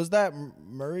 Was that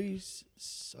Murray's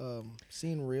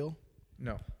scene real?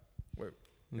 No. Wait.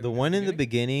 The one in the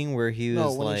beginning where he No,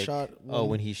 was when he like, shot-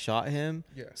 when he shot him.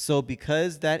 Yeah. So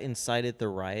because that incited the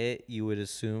riot, you would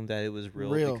assume that it was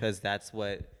real. Because that's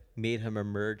what made him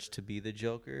emerge to be the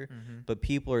Joker. But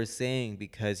people are saying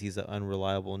because he's an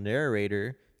unreliable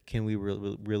narrator, can we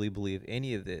really believe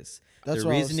any of this? That's the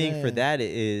what I was reasoning for saying. that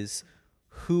is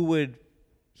who would,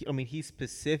 he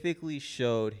specifically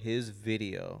showed his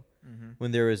video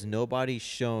when there was nobody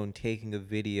shown taking a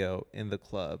video in the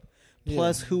club.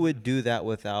 Plus, who would do that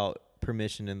without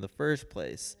permission in the first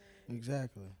place?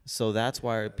 Exactly. So that's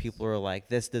why people are like,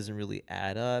 this doesn't really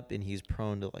add up, and he's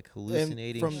prone to like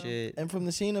hallucinating shit. And from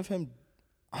the scene of him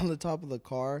on the top of the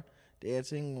car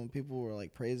dancing when people were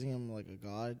like praising him like a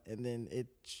god, and then it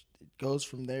goes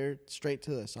from there straight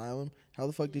to the asylum. How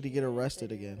the fuck did he get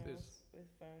arrested again? With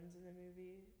phones in the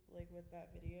movie, like with that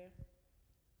video.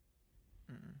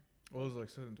 What was it, like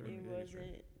 7:30? It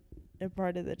wasn't a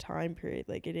part of the time period.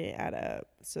 Like it didn't add up.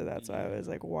 So that's why I was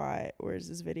like, why? Where's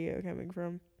this video coming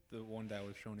from? The one that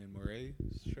was shown in Murray's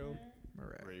show.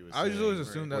 Where he was I just saying- always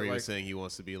assumed that where he like was saying he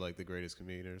wants to be like the greatest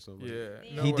comedian or something. yeah.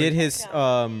 He No, did like- his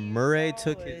Murray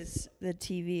took his Was the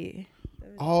TV.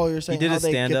 Oh, you're he saying did how a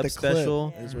they get stand-up the clip,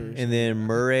 special, is what you're and then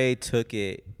Murray took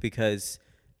it because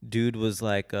dude was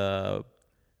like,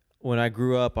 when I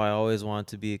grew up, I always wanted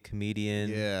to be a comedian.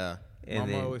 Yeah. And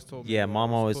Mama then, always told me. yeah, that I Mom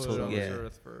was always put told, on this yeah.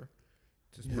 earth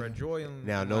to spread joy and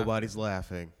Now and nobody's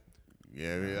laughing.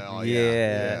 Yeah. Oh,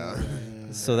 Yeah.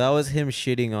 yeah. So that was him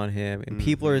shitting on him, and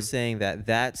people are Mhm. saying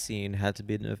that scene had to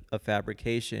be a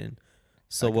fabrication.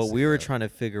 So I can what see we were that. trying to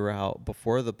figure out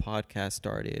before the podcast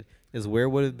started is where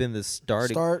would have been the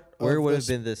starting, Start where of would have this-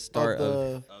 been the start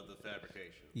of, Of the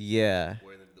fabrication. yeah.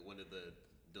 When did the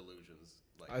delusions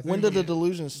like? I think When did the he-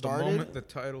 delusion The started? moment the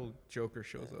title Joker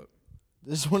shows up.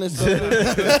 This one is started.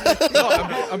 No,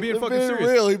 I'm being fucking being serious.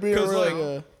 real. He being 'Cause, real. like,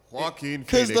 yeah. Joaquin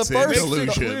 'Cause the Phoenix in first-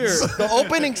 delusions. The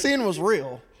opening scene was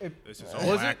real. This is all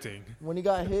Was it? acting. When he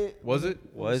got hit, Was it?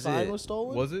 when the Was sign it? was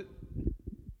stolen. Was it?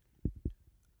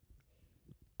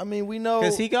 I mean, we know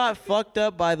Because he got fucked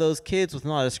up by those kids with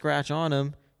not a scratch on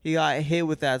him. He got hit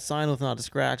with that sign with not a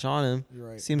scratch on him. You're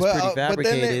right. Seems But, pretty but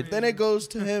fabricated. then it goes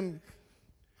to him.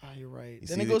 Ah, you're right.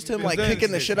 Then see it goes to him Because like then kicking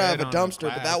the his shit out of head a on the dumpster,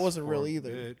 but that glass wasn't real for a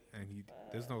either. bit, and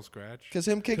there's no scratch. Because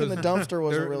him kicking the dumpster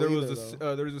wasn't real there either. was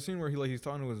though. there was a scene where he's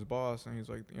talking to his boss and he's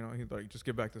like, he's like, just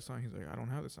give back the sign. He's like, I don't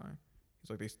have the sign. He's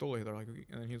like, they stole it. They're like,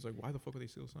 and then he's like, why the fuck would they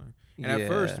steal the sign? And at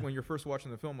first, Yeah. when you're first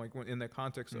watching the film, like in that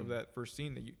context of that first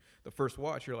scene the first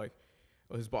watch, you're like,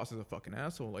 oh, his boss is a fucking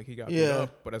asshole. Like he got beat Yeah.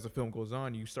 up. But as the film goes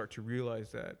on, you start to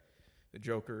realize that the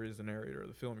Joker is the narrator of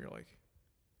the film. You're like,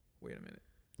 wait a minute.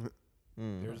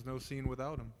 There's no scene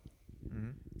without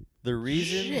him. The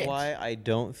reason why I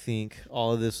don't think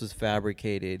all of this was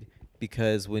fabricated,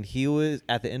 because when he was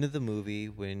at the end of the movie,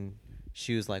 when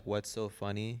she was like, "What's so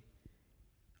funny?"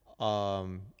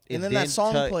 And then that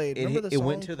song played. Remember the it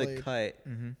went song to the played? cut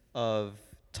of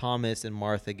Thomas and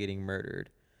Martha getting murdered.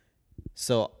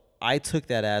 So I took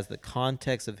that as the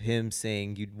context of him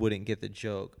saying you wouldn't get the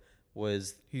joke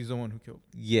was He's the one who killed.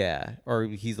 yeah, or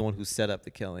he's the one who set up the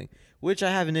killing, which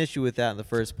I have an issue with that in the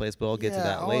first place, but I'll get to Yeah,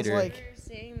 that I was later. like- They're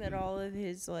saying that all of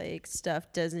his like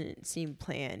stuff doesn't seem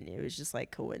planned. It was just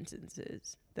like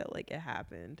coincidences that like it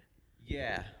happened.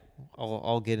 Yeah,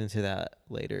 I'll get into that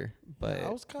later. But I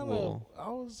was kind of we'll- I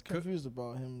was confused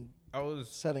about him I was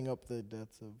setting up the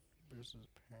deaths of Bruce's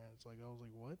parents. Like I was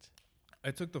like, what?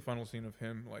 I took the final scene of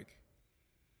him like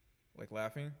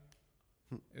laughing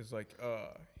is like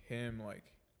him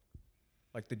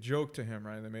like the joke to him,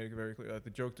 right? They made it very clear. Like the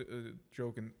joke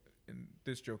in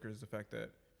this Joker is the fact that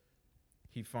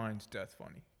he finds death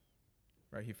funny,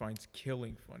 right? He finds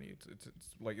killing funny. It's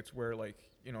like it's where like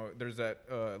there's that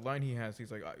line he has.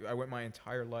 He's like, I went my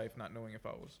entire life not knowing if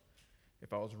I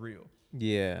was real,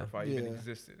 yeah. or if I even Yeah.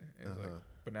 existed. And it's like,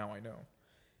 but now I know.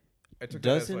 I took that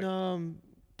as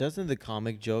Doesn't the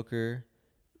comic Joker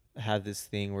have this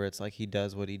thing where it's like he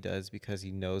does what he does because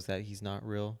he knows that he's not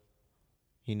real?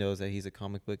 He knows that he's a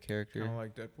comic book character. kind of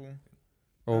like Deadpool.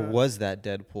 Or was that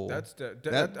Deadpool?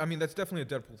 That's I mean, that's definitely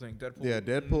a Deadpool thing. Deadpool. Yeah,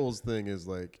 Deadpool's thing is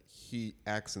like he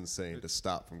acts insane to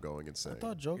stop from going insane. I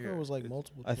thought Joker was like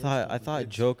multiple. I thought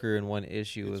Joker in one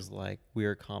issue was like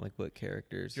weird comic book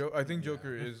characters. I think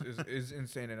Joker is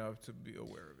insane enough to be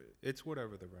aware of it. It's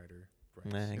whatever the writer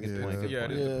writes. Nah, good Yeah. point, good Yeah, it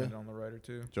point. is dependent on the writer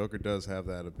too. Joker does have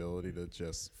that ability to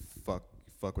just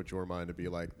fuck with your mind to be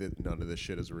like, none of this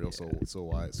shit is real, so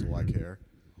why care?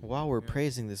 While we're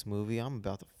praising this movie, I'm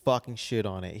about to fucking shit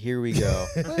on it. Here we go.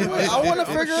 Wait, I want to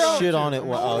figure out. Shit on it.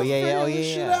 Oh yeah,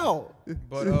 Shit out.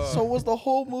 But So was the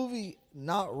whole movie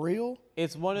not real?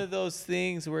 It's one of those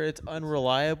things where it's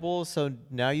unreliable. So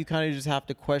now you kind of just have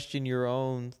to question your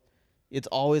own. It's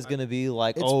always gonna be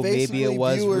like, It's oh, maybe basically it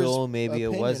was viewers' real, maybe it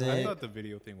opinion, I wasn't. thought the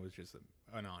video thing was just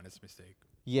an honest mistake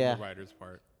Yeah. on the writer's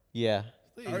part. Yeah.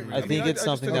 I think it's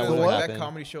something took that it would as, like, happen. That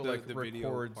comedy show The like video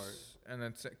records part. and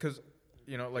then because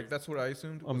like that's what I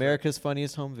assumed. was that- America's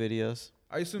Funniest Home Videos.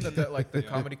 I assumed that like the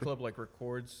comedy club like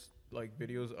records like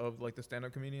videos of like the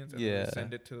stand-up comedians and then Yeah. they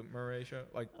send it to the Murray show.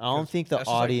 Like I don't 'cause think the that's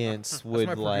just, like, audience that's would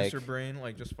my like producer brain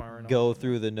like just firing go off.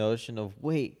 through the notion of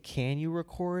wait, can you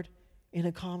record in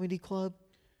a comedy club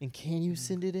and can you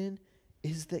send it in?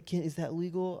 Is that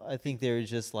legal? I think they were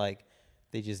just like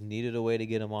they just needed a way to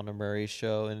get him on the Murray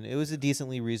show, and it was a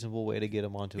decently reasonable way to get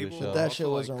him onto People a show. That also, shit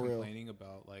wasn't like, real. complaining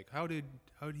about like how did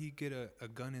he get a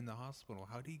gun in the hospital?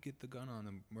 How did he get the gun on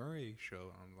the Murray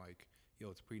show? I'm like, yo,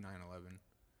 it's pre 9/11.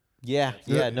 Yeah,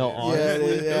 no, Yeah,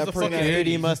 honestly, yeah, the pretty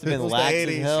community much. must have been It was the lax as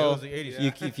 80s. It hell. was the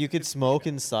 80s. If you could smoke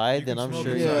inside, You then can I'm smoke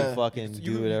sure you inside. could fucking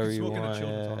do whatever you smoke in a want.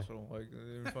 children's Yeah. hospital. Like they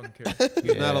didn't fucking care.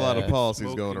 There's not a lot of Yeah. policies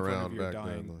Smoke going in front of around your back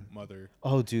dying then. mother.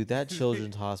 Oh, dude, that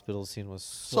children's hospital scene was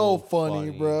So funny,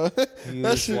 bro. He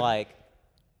That was shit- like,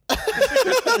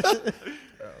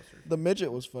 The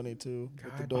midget was funny too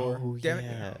with the door. oh Damn it.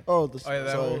 yeah. Oh, the Oh,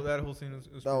 yeah, sorry. that whole scene was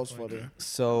That pretty was funny.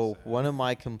 So one of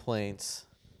my complaints,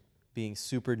 being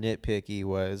super nitpicky,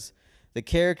 was the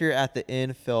character at the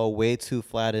end fell way too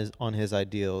flat on his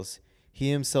ideals. He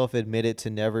himself admitted to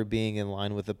never being in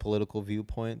line with the political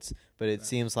viewpoints, but it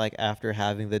seems like after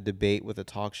having the debate with a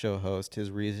talk show host,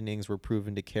 his reasonings were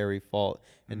proven to carry fault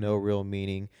and no real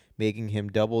meaning, making him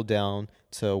double down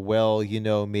to, well,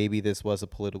 maybe this was a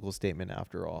political statement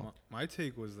after all. My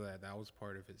take was that was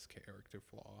part of his character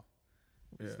flaw,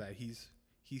 is Yeah. that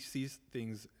he sees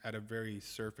things at a very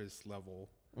surface level.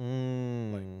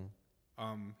 Mm.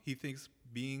 He thinks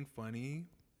being funny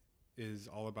is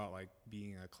all about like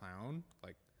being a clown.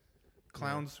 Like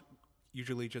clowns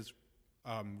usually just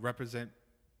represent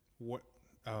what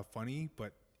funny,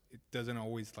 but it doesn't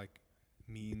always like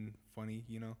mean funny,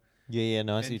 Yeah,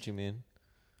 no, I see And- what you mean.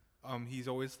 He's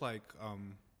always like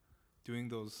doing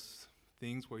those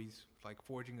things where he's like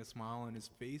forging a smile on his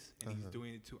face and he's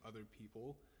doing it to other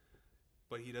people,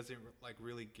 but he doesn't like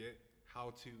really get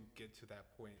how to get to that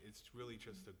point. It's really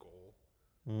just a goal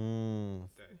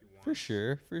that he wants. For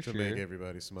sure. To make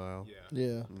everybody smile. Yeah.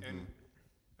 Yeah. And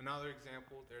another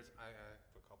example, I have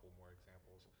a couple more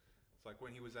examples. It's like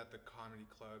when he was at the comedy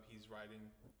club, he's writing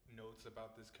notes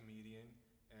about this comedian,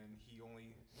 and he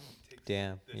only takes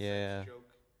Damn, the yeah. sex joke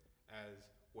as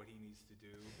what he needs to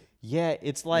do. Yeah,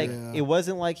 it's like Yeah. it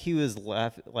wasn't like he was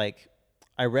like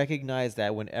I recognized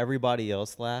that when everybody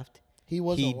else laughed, He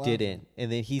wasn't. he laughing. didn't.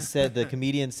 And then he said the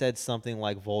comedian said something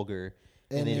like vulgar,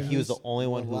 and then he was the only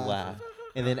one who laughed.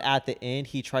 And then at the end,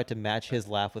 he tried to match his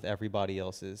laugh with everybody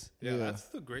else's. Yeah, Yeah. that's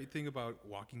the great thing about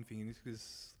Walking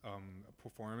Phoenix's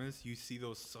performance. You see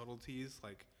those subtleties,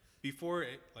 like before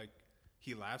it, like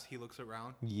he laughs, he looks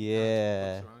around.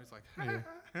 Yeah. Looks around, he's like,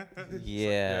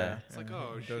 Yeah. It's like, Yeah,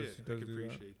 oh he shit, I does can do that.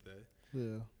 appreciate that.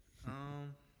 Yeah.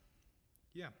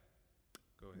 Yeah.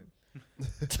 Go ahead.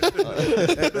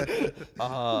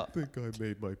 Uh, I think I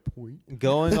made my point.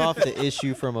 Going off the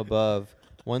issue from above,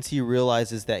 once he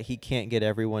realizes that he can't get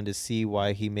everyone to see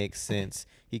why he makes sense,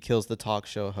 he kills the talk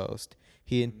show host.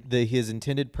 His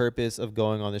intended purpose of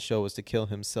going on the show was to kill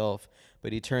himself,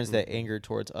 but he turns that anger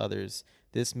towards others.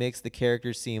 This makes the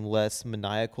character seem less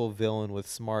maniacal villain with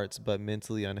smarts but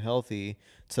mentally unhealthy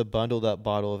to bundled up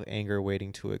bottle of anger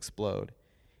waiting to explode.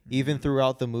 Even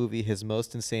throughout the movie, his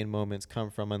most insane moments come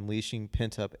from unleashing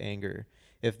pent-up anger.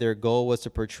 If their goal was to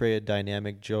portray a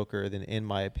dynamic Joker, then in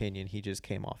my opinion, he just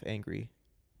came off angry.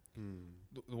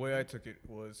 The way I took it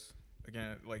was,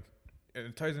 again, like, and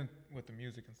it ties in with the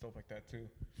music and stuff like that too,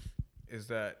 is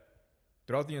that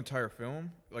throughout the entire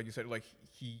film, like you said, like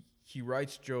he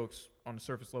writes jokes on the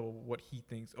surface level what he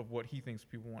thinks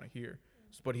people want to hear,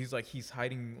 but he's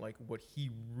hiding like what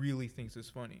he really thinks is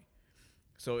funny.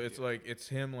 So it's like it's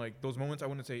him like those moments. I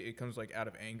wouldn't say it comes like out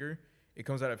of anger. It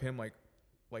comes out of him like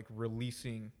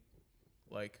releasing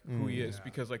like who he is, Yeah.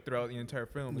 because like throughout the entire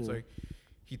film, it's Yeah. like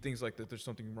he thinks like that there's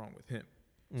something wrong with him.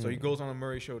 So he goes on a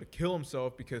Murray show to kill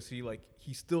himself because he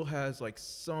still has like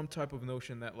some type of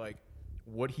notion that like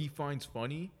what he finds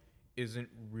funny isn't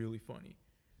really funny.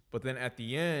 But then at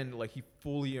the end, like he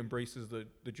fully embraces the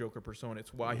Joker persona.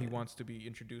 It's why he wants to be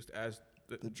introduced as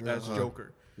The as Joker.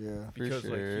 Joker, Yeah. because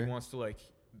like sure. he wants to like,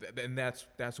 and that's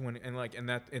when and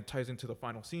that it ties into the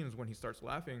final scene is when he starts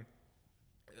laughing.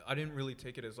 I didn't really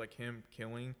take it as like him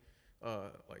killing,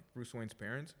 like Bruce Wayne's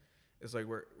parents. It's like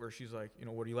where she's like, you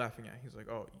know, what are you laughing at? He's like,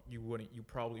 oh, you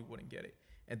probably wouldn't get it.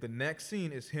 And the next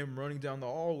scene is him running down the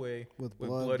hallway With with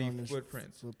blood bloody on his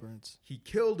footprints. Footprints. He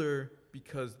killed her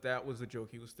because that was the joke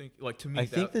he was thinking. Like to me, I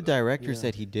think the director yeah.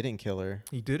 said he didn't kill her.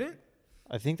 he didn't.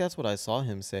 I think that's what I saw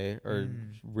him say, or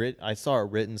I saw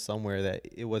it written somewhere that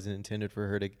it wasn't intended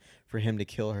for him to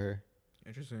kill her.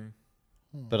 Interesting.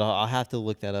 But I'll have to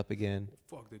look that up again.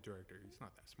 Fuck the director. He's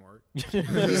not that smart.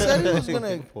 He said he was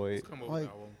gonna Good point. Come over like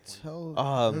at one point.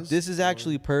 tell. This is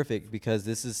actually perfect because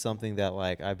this is something that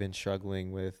like I've been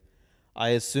struggling with. I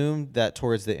assumed that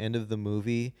towards the end of the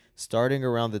movie, starting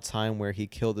around the time where he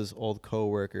killed his old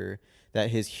coworker, that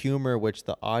his humor, which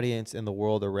the audience and the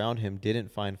world around him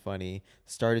didn't find funny,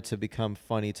 started to become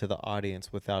funny to the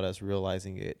audience without us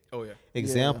realizing it. Oh yeah.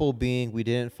 Example being, we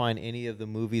didn't find any of the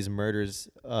movie's murders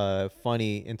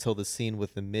funny until the scene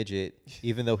with the midget,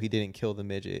 even though he didn't kill the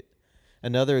midget.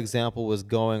 Another example was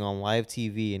going on live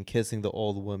TV and kissing the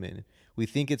old woman. We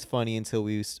think it's funny until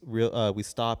we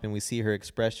stop and we see her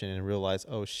expression and realize,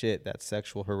 oh shit, that's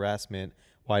sexual harassment.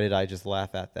 Why did I just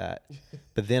laugh at that?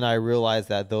 But then I realized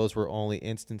that those were only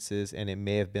instances and it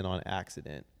may have been on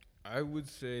accident. I would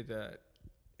say that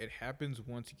it happens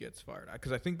once he gets fired.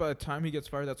 Because I think by the time he gets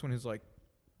fired, that's when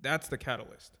that's the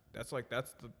catalyst. That's the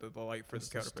light for the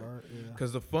caterpillar.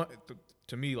 Because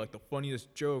to me, like the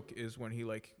funniest joke is when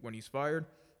he's fired,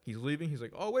 he's leaving, he's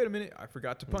like, oh wait a minute, I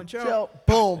forgot to punch out.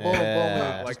 Boom, boom,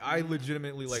 Yeah. boom. Like I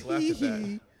legitimately like laughed at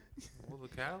that. Well,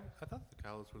 I thought the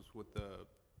catalyst was with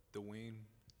the Wayne,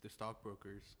 the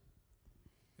stockbrokers,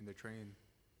 in the train,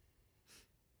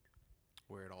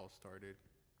 where it all started.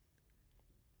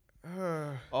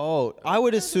 Oh, I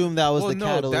would assume that was Well, the no,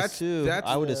 catalyst too. that's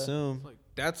I would the- assume.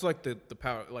 That's like the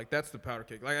powder, like that's the powder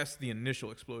cake. Like that's the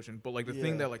initial explosion. But like the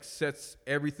thing Yeah. that like sets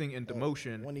everything into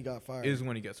motion When he got fired. is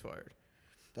when he gets fired.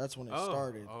 That's when it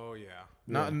started. Oh yeah.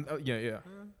 Not yeah.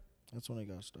 That's when it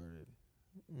got started.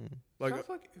 Like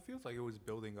It feels like it was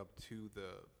building up to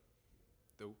the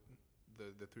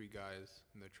three guys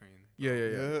in the train. yeah.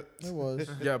 It was.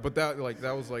 Yeah, but that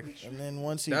was like And then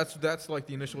once he that's like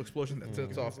the initial explosion that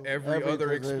sets off every every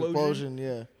other explosion.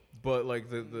 yeah. But like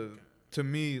the to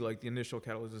me, like the initial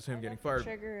catalyst is him getting The fired.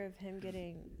 trigger of him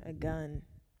getting a gun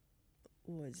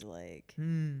was like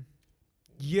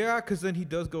Yeah, because then he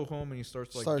does go home and he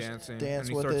starts like Starts dancing dance and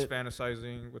he with starts it.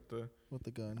 fantasizing with the. With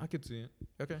the gun. I could see it.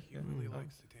 Okay, He yeah. really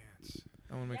likes to dance.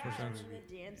 That one makes more sense.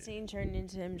 the dance scene turned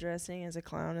into him dressing as a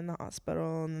clown in the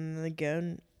hospital, and then the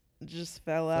gun just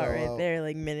fell out Fell right out. there,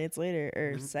 like minutes later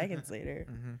or seconds later.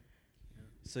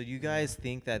 So you guys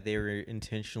think that they were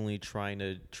intentionally trying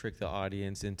to trick the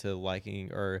audience into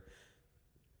liking or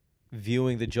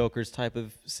viewing the Joker's type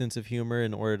of sense of humor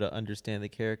in order to understand the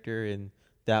character, and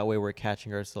that way we're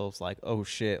catching ourselves like, oh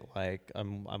shit, like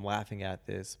I'm laughing at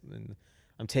this and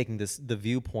I'm taking the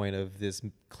viewpoint of this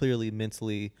clearly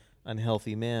mentally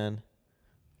unhealthy man?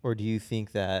 Or do you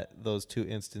think that those two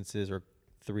instances, or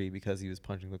three because he was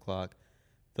punching the clock,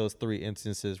 those three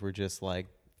instances were just like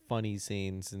funny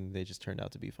scenes and they just turned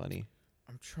out to be funny?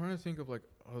 I'm trying to think of like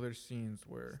other scenes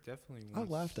where Definitely. I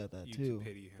wants laughed at that you too. To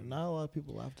pity But him not a lot of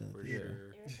people laughed at for it.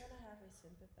 sure.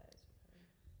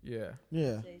 yeah.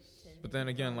 Yeah. But then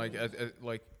again, like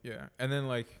like yeah, and then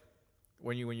like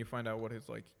when you find out what his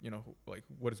like like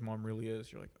what his mom really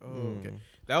is, you're like, oh okay.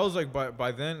 That was like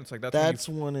by then it's like That's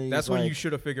when when you, he's when you like-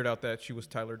 should have figured out that she was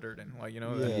Tyler Durden, like Yeah.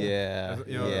 Yeah.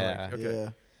 you know, Yeah. like, okay. Yeah.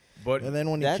 But And then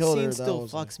when he That killed scene her, that still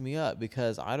was fucks me up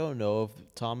because I don't know if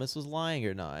Thomas was lying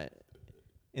or not.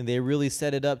 And they really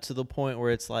set it up to the point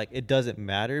where it's like it doesn't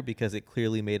matter because it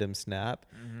clearly made him snap.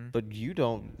 But you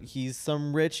don't. He's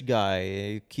some rich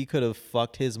guy. He could have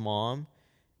fucked his mom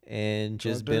and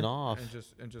just Drugged her? been off.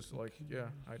 and just like yeah,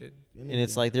 I did. And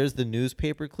it's like there's the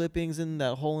newspaper clippings and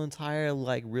that whole entire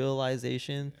like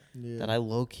realization Yeah. that I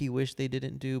low key wish they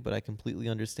didn't do, but I completely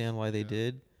understand why they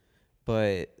did.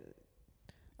 But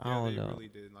I Yeah, don't they know. really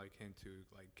did like hint to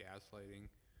like gaslighting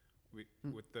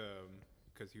with the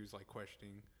because he was like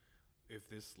questioning if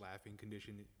this laughing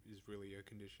condition is really a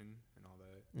condition and all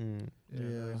that. Yeah,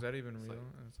 Yeah. is that even It's real?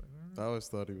 like- And it's like, I always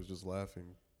thought he was just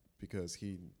laughing because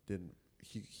he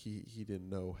didn't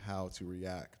know how to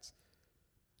react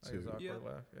Like his too. awkward Yeah.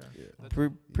 laugh. Yeah. Yeah.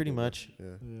 Pretty much. Yeah.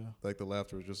 Yeah. Like the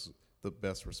laughter was just the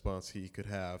best response he could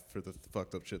have for the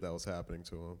fucked up shit that was happening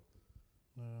to him.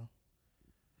 Yeah.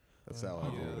 That's how I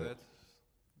Yeah, viewed it.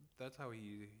 that's how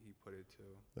he put it too.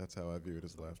 That's how I viewed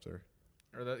his laughter.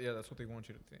 Or that's what they want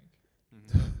you to think.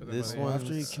 Mhm. But then This by the one- end-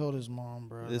 After he killed his mom,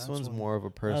 bro. This that's one's when- more of a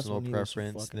personal when he was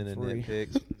preference than a fucking free.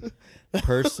 nitpick.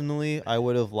 Personally, I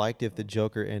would have liked if the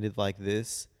Joker ended like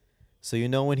this. So you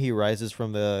know when he rises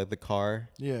from the car,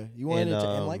 Yeah, you wanted And, it to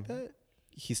end like um, that?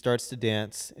 he starts to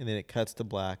dance, and then it cuts to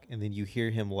black, and then you hear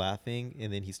him laughing,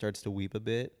 and then he starts to weep a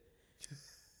bit.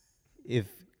 If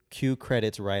cue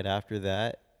credits right after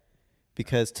that,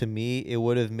 because to me it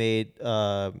would have made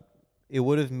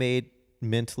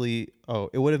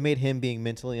him being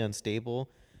mentally unstable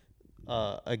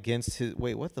against his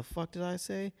what the fuck did I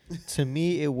say? To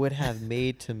me it would have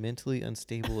made to mentally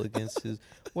unstable against his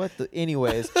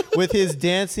anyways, with his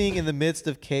dancing in the midst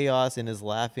of chaos and his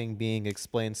laughing being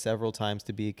explained several times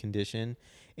to be a condition,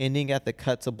 ending at the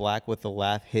cut to black with the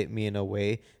laugh hit me in a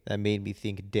way that made me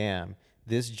think, damn,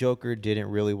 this Joker didn't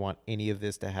really want any of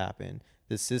this to happen.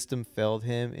 The system failed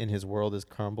him and his world is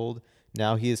crumbled.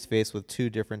 Now he is faced with two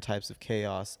different types of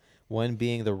chaos, one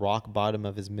being the rock bottom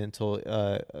of his mental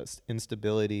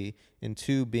instability, and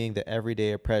two being the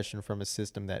everyday oppression from a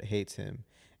system that hates him.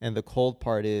 And the cold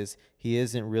part is, he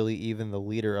isn't really even the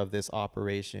leader of this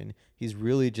operation. He's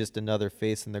really just another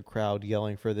face in the crowd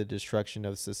yelling for the destruction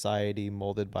of society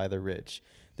molded by the rich.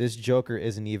 This Joker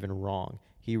isn't even wrong.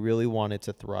 He really wanted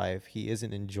to thrive. He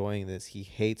isn't enjoying this. He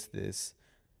hates this.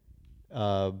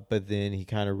 But then he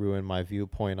kind of ruined my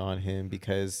viewpoint on him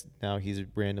because now he's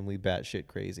randomly batshit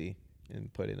crazy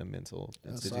and put in a mental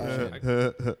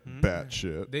institution. Bat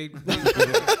shit. They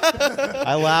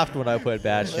I laughed when I put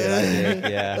batshit. I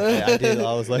did. Yeah, I did.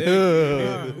 I was like,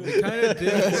 they kind of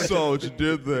did. Saw what you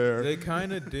did there. They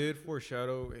kind of did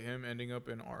foreshadow him ending up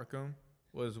in Arkham.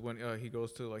 Was when he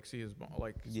goes to like see his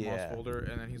mom's Yeah. folder,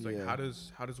 and then he's like, Yeah.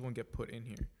 how does one get put in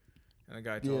here? And the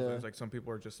guy tells him, Yeah. it's like, some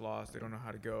people are just lost. They don't know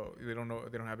how to go. They don't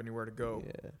have anywhere to go.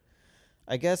 yeah.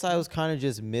 I guess I was kind of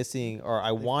just missing, or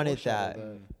I wanted that,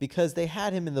 because they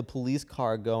had him in the police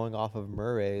car going off of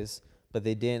Murray's, but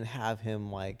they didn't have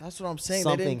him like That's what I'm saying.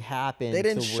 something happened. They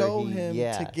didn't to where show he, him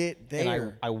yeah. to get And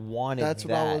there. I wanted That's that.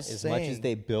 what I was as much as saying.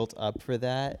 they built up for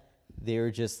that, they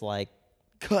were just like,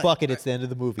 Cut. fuck it, it's the end of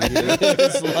the movie.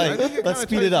 It's I think like, let's kinda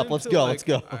speed it ties up. Let's into, go. like, Let's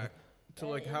go. To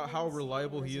like how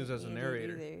reliable he is as a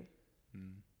narrator.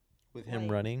 With him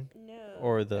running. No.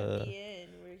 Or at the-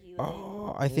 end where he, like,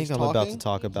 Oh, I think He's I'm about to talking?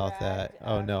 talk he about that. dragged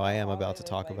Oh no, I am Arkham about all to the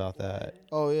talk way, about like, that.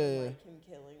 blood, Oh yeah, yeah. like him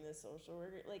killing the social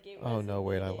worker. Like it Oh wasn't no,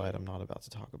 wait, I needed. lied. I'm not about to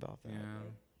talk about that. Yeah.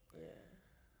 Yeah.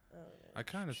 Oh, no. I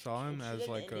kind of saw him It as should've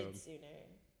like a. ended sooner.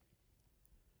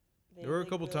 They, There were a like,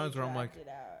 couple really times where I'm like- dragged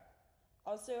it out.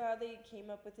 Also, how they came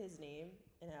up with his name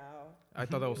and how I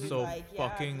thought that he was was so like, yeah,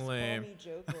 fucking just lame. Call me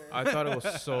Joker. I thought it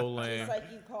was so lame. Just like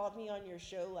you called me on your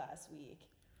show last week.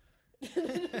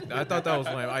 I thought that was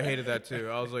lame. I hated that too.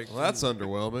 I was like, Well, that's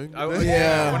underwhelming.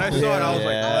 yeah. When I saw it, I was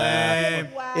like, Yeah.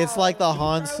 lame. Wow, It's like the you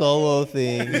Han throw Solo it.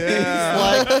 thing.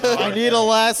 Yeah. It's like, I need a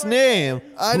last name.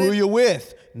 I Who are didn't- you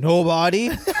with? Nobody.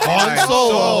 Han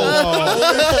Solo.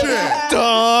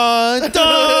 Dun,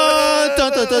 dun,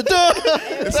 dun, dun, dun, dun.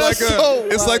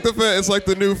 It's like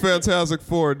the new Fantastic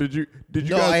Four. Did you No,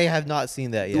 guys? I have not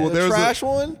seen that yet. Well, The there's trash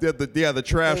one? the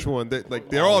trash one.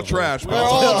 They're all trash. They're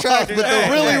all trash, but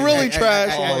the really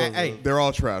trash hey, ones. hey, hey. They're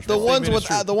all trash. The ones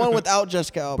Ministry. without the one without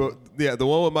Jessica Alba. But yeah, the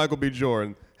one with Michael B.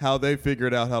 Jordan. How they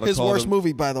figured out how to His call worst them,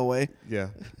 movie, by the way. Yeah,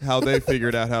 how they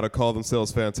figured out how to call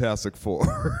themselves Fantastic Four.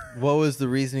 What was the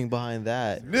reasoning behind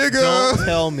that? Nigga. Don't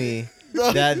tell me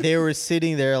that they were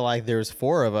sitting there like there's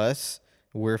four of us.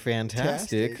 We're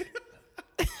fantastic.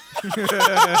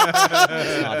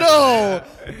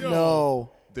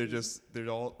 No. They're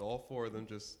all four of them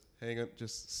just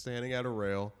just standing at a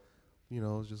rail,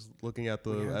 just looking at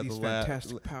the We have at these the la-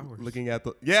 fantastic l- powers. looking at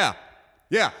the yeah.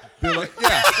 They're like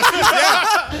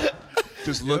yeah.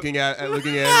 Just looking at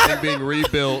everything being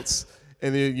rebuilt,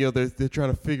 and then they're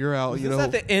trying to figure out Is this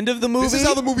at the end of the movie? this is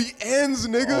how the movie ends,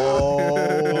 nigga.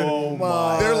 Oh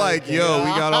my. They're like, yo, we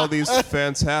got all these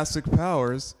fantastic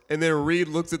powers, and then Reed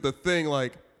looks at the thing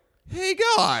like, hey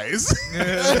guys.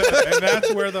 And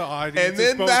that's where the audience. And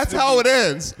then that's how it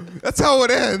ends. That's how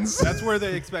it ends. That's where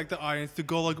they expect the audience to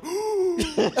go like.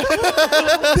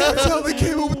 That's how they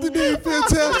came up with the name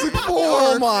Fantastic Four.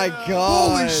 Oh my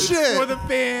god. Holy shit. For the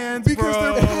fans, Because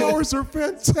bro. their powers are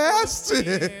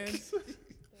fantastic.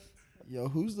 Yo,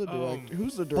 who's the director?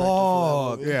 Who's the director for that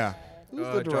Fuck. movie? Yeah. Who's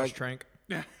the Josh director? Trank.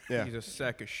 Yeah. He's a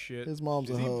sack of shit. His mom's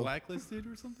Is a he hoe. blacklisted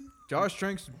or something? Josh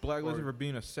Trank's blacklisted Or- for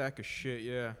being a sack of shit.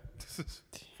 Yeah.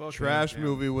 Fuck Trash him.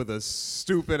 movie with a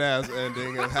stupid ass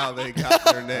ending of how they got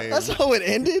their name. That's how it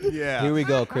ended. Yeah. Here we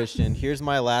go, Christian. Here's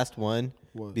my last one.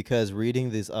 What? Because reading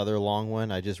this other long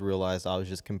one, I just realized I was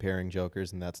just comparing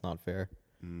Jokers, and that's not fair.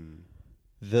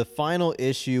 The final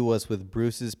issue was with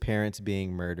Bruce's parents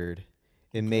being murdered.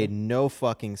 It made no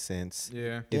fucking sense.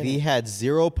 Yeah. If he had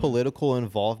zero political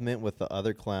involvement with the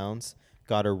other clowns,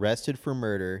 got arrested for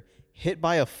murder, hit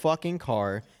by a fucking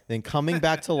car, then coming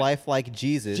back to life like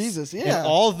Jesus. Jesus, And yeah.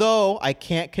 although I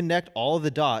can't connect all of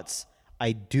the dots,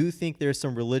 I do think there's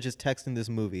some religious text in this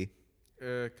movie.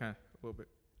 Kind of a little bit.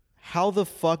 How the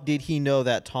fuck did he know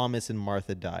that Thomas and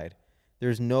Martha died?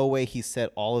 There's no way he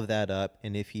set all of that up,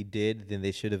 and if he did, then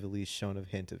they should have at least shown a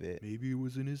hint of it. Maybe it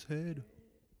was in his head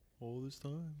all this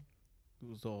time. It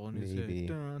was all in his Maybe. head.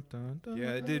 Dun, dun, dun.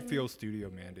 Yeah, it did feel studio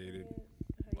mandated.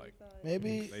 Like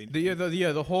Maybe. they,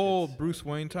 The whole Bruce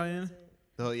Wayne tie-in.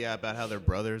 Oh yeah, about how they're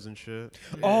brothers and shit.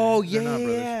 Oh, They're yeah, not brothers,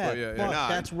 yeah. but yeah, Fuck, yeah. They're not.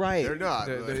 that's right. They're not.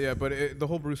 but- Yeah, but the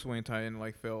whole Bruce Wayne tie-in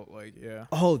like felt like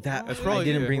Oh, that That's I probably-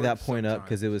 didn't yeah, bring that works point up sometimes.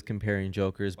 because it was comparing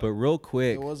Jokers. But real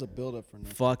quick, It was a build-up for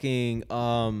next. fucking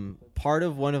part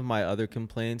of one of my other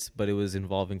complaints, but it was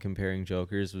involving comparing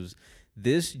Jokers, was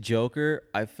this Joker.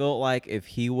 I felt like if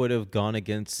he would have gone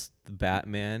against the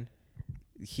Batman,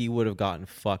 he would have gotten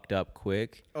fucked up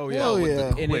quick. Oh Hell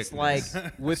yeah. And it's like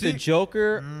with the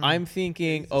Joker, I'm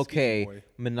thinking, He's a skinny okay, boy.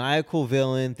 maniacal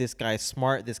villain. This guy's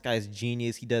smart. This guy's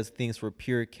genius. He does things for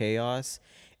pure chaos.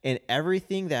 And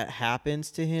everything that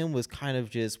happens to him was kind of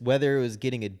just, whether it was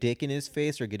getting a dick in his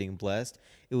face or getting blessed,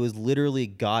 it was literally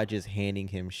God just handing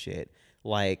him shit.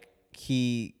 Like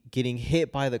he getting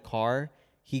hit by the car,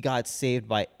 he got saved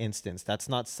by instance. That's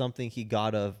not something he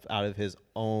got out of his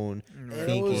own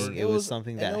thinking. It was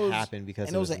something that happened because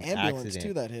and it it was was an an ambulance accident.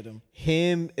 too that hit him.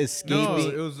 Him No,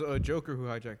 escaping. it was a Joker who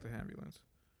hijacked the ambulance.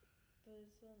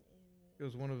 It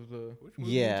was one of the.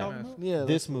 Yeah, Yeah,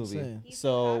 this that's what I'm movie. saying.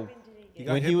 So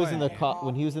got when hit he was by in an the cop,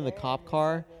 when he was in the cop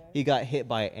car, he got hit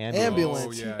by an ambulance.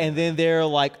 Ambulance. Oh, yeah. And then they're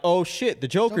like, "Oh shit, the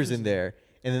Joker's in there,"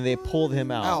 and then they pulled him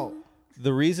out. Out.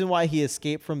 The reason why he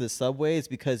escaped from the subway is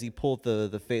because he pulled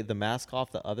the mask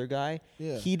off the other guy.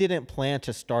 Yeah. He didn't plan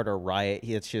to start a riot.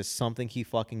 It's just something he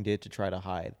fucking did to try to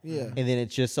hide. Yeah. And then it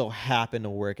just so happened to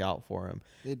work out for him.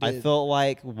 It I did. felt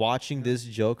like watching this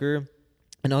Joker,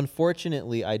 and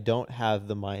unfortunately, I don't have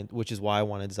the mind, which is why I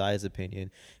wanted Zai's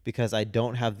opinion, because I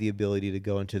don't have the ability to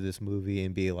go into this movie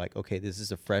and be like, okay, this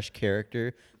is a fresh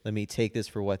character. Let me take this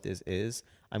for what this is.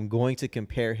 I'm going to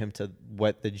compare him to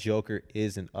what the Joker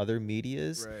is in other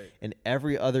medias, Right. and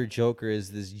every other Joker is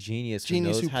this genius who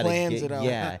Genius knows who how plans to get, it out.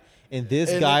 yeah. And this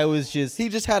And guy was just He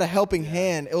just had a helping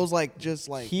hand. It was like just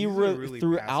like he He's a really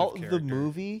throughout passive the character.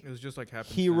 movie. It was just like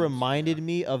happenstance. He reminded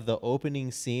me of the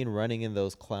opening scene running in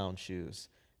those clown shoes.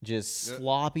 Just Yeah.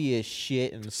 sloppy as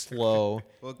shit and slow.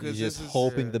 Well, and 'cause just this is-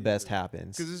 hoping the best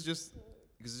happens. Because it's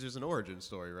just an origin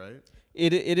story, right?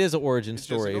 It is an origin It's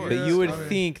just an story, but origin you would story.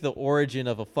 think the origin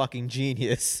of a fucking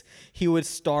genius, he would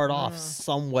start off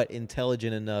somewhat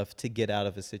intelligent enough to get out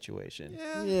of a situation.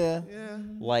 yeah.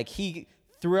 Like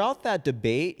throughout that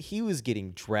debate, he was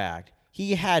getting dragged.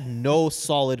 He had no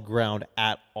solid ground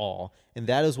at all. And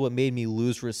that is what made me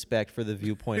lose respect for the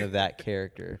viewpoint of that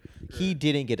character. He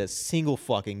didn't get a single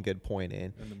fucking good point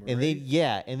in. And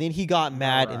then he got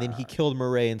mad and then he killed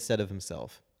Murray instead of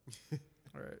himself.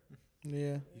 All right,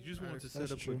 Yeah. You just wanted to set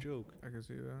That's up true. a joke. I can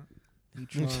see that. He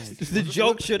tried. The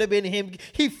joke should have been him.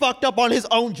 He fucked up on his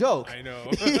own joke. I know.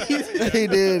 he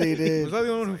did. He Was did. I the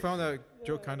only one who found that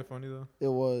joke kind of funny though? It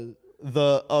was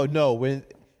When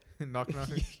Knock knock.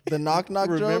 the knock knock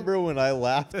remember when I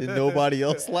laughed and nobody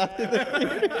else laughed in the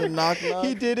joke. The knock knock.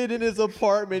 He did it in his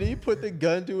apartment. He put the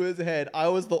gun to his head. I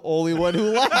was the only one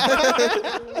who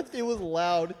laughed. It was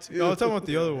loud too. No, I'm talking about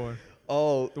the other one.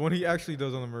 Oh, The one he actually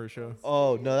does on the Murray Show.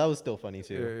 oh no, that was still funny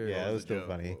too. Yeah, Yeah, yeah. it was the still joke?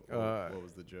 funny. What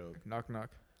was the joke? Knock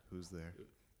knock. Who's there?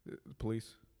 The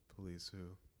police. Police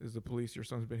who? Is the police? Your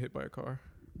son's been hit by a car.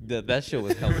 That shit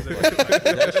was hella funny.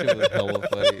 That shit was hella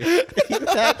funny.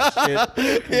 That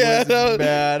shit Yeah, was that was-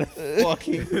 bad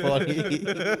fucking funny.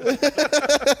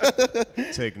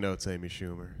 Take notes, Amy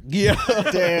Schumer. Yeah.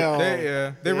 Damn. They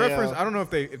Yeah. reference. I don't know if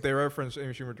they reference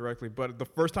Amy Schumer directly, but the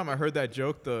first time I heard that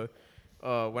joke,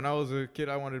 when I was a kid,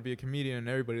 I wanted to be a comedian, and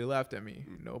everybody laughed at me.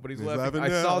 Nobody's He's laughing. laughing I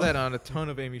now. saw that on a ton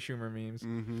of Amy Schumer memes.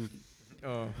 Mm-hmm.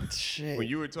 Shit. When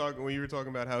you were talking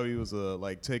about how he was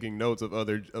like taking notes of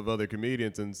other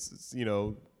comedians and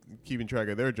keeping track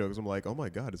of their jokes, I'm like, oh my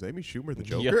god, is Amy Schumer the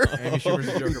Joker? Amy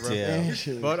Schumer's the Joker, bro. Damn.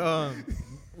 Shit. But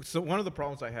so one of the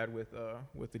problems I had with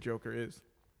the Joker is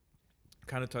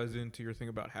kind of ties into your thing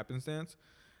about happenstance.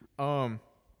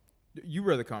 You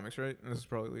read the comics, right? And this is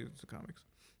probably leads to comics.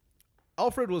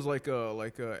 Alfred was like a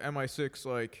MI6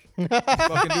 like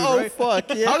fucking dude, Oh right? fuck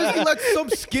yeah! How does he let some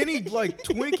skinny like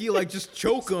Twinkie like just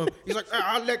choke him? He's like,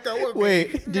 I'll let go of me."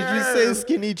 Wait, did you say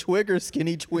skinny twig or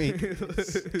skinny twink?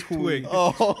 Twig?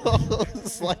 Oh,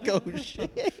 it's like oh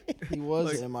shit. He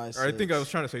was Like, MI6. or I think I was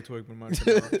trying to say twig, but mine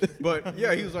came wrong. But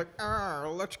yeah, he was like,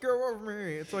 let go of me.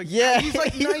 It's like, Yeah. he's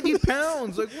like 90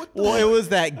 pounds. Like what? The Well, it was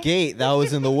that gate that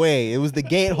was in the way. It was the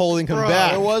gate holding him Bruh,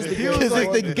 back. it was the gate. because It if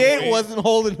was the the gate gate. wasn't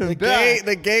holding him back.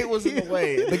 The gate was in the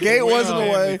way. The gate was in the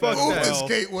way. Fuck Ooh, that. this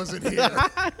gate wasn't here.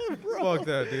 Fuck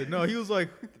that, dude. No, he was like,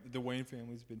 The Wayne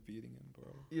family's been feeding him, bro.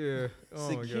 yeah. Oh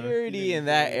my god. Security in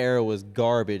that era was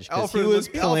garbage because he Alfred was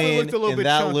looked- Alfred playing looked a little in bit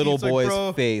that chunky. little It's like, boy's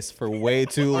bro, face for way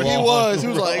too long. He was. He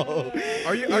was like,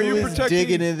 Are you He was protecting?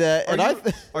 digging in that, Are and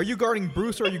you, are you guarding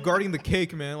Bruce or are you guarding the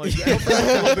cake, man? Like Alfred's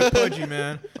a little bit pudgy,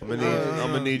 man. I'm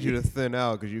gonna need you to thin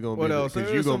out because you're What gonna else? because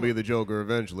There you're was gonna some- be the Joker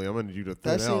eventually. I'm gonna need you to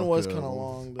thin out. that scene was 'cause- kind of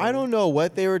long. Though. I don't know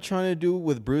what they were trying to do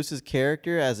with Bruce's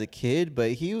character as a kid,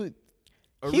 but he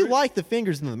Ori- liked the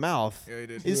fingers in the mouth. Yeah, he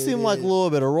did. It seemed like a little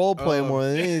bit of role play more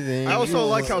than anything. I also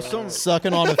like how some.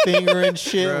 sucking on a finger and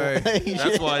shit. Right. Like,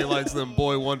 That's why he likes them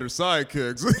boy wonder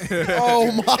sidekicks.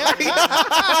 Oh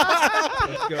my!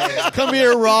 Come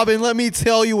here, Robin. Let me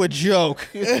tell you a joke.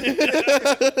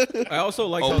 I also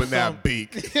like Open how that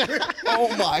beak.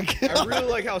 Oh my I god! really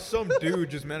like how some dude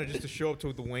just manages to show up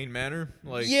to the Wayne Manor.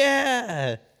 Like,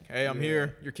 Yeah. hey, I'm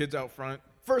here. Your kid's out front.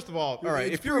 First of all right,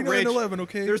 It's if you're rich, 9/11,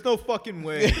 okay? there's no fucking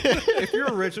way. If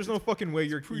you're rich, there's no fucking way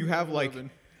you have like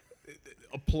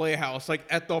a playhouse like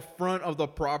at the front of the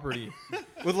property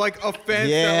with like a fence that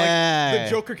Yeah. like the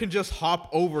Joker can just hop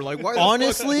over. Like why?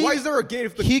 Honestly, why is there a gate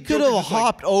if the He could Joker have just, like,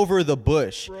 hopped over the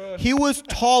bush. Bruh. He was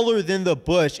taller than the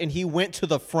bush, and he went to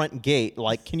the front gate.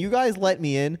 Like, can you guys let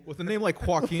me in? with a name like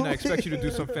Joaquin, I expect you to do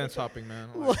some fence hopping, man.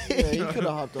 Like, Yeah, he could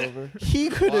have hopped over. He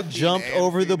could have Joaquin jumped and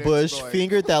over the Phoenix, bush, boy.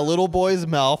 fingered that little boy's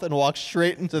mouth, and walked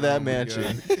straight into that my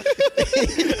mansion.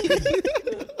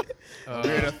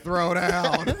 Way to throw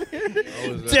down. what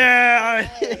was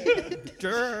Dad!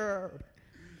 that?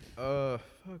 Fuck,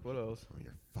 what else?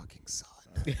 Your fucking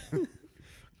son.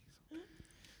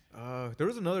 There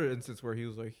was another instance where he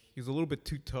was a little bit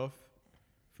too tough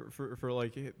for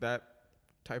like that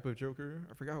type of Joker.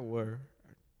 I forgot where.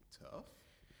 Tough.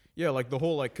 Yeah, like the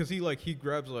whole like, cause he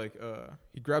grabs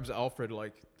Alfred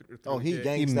like. Oh, he through the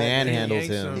gate. He yanks that manhandles yanks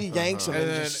him. He yanks him. And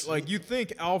and then just, like you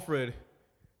think Alfred,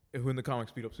 who in the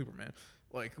comics beat up Superman,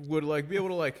 like would like be able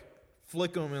to like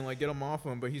flick him and like get him off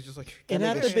him, but he's just like. And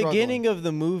That at nigga the struggling. beginning of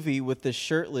the movie with the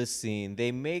shirtless scene,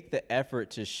 they make the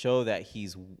effort to show that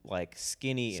he's like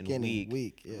skinny and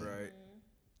weak. Yeah. Right.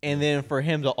 And then for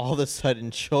him to all of a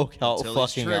sudden choke out Until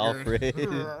he's fucking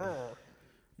triggered.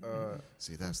 Alfred.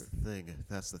 See, that's the thing.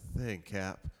 That's the thing,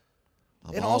 Cap.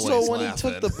 I'm And also always when he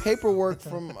laughing. took the paperwork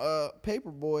from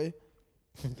Paperboy.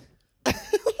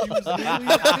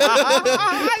 Yo,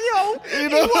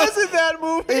 it wasn't that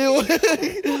movie.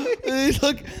 He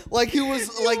looked like he was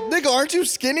like, nigga, aren't you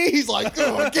skinny? He's like,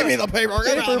 "Oh, give me the paper.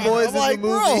 Paperboy's in the like,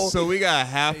 movie. bro. So we got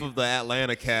half of the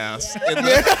Atlanta cast in the,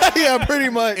 Yeah, yeah, pretty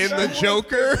much. in the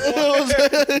Joker.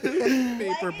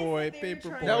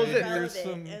 Paperboy. That was it. Here's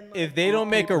some. If they don't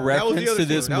make a That was the reference other to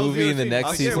this scene. That was movie in other the scene. next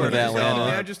I season forget of what it is.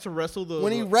 Atlanta, Man, just to wrestle the.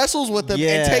 When he wrestles with him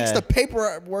and takes Yeah. the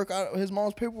paperwork out, his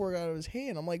mom's paperwork out of his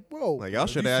hand, I'm like, bro. Like y'all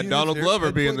should you have had seen Donald his Glover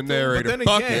haircut being the put through? narrator. then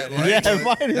Fuck again, it. like, yeah,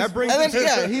 might as that brings and me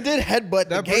then to yeah, he did headbutt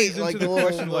the that brings gate into like the little,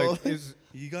 question like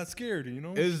He got scared, you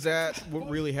know. is that what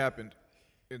really happened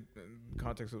in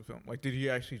context of the film? Like, did he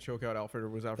actually choke out Alfred, or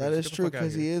was Alfred? that just, is "Get the true fuck outta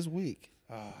because here"? he is weak.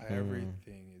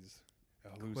 Everything is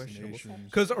hallucination.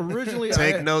 Because originally,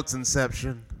 Take notes,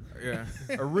 Inception. Yeah.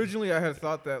 Originally, I had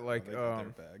thought that like Like a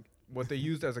dirt bag. what they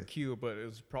used as a cue, but it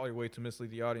was probably a way to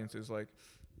mislead the audience. Is like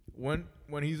when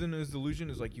he's in his delusion,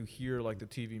 is like you hear like the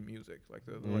TV music, like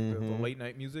the late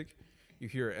night music. You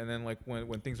hear it, and then like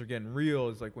when things are getting real,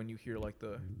 is like when you hear like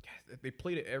they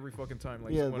played it every fucking time.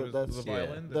 Like Yeah, when it was that's the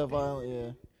violin, the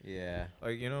violin. Yeah. yeah.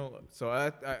 like you know. So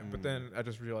but then I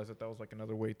just realized that was like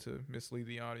another way to mislead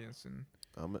the audience and.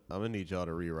 I'm gonna need y'all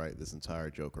to rewrite this entire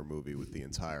Joker movie with the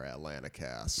entire Atlanta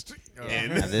cast.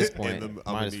 At this point, I'm might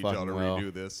gonna as need y'all to fucking well.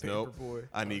 redo this. Nope. Paperboy.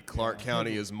 I need Clark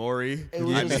County as Maury. It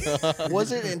was,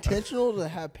 was it intentional to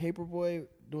have Paperboy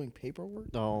doing paperwork?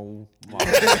 Oh, my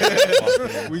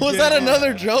Was that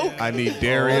another joke? I need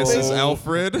Darius as Oh.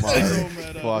 Alfred.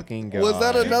 fucking god. Was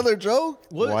that another joke?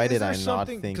 Why Is did there I not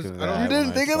something- think 'cause of I don't- that? You didn't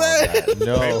when I think of saw that?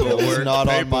 No, it was not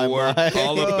on my mind.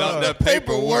 All about that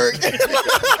paperwork.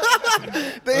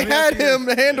 They had him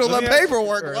handle the Let me ask-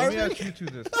 paperwork. Let me Larson. ask you two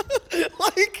this.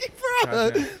 Like, bro,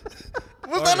 Goddamn.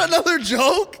 was that another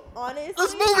joke? Honestly,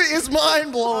 This movie is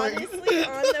mind blowing. honestly,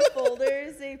 on the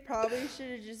folders, they probably should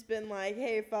have just been like,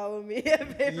 "Hey, follow me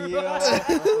at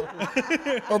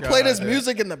Paperboy." Or played his God,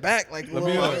 music in the back, like Let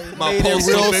me, little, My Made it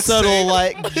postal real mixtape. subtle,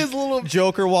 like his little.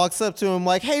 Joker walks up to him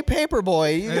like, "Hey,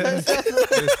 Paperboy, you guys."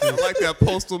 I like that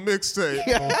postal mixtape.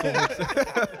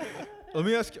 Let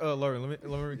me ask Lauren. Let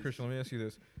me Christian. Let me ask you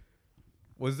this: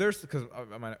 was there, because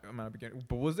I might begin,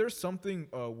 but was there something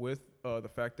with the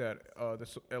fact that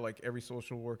like every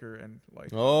social worker and like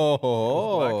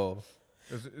Oh,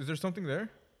 is there something there?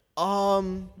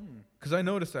 Because I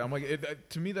noticed that. I'm like,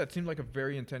 to me that seemed like a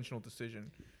very intentional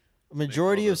decision.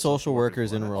 majority of social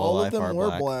workers in real All of life them are were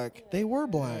black. black. They were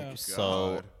black.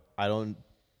 So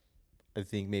I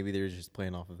think maybe they're just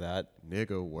playing off of that.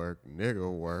 Nigga work,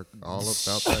 all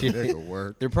about that Shit. nigga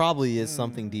work. There probably is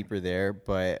something deeper there,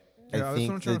 but Yeah, I that's what I'm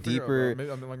think trying the to figure out, deeper. bro.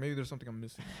 Maybe, I'm like, maybe there's something I'm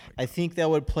missing. I think that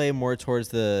would play more towards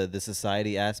the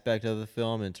society aspect of the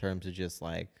film in terms of just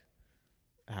like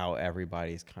how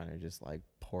everybody's kind of just like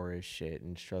poor as shit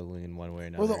and struggling in one way or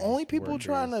another. Were the just only people workers.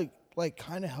 trying to like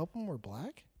kind of help him were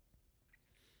black?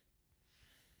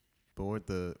 But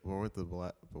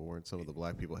weren't some of the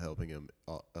black people helping him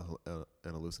an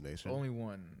hallucination? Only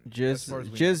one. Just as far as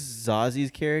we just Zazi's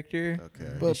character.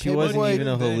 Okay. But She wasn't Paperboy- even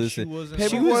a Then hallucination. She wasn't. She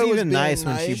Paperboy was was even being nice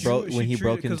when nice. she broke when he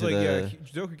broke treated- 'cause, into like, the. yeah,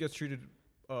 Joker gets treated.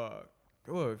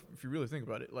 Well, if you really think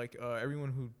about it, like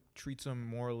everyone who treats him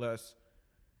more or less,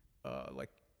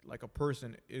 like a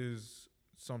person is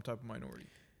some type of minority.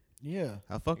 Yeah.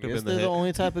 How fucked I up guess in the they're the head?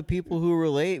 only type of people who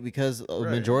relate because a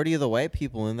Right. majority of the white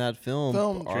people in that film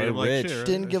Film are treat 'em like rich. shit, right?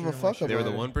 Didn't give a Treat him fuck like shit. about They were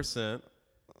the it. 1%.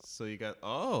 So you got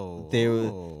They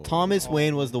were Thomas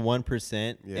Wayne was the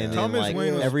 1%, Yeah. and then Thomas like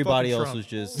Wayne was everybody fucking else Trump. was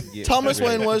just Thomas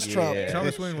Wayne was Yeah. Trump.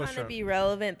 Thomas Wayne was trying to Trump. be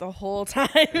relevant the whole time.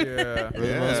 Yeah. For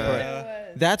the most part.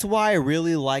 That's why I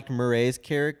really liked Murray's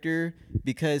character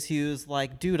because he was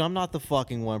like, dude, I'm not the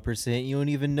fucking 1%. You don't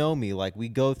even know me. Like, we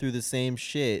go through the same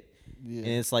shit. Yeah. And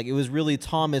it's like, it was really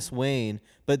Thomas Wayne.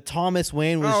 But Thomas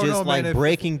Wayne was I don't just know, man, like if-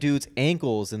 breaking dudes'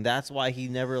 ankles. And that's why he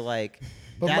never like.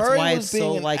 But That's Murray why was it's so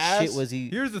being an like ass. shit was he.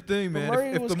 Here's the thing, man. Murray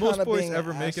If was the Most kinda Boys being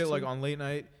ever an make ass it like too. on late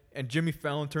night and Jimmy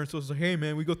Fallon turns to us like, hey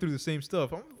man, we go through the same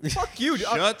stuff. Fuck you.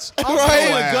 Shut I'm Right.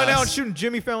 pulling a gun out and shooting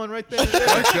Jimmy Fallon right there.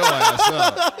 Shut your ass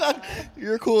up.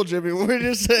 You're cool, Jimmy. We're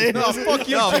just saying. No, fuck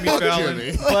you, Jimmy fuck Fallon.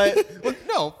 Jimmy. But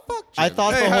No, fuck I Jimmy.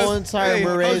 thought the whole entire how's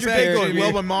Murray's your day going? character.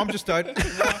 Well, my mom just died.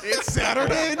 It's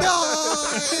Saturday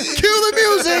night. Cue the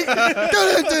music.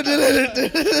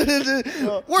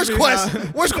 Where's Quest?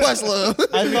 Where's Questlove?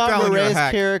 I thought Fallon, you're a Murray's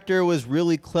hack. character was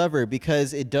really clever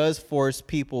because it does force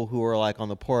people who are like on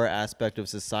the poorer aspect of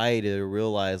society to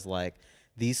realize like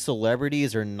these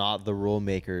celebrities are not the rule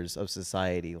makers of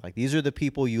society. Like these are the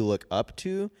people you look up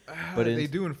to. But they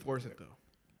do enforce it though.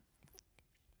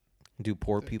 do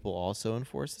poor people also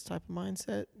enforce this type of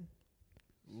mindset?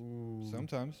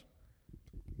 Sometimes.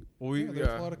 Well, we Yeah,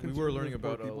 there's a lot of we were learning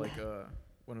conservative about poor people.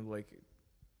 one of like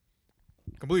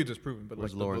completely disproven, but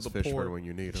Where's like Lawrence the Fishburne poor. when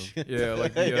you need him? Yeah,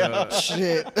 like the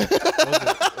Shit. what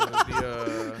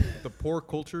was it? The poor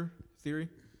culture theory.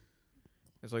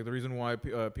 It's like the reason why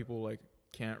people like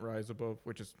can't rise above,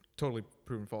 which is totally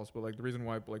proven false. But like the reason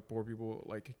why like poor people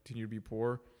like continue to be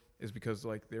poor is because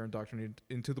like they're indoctrinated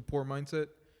into the poor mindset.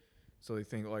 So they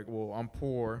think like, well, I'm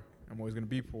poor. I'm always gonna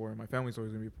be poor, and my family's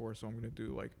always gonna be poor. So I'm gonna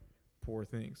do like poor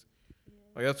things.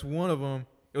 Like that's one of them.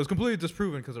 It was completely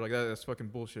disproven because they're like that's fucking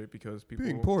bullshit because people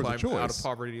Being poor is a climb out choice. of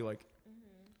poverty like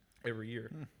every year.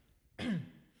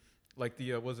 Like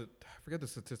the was it? I forget the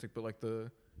statistic, but like the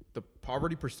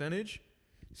poverty percentage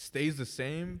stays the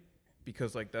same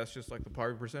because like that's just like the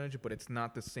poverty percentage, but it's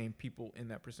not the same people in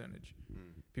that percentage.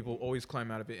 People always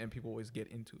climb out of it, and people always get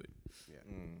into it.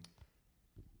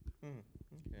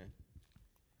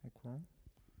 Okay.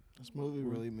 This movie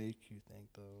really makes you think,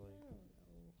 though. Like,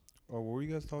 Oh, what were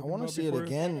you guys talking I about? want to see it before?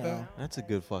 again now. That's a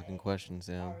good fucking question,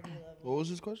 Sam. What was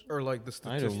his question? Or like the I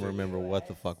statistic. don't remember what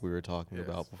the fuck we were talking Yes.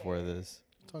 about before this.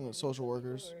 Talking about social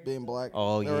workers being black.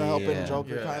 Oh, They were helping yeah.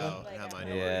 Joker, Yeah. kind of.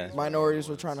 Yeah. Minorities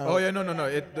were trying to help. Oh yeah, no.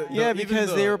 Yeah, even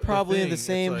because they were the probably in the thing, it's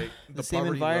same- like the same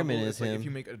poverty environment level, as it's like him. If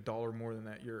you make $1 more than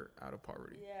that, you're out of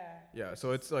poverty. Yeah.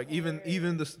 So it's like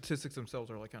even the statistics themselves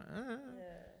are like,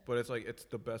 but it's like it's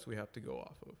the best we have to go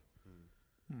off of.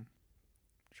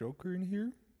 Joker in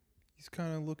here? he's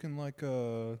kind of looking like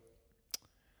a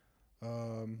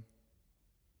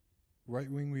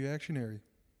right-wing reactionary.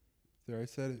 There, I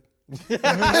said it.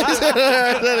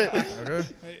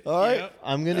 All right.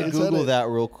 I'm gonna Said Google it. that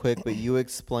real quick, but you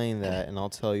explain that, and I'll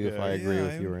tell you if I agree Yeah,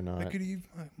 with you or I not. could I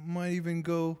might even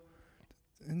go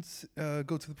and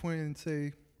go to the point and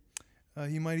say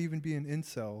he might even be an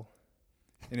incel.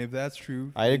 And if that's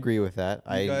true, I agree with that.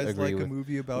 you I guys agree like with. a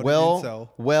movie about an Well, incel.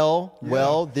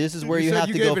 well, this is where You you said have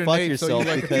you to gave go it an fuck 8, so you yourself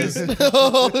like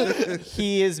because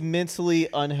he is mentally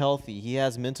unhealthy. He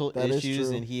has mental That is issues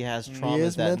true. and he has He traumas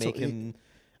is that mental- make him.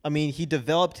 I mean, he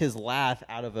developed his laugh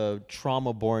out of a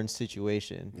trauma-born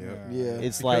situation. Yeah.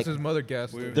 It's Because like his mother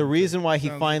gassed Weird. him. the reason why he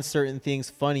Sounds- finds certain things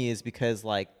funny is because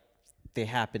like they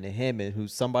happen to him and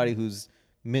who's somebody who's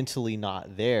mentally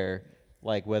not there,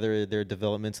 like whether they're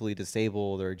developmentally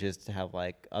disabled or just have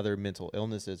like other mental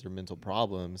illnesses or mental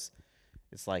problems.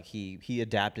 It's like he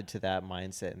adapted to that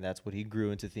mindset, and that's what he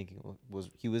grew into thinking was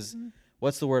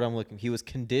what's the word I'm looking? He was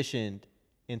conditioned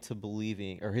into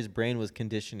believing, or his brain was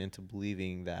conditioned into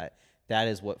believing that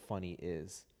is what funny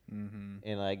is. And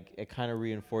like it kind of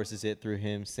reinforces it through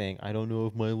him saying, "I don't know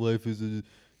if my life is a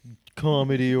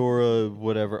comedy or a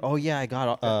whatever." Oh yeah, I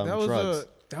got that was drugs.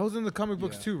 that was in the comic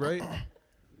books too, right?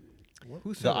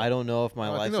 Who said The that? I don't know if my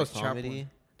Oh, I think life's that a was comedy. Chaplin.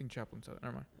 I think Chaplin said that.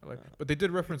 Never mind. But they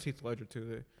did reference Heath Ledger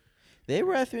too. They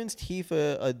referenced Heath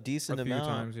a A decent few amount.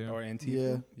 times, yeah. Or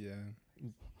Antifa. Yeah.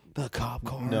 The cop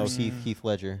cars. No, Heath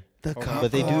Ledger. The cop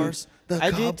But they do- cars. The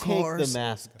I cop did take cars.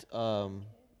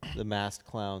 the masked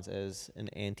clowns as an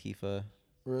Antifa.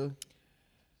 Really?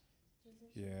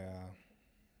 Yeah.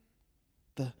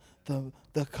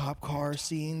 The cop car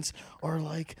scenes are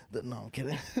like no, I'm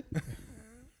kidding.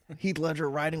 Heath Ledger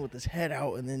riding with his head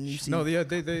out, and then you see. No,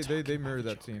 they mirrored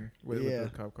that scene with Yeah. the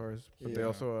cop cars. But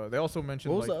Yeah. they also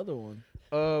mentioned What was like the other one?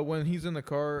 when he's in the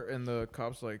car and the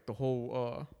cops like the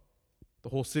whole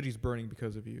city's burning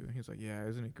because of you. And he's like, yeah,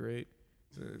 isn't it great?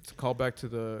 It's a callback to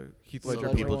the Heath Some Ledger.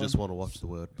 Ledger People one. just want to watch the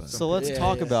word. But So let's Yeah,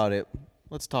 talk yeah. about it.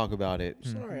 Let's talk about it.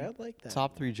 Sorry, I like that.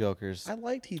 Top 3 Jokers. I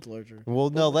liked Heath Ledger. Well,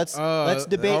 no, let's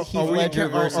debate are Heath we Ledger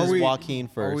enca- are versus we- Joaquin Are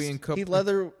first. we Heath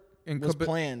Ledger was encompa-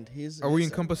 planned. He's Are we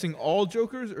he's- encompassing all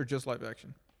Jokers or just live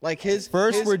action? like his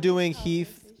First, his, we're doing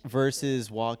Heath versus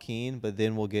Joaquin, but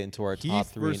then we'll get into our top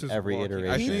Heath 3 in versus every Joaquin. I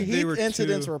iteration. think Heath they were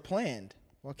incidents two- were planned.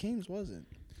 Joaquin's wasn't.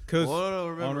 Because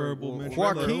Honorable mention.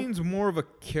 Joaquin's more of a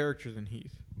character than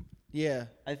Heath. Yeah.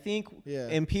 I think, Yeah.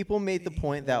 and people made the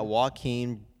point that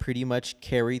Joaquin pretty much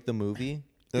carried the movie.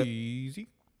 Easy.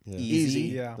 Easy.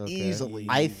 Yeah. Okay. Easily.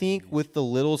 I think with the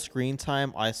little screen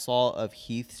time I saw of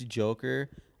Heath's Joker,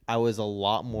 I was a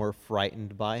lot more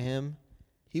frightened by him.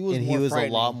 he was And more he was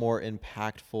frightening. a lot more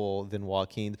impactful than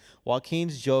Joaquin's.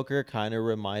 Joaquin's Joker kind of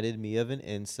reminded me of an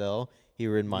incel. He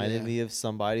reminded Yeah. me of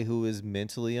somebody who is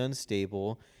mentally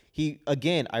unstable.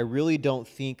 I really don't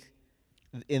think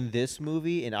in this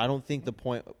movie, and I don't think the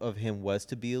point of him was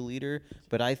to be a leader,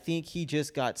 but I think he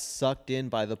just got sucked in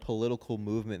by the political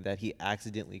movement that he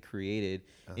accidentally created,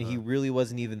 and he really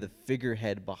wasn't even the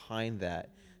figurehead behind that.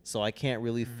 So I can't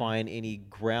really find any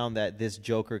ground that this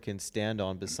Joker can stand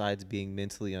on besides being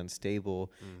mentally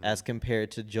unstable, as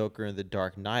compared to Joker in The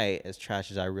Dark Knight. As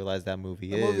trash as I realize that movie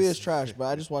The is, movie is trash, but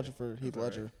I just watch it for Heath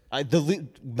Ledger. That's me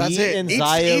it. and Each-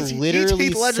 Zaya each literally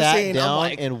Heath Ledger sat scene, I'm down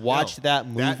like, and watched that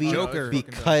movie Joker-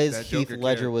 because that Heath Joker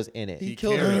Ledger carries. was in it. He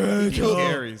killed her. He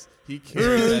carries. He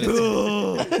carries.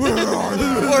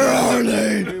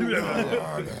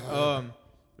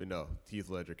 But no, Heath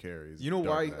Ledger carries. You know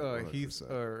why Dark Knight Heath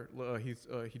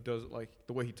 100%. he does like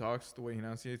the way he talks, the way he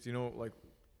enunciates. You know, like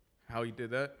how he did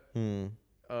that.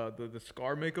 The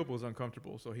scar makeup was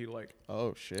uncomfortable, so he like.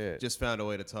 Oh shit! Just found a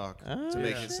way to talk to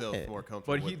make himself more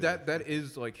comfortable. But with that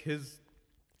is like his.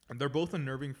 And they're both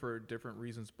unnerving for different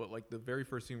reasons. But like the very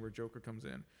first scene where Joker comes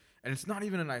in, and it's not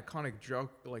even an iconic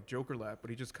joke like Joker laugh, but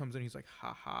he just comes in. He's like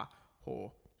ha ha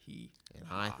ho he. And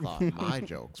I thought my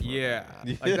jokes were Yeah,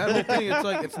 bad. like that whole thing. It's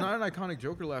like it's not an iconic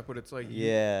Joker laugh, but it's like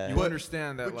Yeah. you But-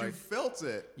 understand that But like you felt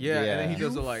it. yeah, and then he Yeah.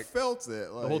 does You it like felt it.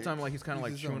 Like, the whole time like he's kind of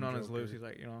he's like his chewing own on his lips. Joker. He's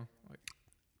like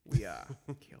we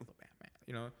we killed the Batman.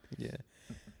 You know. Yeah.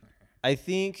 I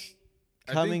think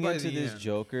I think coming by into the this end-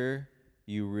 Joker,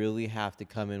 you really have to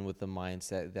come in with the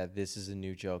mindset that this is a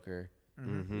new Joker.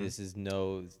 This is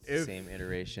no If- same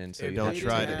iteration. So if you don't have they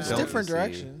try did to- that- It's don't different see.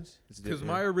 directions. Because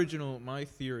my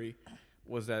theory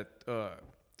was that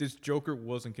this Joker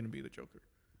wasn't going to be the Joker.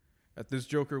 That this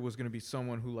Joker was going to be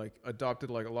someone who like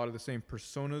adopted like a lot of the same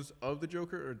personas of the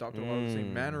Joker, or adopted a lot of the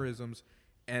same mannerisms,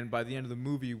 and by the end of the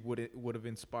movie would have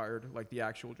inspired like the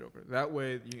actual Joker. That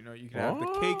way, you know, you can have the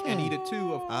cake and eat it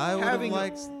too. Of I would have having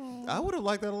liked I would have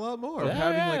liked that a lot more. Of Yeah,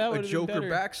 having that like a would've been Joker better.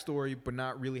 backstory, but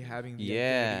not really having the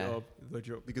Yeah. identity of the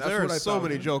Joker. Because That's there are what I so thought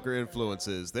many was- Joker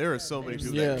influences. There are so many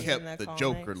people Yeah. that kept In the the comics.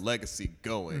 Joker legacy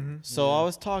going. So I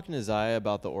was talking to Zaya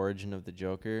about the origin of the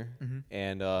Joker Mhm.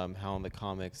 and how in the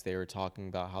comics they were talking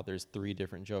about how there's 3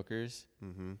 different Jokers.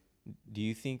 Mm-hmm. Do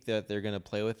you think that they're gonna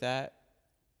play with that,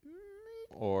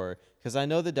 or because I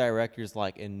know the director's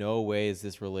like, in no way is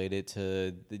this related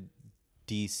to the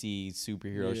DC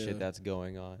superhero Yeah. shit that's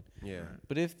going on. Yeah.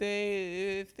 But if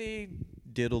they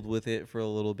diddled with it for a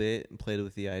little bit and played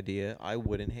with the idea, I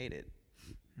wouldn't hate it.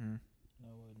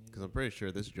 Because I'm pretty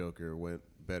sure this Joker went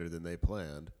better than they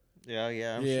planned. Yeah, I'm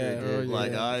Yeah. sure. It did.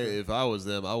 Like if I was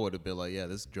them, I would have been like, yeah,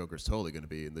 this Joker's totally gonna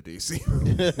be in the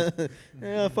DC.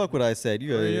 Yeah, fuck what I said.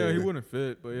 You Yeah, he wouldn't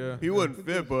fit, but yeah. he wouldn't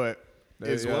fit, but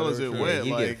as Yeah, well they as were it trying- went, He'd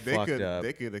get like fucked up.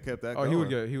 they could have kept that. Oh,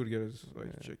 going. he would get his like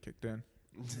shit kicked in.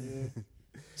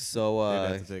 So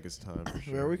They'd have to take his time. For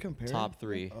sure. Where are we comparing? top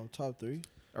 3. Oh, top 3.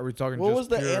 Are we talking? What just was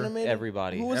the pure- animated?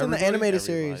 Everybody. Who was in the Everybody? animated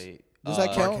series? Everybody. Does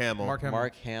that count? Mark Hamill. Mark Hamill.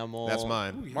 Mark Hamill. That's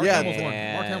mine. Mark Yeah. Hamill's one. Mark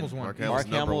And Hamill's one. Mark Easy. Hamill's Mark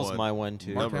number Hamill's one. my one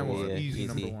too. Mark Number Hamill's one. easy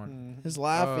number one. His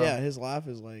laugh, Uh, yeah, his laugh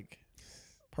is like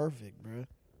perfect, bro.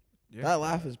 Yeah. That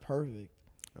laugh is perfect.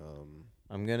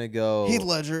 I'm gonna go Heath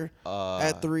Ledger uh,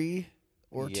 at 3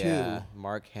 or yeah, 2.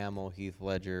 Mark Hamill, Heath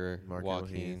Ledger, Mark Hamill,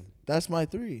 Joaquin. Heath. That's my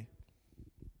 3.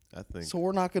 I think. So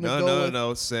we're not gonna no, go. no, with,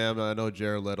 no, Sam. I know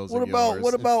Jared Leto's. What in about yours.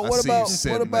 what about I what see you about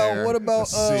sitting what about there. what about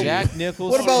I see. Jack Nicholson.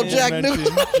 What about Jack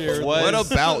Nicholson? What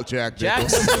about Jack Jack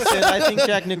Nicholson? Nicholson. I think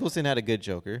Jack Nicholson had a good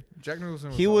Joker. Jack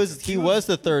Nicholson. He was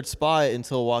the third spot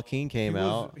until Joaquin came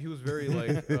out. He was very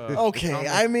like. Okay, comic,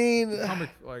 I mean, comic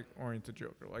like oriented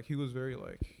Joker. Like he was very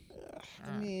like.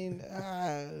 I mean,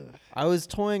 I was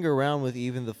toying around with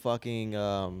even the fucking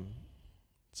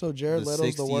so Jared the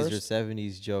Leto's 60s the or worst.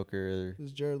 70s Joker.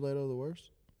 Is Jared Leto the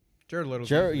worst? Jared Leto's.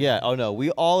 Jared, yeah. Oh no, we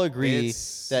all agree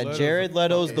It's- that Leto's Jared the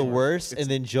Leto's the fucking worst, worst.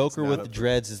 and then Joker not with up the there.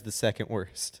 dreads is the second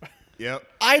worst. Yep.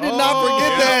 I did not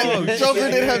forget Oh, that. Joker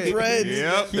shit. did have dreads.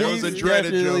 Yep. There was a He's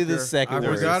dreaded definitely Joker. the second I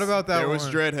worst. forgot about that There was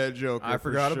one. dreadhead Joker. I for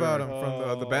forgot about sure. him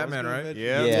from the Batman, right?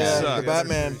 Yeah. Yeah. Yeah, sucked. the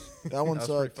Batman. That one That was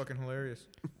pretty sucked. fucking hilarious.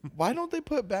 Why don't they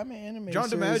put Batman animated John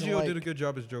series in, DiMaggio like, did a good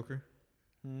job as Joker.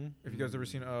 If you guys ever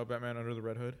seen Batman Under the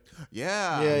Red Hood,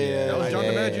 Yeah. Yeah. that was John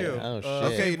Yeah. DiMaggio. Oh, Uh,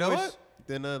 shit. Okay, you know voice- what?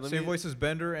 Then let Same me voice as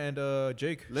Bender and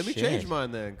Jake. let me Shit. change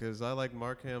mine then, because I like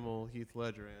Mark Hamill, Heath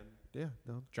Ledger, and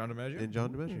John DiMaggio. and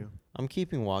John DiMaggio. I'm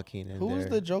keeping Joaquin in Who there. was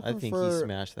the Joker I think for, he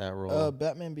smashed that role.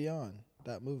 Batman Beyond,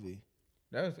 that movie.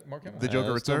 That was Mark Hamill. The Joker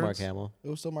it was still Mark Returns? Hamill. It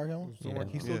was still Mark Hamill.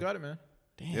 He still Yeah. got it, man.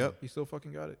 Damn. Yep. He still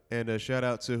fucking got it. And a shout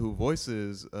out to who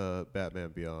voices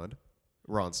Batman Beyond,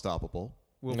 Ron Stoppable.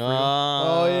 Will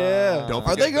Oh yeah. Don't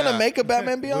Are they forget gonna that. make a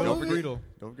Batman Beyond Will movie? Friedle.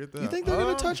 Don't get that. You think they're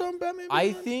gonna touch on Batman Beyond?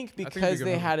 I think they're because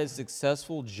gonna- they had a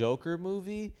successful Joker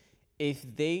movie, if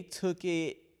they took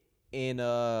it in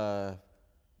a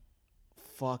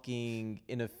fucking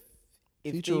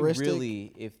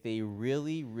Futuristic? if they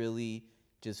really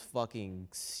just fucking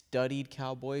studied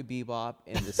Cowboy Bebop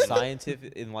and the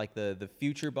scientific and like the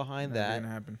future behind That that, ain't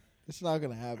gonna happen. It's not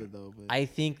gonna happen though. But I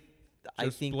think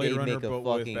Just they Blade Runner, make a but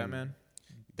with fucking Batman.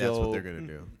 That's what dope- they're gonna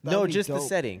do. No, That'd be just the dope.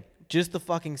 setting. Just the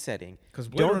fucking setting. 'Cause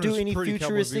Blade Don't do Runner's any pretty Cowboy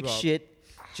futuristic Bebop. shit.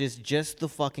 Just the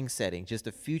fucking setting. Just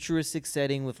a futuristic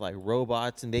setting with like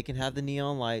robots, and they can have the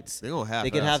neon lights. They gonna have. They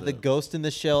can have the Ghost in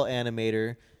the Shell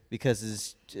animator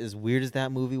because as weird as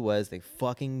that movie was, the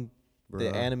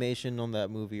Bruh. animation on that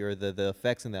movie or the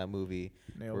effects in that movie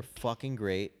Nailed. were fucking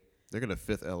great. They're gonna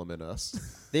Fifth Element us.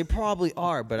 They probably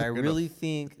are, but I They're gonna really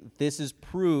think this is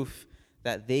proof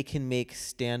that they can make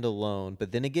standalone.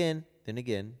 But then again,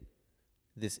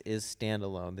 this is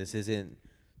standalone. This isn't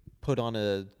put on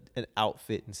an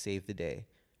outfit and save the day.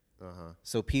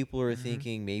 So people are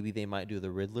thinking maybe they might do the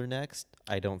Riddler next.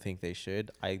 I don't think they should.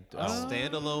 A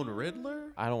standalone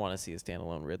Riddler? I don't want to see a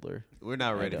standalone Riddler. We're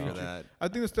not ready for don't. that. I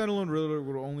think the standalone Riddler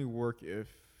would only work if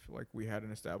like we had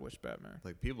an established Batman.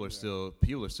 Like people are still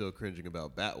cringing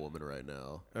about Batwoman right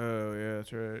now. Oh yeah,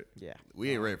 that's right. Yeah.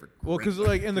 We ain't ready for. Well, because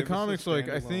like in the Give us a comics, like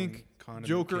I standalone think Condiment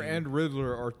Joker King. and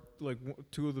Riddler are like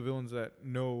two of the villains that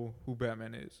know who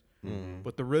Batman is. Mm.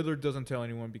 But the Riddler doesn't tell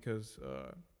anyone because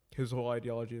his whole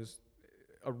ideology is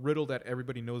a riddle that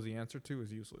everybody knows the answer to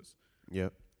is useless.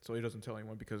 Yep. So he doesn't tell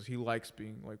anyone because he likes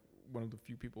being like one of the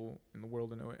few people in the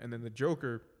world to know it. And then the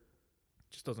Joker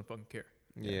just doesn't fucking care,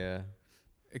 Yeah.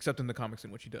 except in the comics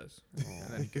in which he does, and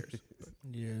then he cares. But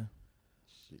yeah.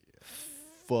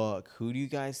 Fuck. Who do you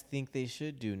guys think they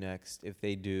should do next if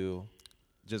they do?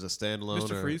 Just a standalone.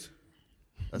 Mr. or- Freeze.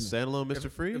 A standalone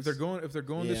Mr. Freeze? If they're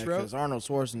going Yeah, this route, because Arnold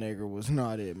Schwarzenegger was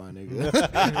not it, my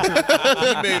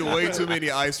nigga. He made way too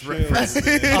many ice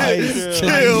references.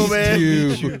 Chill,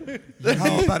 man.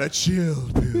 How about a chill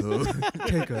pill?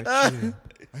 Take a chill.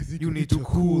 I think You need to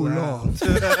cool off.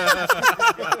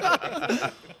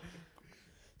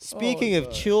 Speaking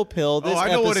of chill pill, this I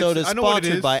know what episode it's- is I know what it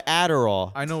sponsored is. by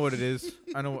Adderall. I know what it is.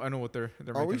 I know what they're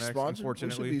Are we making next. sponsored? We should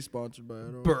Unfortunately, be sponsored by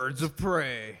it. Birds of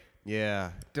Prey. Yeah.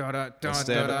 Da da A da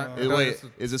stand- da Eh, da. wait,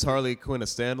 is this Harley Quinn a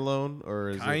standalone or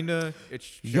is it? Kinda. It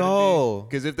shouldn't Yo,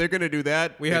 Because if they're gonna do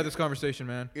that, be. We had this conversation,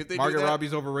 man. If they do Margot that-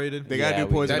 Robbie's overrated. They gotta Yeah, do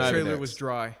we Poison That Ivy trailer next. was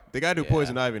dry. They gotta do Yeah.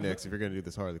 Poison Ivy next if you're gonna do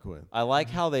this Harley Quinn. I like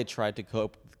how they tried to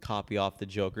copy off the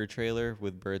Joker trailer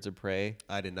with Birds of Prey,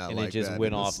 I did not and like it just that.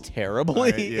 went It off was-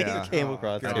 terribly. yeah. It came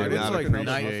across God, God, I did it's not like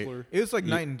appreciate- night. It was like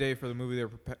night and day for the movie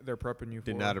they're prepping you for.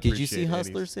 Did not Did you see appreciate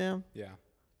Hustler, any- Sam? Yeah,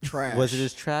 Trash. Was it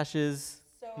as trash as?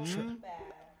 it was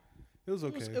It was,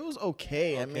 okay. it was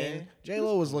okay. I mean, Okay. J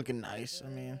Lo was looking nice. I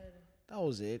mean, that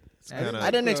was it. kinda-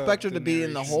 I didn't the- expect her the to be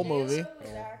in the whole narration.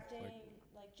 movie.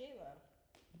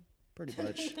 Pretty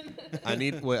much. I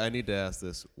need to ask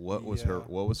this. What was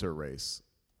her race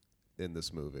in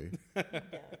this movie?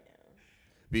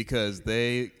 Because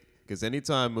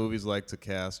anytime movies like to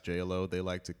cast J-Lo, they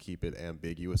like to keep it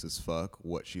ambiguous as fuck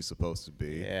what she's supposed to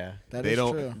be. Yeah. That they is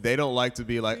don't true. they don't like to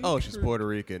be like, oh, she's Puerto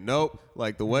Rican. Nope.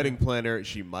 Like the wedding planner,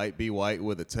 she might be white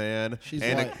with a tan. She's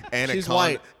and white. Anaconda, She's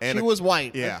white. She was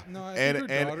white. Yeah. No, I and think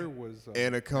her daughter was.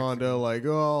 Anaconda, like,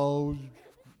 oh,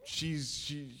 she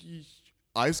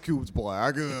Ice Cube's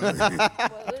black. What was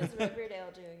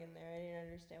Riverdale doing in there? I didn't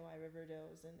understand why Riverdale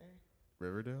was in there.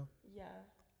 Riverdale? Yeah.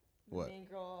 The What? main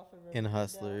girl off of In Riverdale.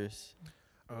 Hustlers.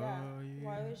 Yeah.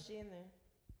 Why was she in there?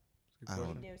 I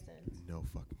don't Made no sense. no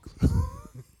fucking clue.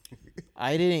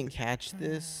 I didn't catch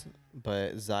this,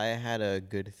 but Zaya had a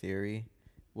good theory.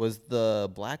 Was the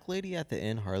black lady at the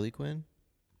end Harley Quinn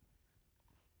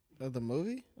Of the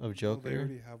movie? of Well, they Joker?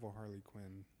 already have a Harley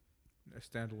Quinn. A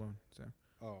standalone. So.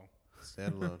 Oh,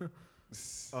 Standalone.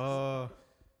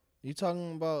 You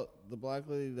talking about the black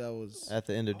lady that was At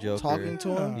the end of Joker. talking to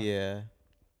him? Yeah.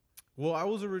 Well, I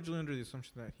was originally under the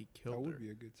assumption that he that killed her. would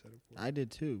be a good setup. For it. I did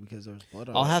too because there was blood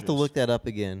on I'll her have to shoes. look that up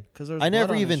again. 'Cause there was I blood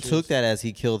never on her even took shoes. that as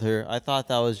he killed her. I thought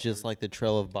that was just like the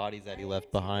trail of bodies that he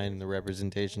left behind, the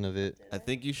representation of it. I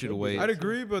think you should wait. I'd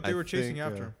agree, but they I were chasing think,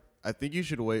 after him. I think you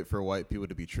should wait for white people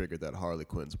to be triggered that Harley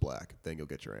Quinn's black. Then you'll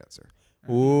get your answer.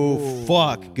 Ooh,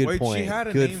 fuck. Good Wait, she point. had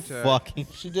a Good name tag. fucking.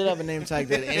 She did have a name tag.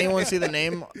 Did anyone see the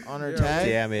name on her Yeah. tag?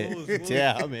 Damn it.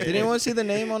 Damn it. Did anyone see the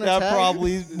name on her That tag?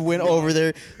 probably went over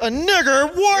there. A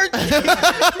nigger, what?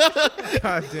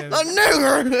 God damn A it.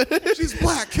 nigger. She's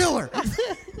black. Kill her.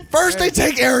 First they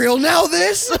take Ariel, now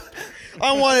this.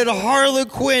 I wanted Harley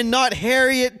Quinn, not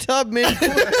Harriet Tubman. Hey,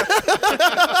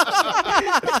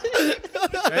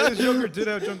 this Joker did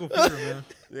have jungle fever, man.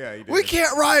 Yeah, he did. We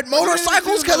can't ride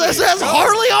motorcycles because it says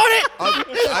Harley on it. I'm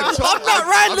not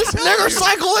riding this nigger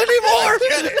cycle anymore.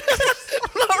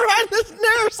 I'm not riding this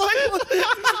nigger cycle.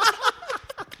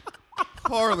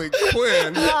 Harley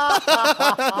Quinn.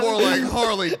 More like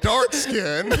Harley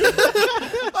Darkskin.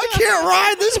 I can't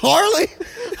ride this Harley.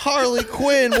 Harley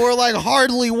Quinn, more like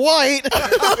hardly white.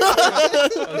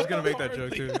 I was gonna make that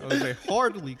joke too. I was gonna say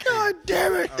hardly. God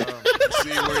damn it. See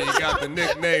where you got the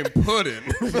nickname Puddin'.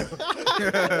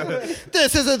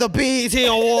 This isn't the BET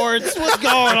Awards. What's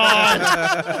going on?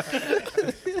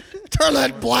 Turn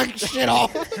that black shit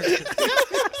off.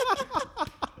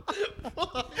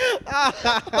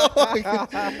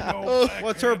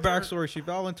 What's her backstory? She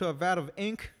fell into a vat of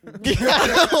ink. Oh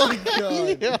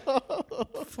God.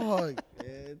 Fuck,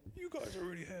 man. You guys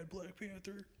already had Black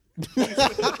Panther.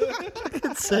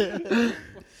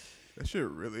 That shit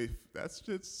really. That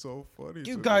shit's so funny.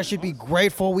 You to guys me. should be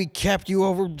grateful we kept you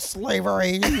over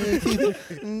slavery.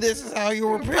 This is how you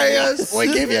were Pay us. We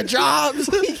give you jobs.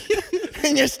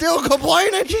 And you're still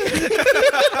complaining.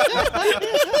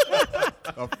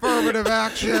 Affirmative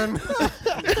action.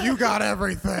 You got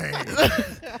everything.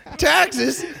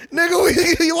 Taxes,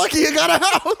 nigga. You lucky you got a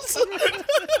house.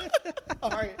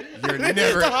 You're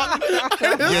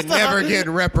never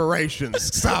getting reparations.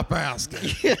 Stop asking.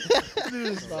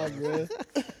 Stop, bro.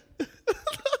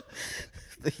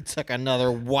 He took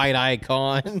another white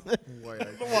icon.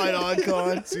 White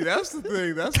icon. See, that's the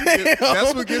thing. That's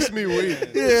what gets me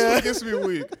weak. That's what gets me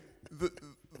weak.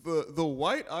 The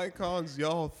white icons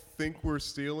y'all think we're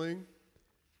stealing,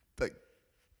 like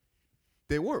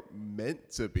they weren't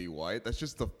meant to be white. That's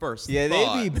just the first. Yeah,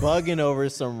 thought. they be bugging over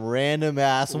some random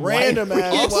ass Random white.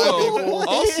 ass white people.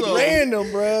 Also,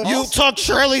 Random, bro. You took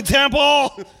Shirley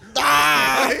Temple.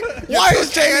 Why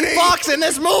is Jamie Foxx in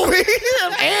this movie?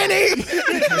 Annie.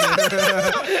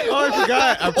 Oh, I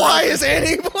forgot. Why is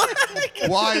Annie black?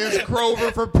 Why is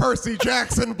Grover for Percy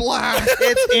Jackson black?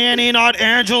 It's Annie, not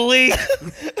Angelique.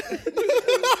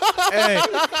 Hey,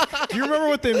 do you remember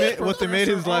what they made? What they made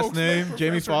his last name,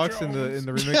 Jamie Foxx, in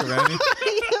the remake of Annie?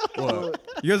 What?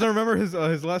 You guys don't remember his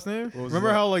last name?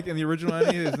 Remember how like in the original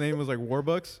Annie his name was like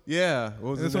Warbucks? Yeah.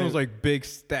 What was And this his one name? was like Big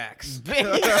Stacks.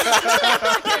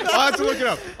 I'll have to look it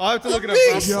up. I'll bet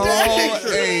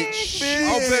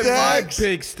my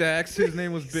Big Stacks. His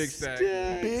name was Big Stacks.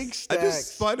 Big I Stacks.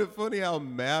 just find it funny how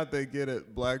mad they get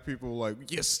at black people.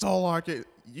 Like, you stole our kid.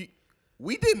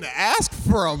 We didn't ask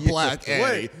for a black Annie.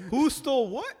 Wait, who stole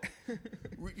what?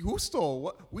 Who stole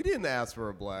what? We didn't ask for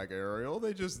a black Ariel.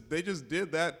 They just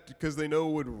did that because they know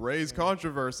it would raise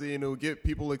controversy and it would get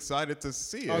people excited to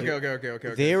see it.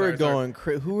 Okay. They were going.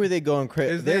 Who were they going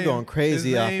crazy? They're going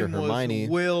crazy after Hermione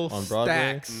Will on Broadway.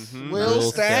 Stacks. Will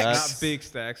Stacks. Not Big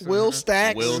Stacks. Will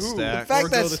Stacks. Will The Stacks. fact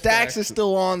that Orgo the Stacks Stacks. is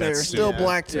still on there, That's still stupid.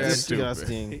 black to Yeah. me.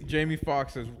 Disgusting. Jamie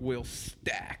Foxx is Will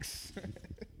Stacks.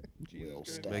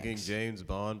 Making James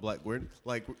Bond black.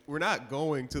 We're not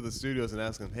going to the studios and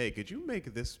asking, hey, could you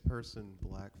make this person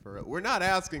black for it? We're not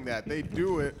asking that. They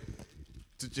do it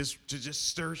to just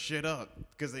stir shit up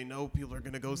because they know people are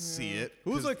gonna go see it.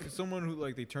 Who was 'Cause like someone who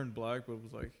like they turned black, but it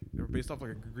was like they were based off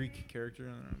like a Greek character,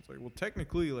 and it's like, well,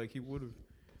 technically, like he would have.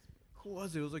 Who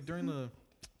was it? It was like during the.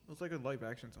 It was like a live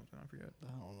action something. I forget.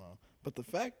 I don't know. But the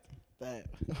fact that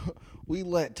we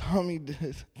let Tommy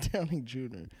Downey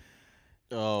Jr.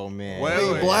 Oh man.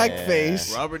 Well, Hey,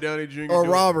 blackface. Robert Downey Jr. or doing-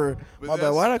 Robert. but My bad.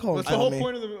 that's- Why did I call him That's the whole Tommy?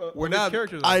 point of the. We're of his not-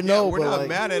 character. I know, we're but not like,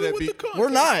 mad at it. we're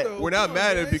not. We're not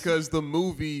mad at it because the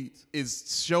movie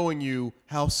is showing you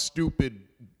how stupid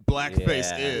blackface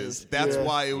Yeah. is. That's Yeah.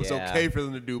 why it was Yeah. okay for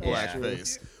them to do Yeah.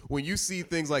 blackface. When you see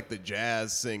things like the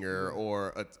jazz singer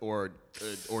or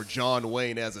John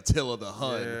Wayne as Attila the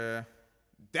Hun, Yeah.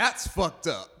 that's fucked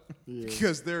up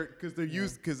because they're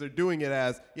doing it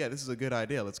as this is a good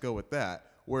idea. Let's go with that.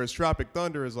 Whereas Tropic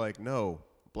Thunder is like, no,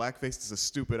 blackface is a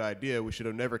stupid idea. We should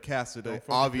have never casted an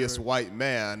obvious white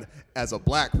man as a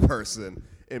black person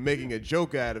and making a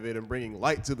joke out of it and bringing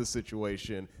light to the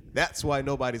situation. That's why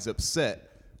nobody's upset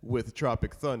with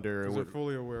Tropic Thunder Because they're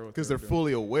fully aware. because they're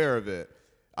fully aware of it.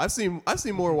 I've seen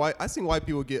white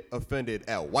people get offended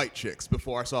at white chicks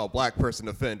before I saw a black person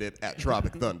offended at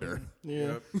Tropic Thunder.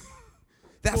 Yeah.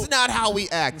 That's not how we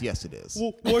act. Yes, it is.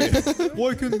 Well,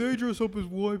 why can they dress up as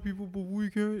white people but we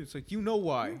can't? It's like, you know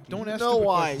why. Don't ask know stupid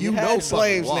why? questions. You know had fucking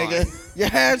slaves, why. nigga. You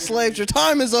had slaves. Your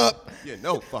time is up. Yeah,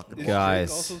 no fucking. Is Guys.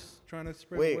 Drake also trying to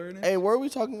spread Wait, awareness? hey, what are we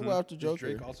talking about after Is Joker?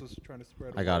 Drake also trying to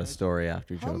spread I got a awareness? story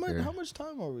after How Joker. much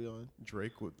time are we on?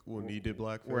 Drake when he did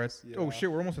blackface. We're at, Oh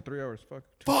shit, we're almost at 3 hours. Fuck.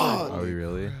 Fuck. Are we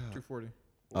really? 240.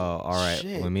 Oh, all right.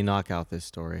 Shit. Let me knock out this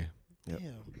story. Yep.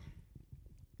 Damn.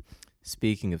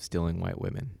 Speaking of stealing white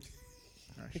women,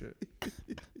 Ah, shit.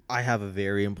 I have a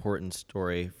very important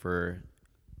story for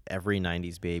every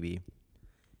 90s baby.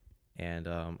 And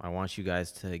I want you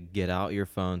guys to get out your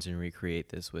phones and recreate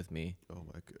this with me. Oh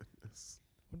my goodness.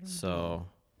 So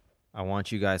I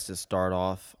want you guys to start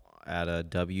off at a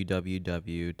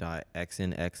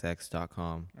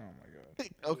www.xnxx.com. Oh my god.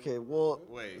 Okay, well,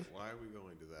 Wait, why are we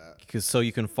going to that? Because so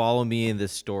you can follow me in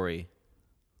this story.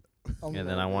 I'm And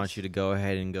then I want you to go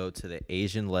ahead and go to the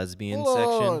Asian lesbian Hold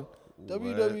section. on.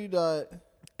 www.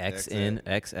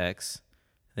 XNXX.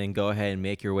 Then go ahead and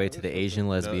make your way to the Asian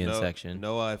lesbian section.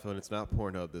 No iPhone. It's not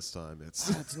Pornhub this time. It's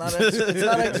It's not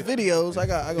X videos.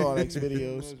 I go on X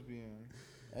videos.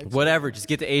 Whatever, just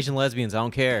get to Asian lesbians. I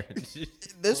don't care.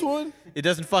 This one? It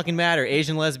doesn't fucking matter.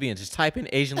 Asian lesbians. Just type in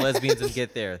Asian lesbians and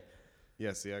get there.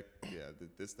 this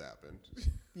happened.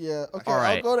 Yeah. Okay. All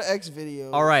right. I'll go to X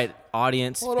videos. All right,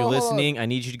 audience, Hold if you're on, hold on. listening, I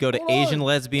need you to go to Hold Asian on.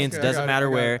 lesbians. Okay, Doesn't matter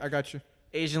where. I got you.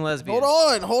 Asian lesbians.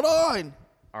 Hold on.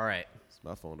 All right.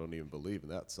 My phone don't even believe in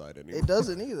that site anymore. It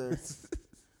doesn't either.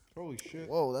 Holy shit.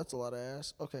 Whoa, that's a lot of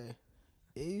ass. Okay.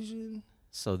 Asian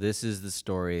So this is the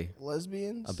story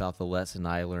lesbians? about the lesson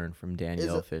I learned from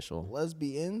Danielle it Official.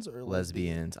 Lesbians or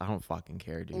Lesbians. I don't fucking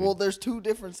care, dude. Well, there's two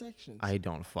different sections. I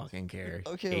don't fucking care.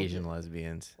 Okay, Asian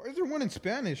lesbians. Why is there one in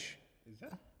Spanish?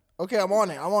 Okay, I'm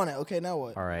on it. Okay, now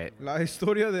what? All right. La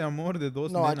historia de amor de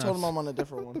dos No, I nenas. told him I'm on a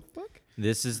different one.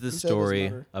 This is the He said it doesn't story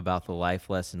matter. about the life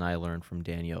lesson I learned from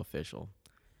Danielle Official.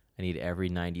 I need every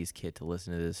 90s kid to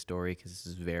listen to this story because this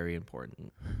is very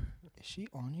important. Is she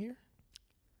on here?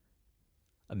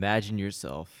 Imagine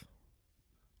yourself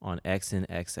on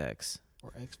XNXX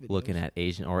Or X videos? looking at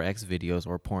Asian or X videos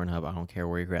or Pornhub. I don't care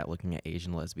where you're at, looking at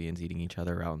Asian lesbians eating each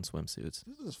other out in swimsuits.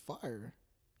 This is fire.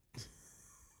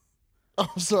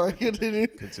 I'm sorry. Continue.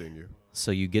 Continue.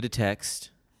 So you get a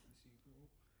text.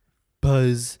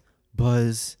 Buzz.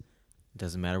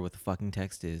 Doesn't matter what the fucking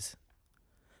text is.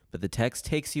 But the text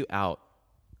takes you out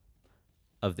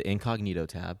of the incognito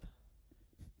tab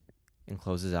and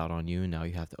closes out on you, and now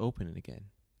you have to open it again.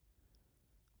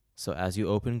 So as you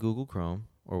open Google Chrome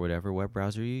or whatever web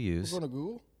browser you use, We're going to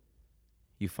Google?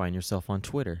 you find yourself on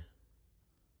Twitter.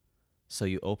 So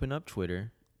you open up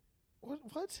Twitter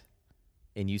What?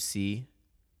 and you see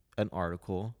an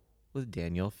article with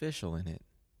Danielle Fishel in it.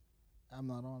 I'm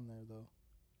not on there, though.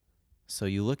 So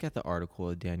you look at the article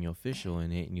with Danielle Fishel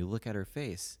in it, and you look at her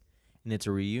face, and it's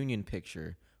a reunion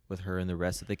picture with her and the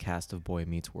rest of the cast of Boy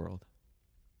Meets World.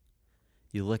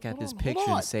 You look at this picture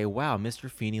and say, wow,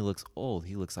 Mr. Feeney looks old.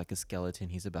 He looks like a skeleton.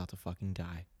 He's about to fucking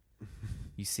die.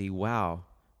 You see, wow,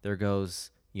 there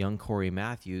goes young Corey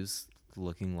Matthews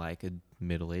looking like a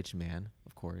middle-aged man,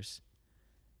 of course.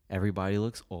 Everybody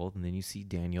looks old, and then you see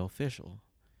Danielle Fishel.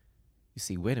 You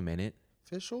see, wait a minute.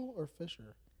 Fishel or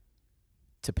Fisher?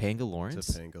 Topanga Lawrence?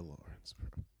 Topanga Lawrence, bro.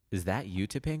 Is that you,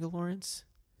 Topanga Lawrence?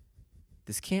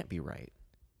 This can't be right.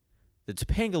 The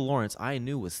Topanga Lawrence I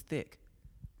knew was thick.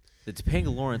 The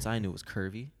Topanga Lawrence I knew was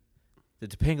curvy. The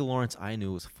Topanga Lawrence I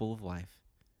knew was full of life.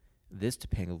 This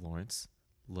Topanga Lawrence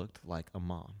looked like a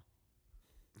mom.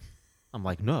 I'm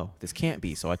like, no, this can't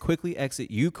be. So I quickly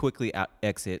exit. You quickly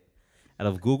exit out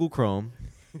of Google Chrome,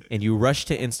 and you rush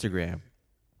to Instagram.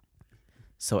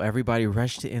 So everybody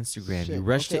rush to Instagram. Shit. You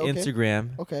rush to Okay.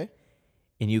 Instagram. Okay.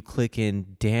 And you click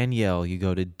in Danielle. You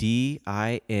go to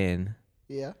DINI.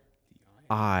 Yeah.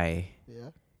 And Yeah.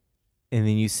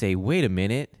 then you say, wait a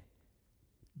minute.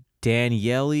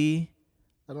 Danielle, I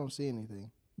don't see anything.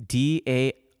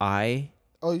 DAI.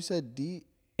 Oh, you said D.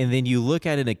 And then you look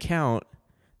at an account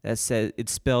that says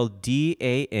it's spelled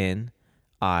DANIELLEY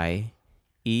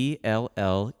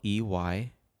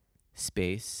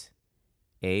space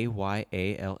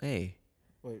AYALA.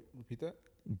 Wait, repeat that.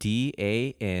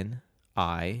 DANIELLEY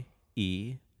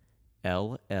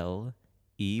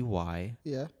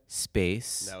Yeah.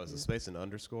 space. Now is a space an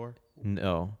underscore?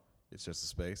 No. It's just a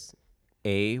space.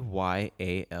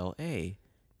 AYALA.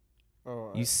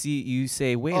 Oh, You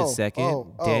say, wait a Oh, second,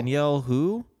 oh. Danielle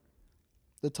who?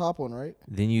 The top one, right?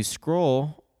 Then you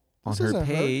scroll on This her isn't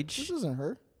page. This isn't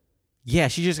her. Yeah,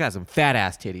 she just got some fat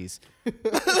ass titties.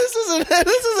 this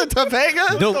isn't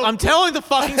Topanga. No, I'm telling the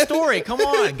fucking story. Come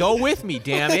on, go with me,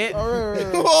 damn it. All right.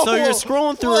 So you're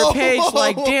scrolling through her page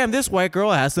like, damn, this white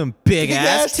girl has some big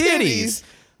ass titties.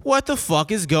 What the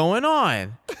fuck is going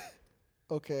on?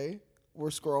 Okay, we're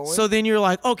scrolling. So then you're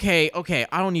like, okay,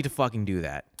 I don't need to fucking do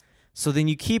that. So then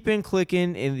you keep in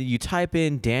clicking and you type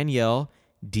in Danielle,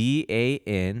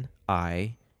 DANIELLE,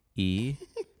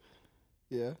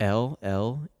 yeah.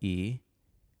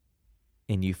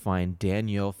 and you find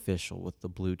Danielle Fishel with the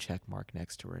blue check mark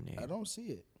next to her name. I don't see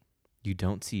it. You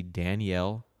don't see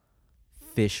Danielle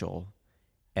Fishel,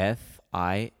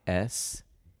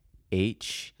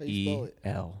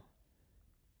 FISHEL.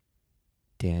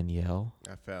 Danielle.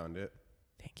 I found it.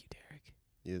 Thank you,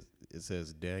 Derek. It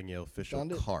says Danielle Fishel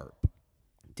Found it? Carp.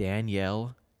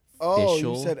 Danielle Oh,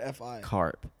 Fishel you said FI.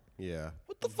 Carp. Yeah.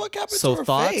 What the fuck happened So to her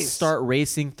thoughts face? start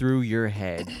racing through your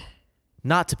head.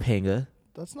 Not Topanga.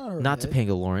 That's not her. Not head.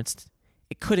 Topanga Lawrence.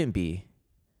 It couldn't be.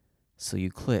 So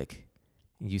you click.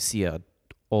 And you see a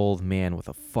old man with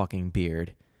a fucking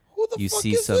beard. Who the You fuck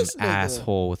see is some this nigga?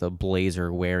 asshole with a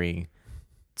blazer wearing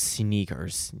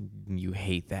sneakers. You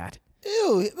hate that.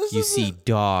 Ew. This You is see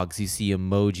dogs. You see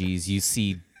emojis. You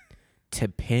see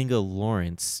Topanga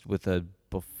Lawrence with a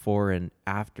before and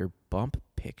after bump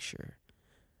picture.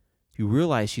 You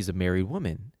realize she's a married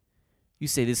woman. You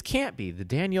say, this can't be. The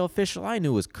Danielle Fishel I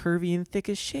knew was curvy and thick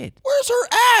as shit. Where's her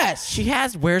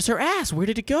ass? Where's her ass? Where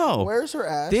did it go? Where's her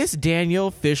ass? This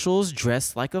Danielle Fishel's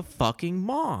dressed like a fucking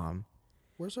mom.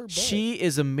 Where's her butt? She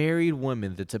is a married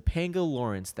woman. The Topanga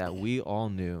Lawrence that we all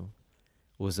knew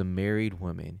was a married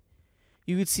woman.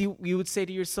 You would say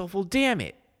to yourself, well, damn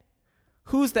it.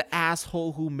 Who's the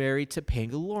asshole who married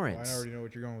Topanga Lawrence? I already know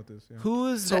what you're going with this. Yeah. Who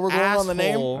is So the we're going asshole? on the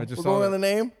name. I just We're saw going that. on the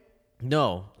name.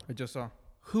 No. I just saw.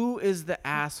 Who is the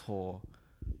asshole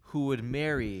who would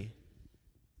marry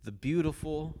the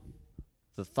beautiful,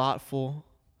 the thoughtful,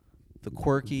 the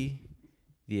quirky,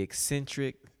 the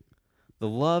eccentric, the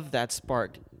love that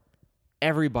sparked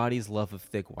everybody's love of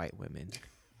thick white women?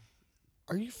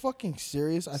 Are you fucking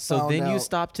serious? So then you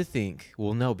stop to think,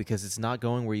 well, no, because it's not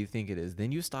going where you think it is.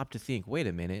 Then you stop to think, wait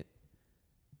a minute.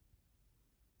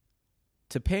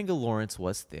 Topanga Lawrence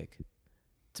was thick.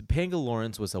 Topanga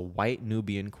Lawrence was a white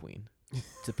Nubian queen.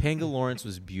 Topanga Lawrence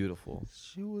was beautiful.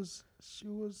 She was.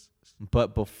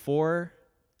 But before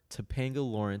Topanga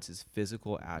Lawrence's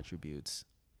physical attributes.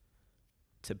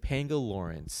 Topanga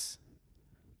Lawrence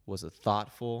was a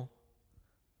thoughtful,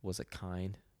 was a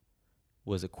kind,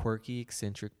 was a quirky,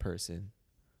 eccentric person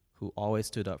who always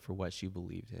stood up for what she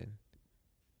believed in.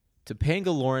 Topanga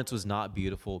Lawrence was not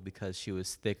beautiful because she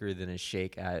was thicker than a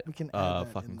shake at We can add that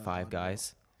in fucking the Five audio.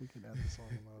 Guys. We can add the song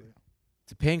about it.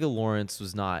 Topanga Lawrence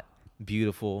was not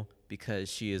beautiful because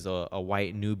she is a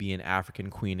white Nubian African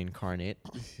queen incarnate.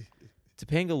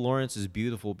 Topanga Lawrence is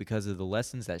beautiful because of the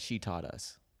lessons that she taught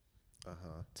us.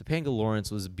 Topanga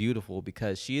Lawrence was beautiful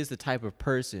because she is the type of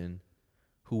person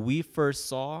who we first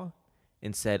saw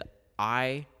and said,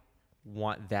 I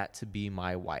want that to be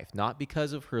my wife. Not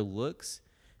because of her looks,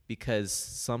 because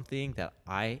something that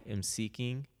I am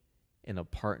seeking in a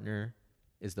partner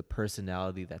is the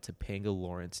personality that Topanga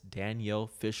Lawrence, Danielle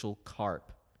Fishel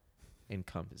Karp,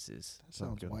 encompasses. That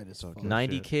sounds white as fuck.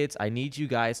 90 kids, I need you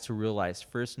guys to realize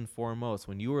first and foremost,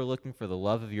 when you were looking for the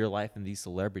love of your life in these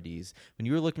celebrities, when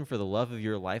you were looking for the love of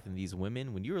your life in these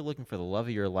women, when you were looking for the love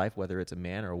of your life, whether it's a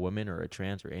man or a woman or a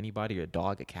trans or anybody, or a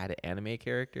dog, a cat, an anime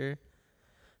character,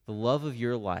 the love of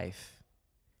your life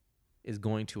is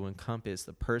going to encompass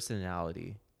the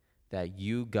personality that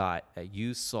you got, that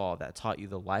you saw, that taught you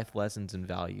the life lessons and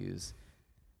values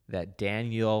that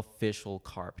Danielle Fishel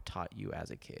Karp taught you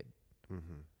as a kid.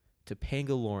 Topanga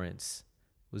Lawrence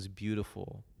was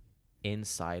beautiful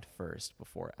inside first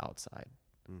before outside.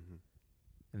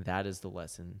 And that is the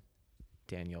lesson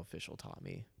Danielle Fishel taught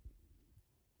me.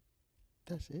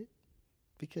 That's it?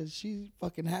 Because she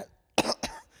fucking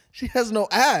she has no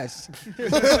ass.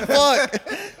 Fuck.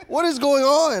 What is going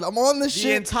on? I'm on this The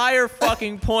shit. entire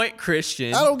fucking point,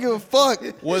 Christian. I don't give a fuck.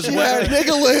 Was She what- had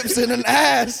nigga lips and an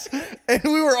ass, and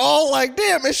we were all like,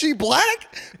 "Damn, is she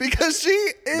black?" Because she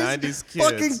is 90s kids.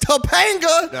 fucking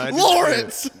Topanga 90s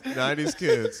Lawrence. Kids. 90s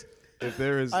kids. If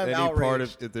there is I'm any part of,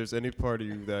 outraged. if there's any part of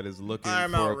you that is looking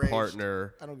I'm for outraged. a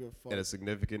partner I don't give a fuck. and a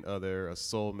significant other, a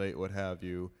soulmate, what have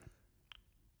you,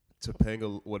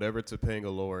 whatever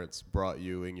Topanga Lawrence brought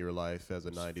you in your life as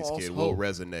a 90s false kid will hope.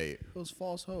 resonate. It was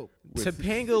false hope.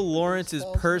 Topanga Lawrence's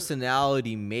false hope.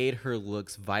 personality made her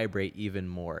looks vibrate even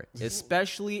more,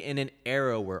 especially in an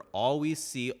era where all we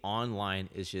see online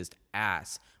is just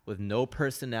ass with no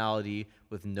personality,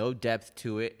 with no depth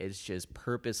to it. It's just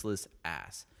purposeless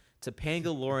ass. Topanga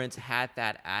Lawrence had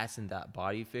that ass and that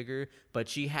body figure, but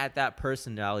she had that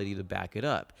personality to back it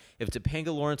up. If Topanga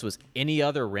Lawrence was any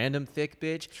other random thick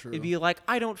bitch, it'd be like,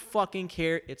 I don't fucking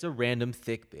care. It's a random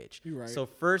thick bitch. You're right. So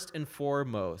first and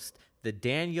foremost, the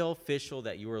Danielle Fishel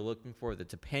that you are looking for, the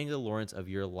Topanga Lawrence of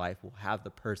your life, will have the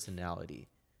personality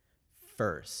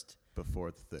first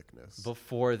Before the thickness.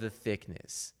 before the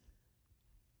thickness.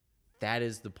 That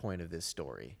is the point of this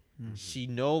story. She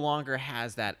no longer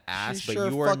has that ass, She but sure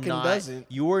you are fucking not. doesn't.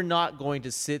 You are not going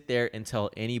to sit there and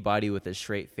tell anybody with a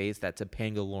straight face that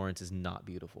Topanga Lawrence is not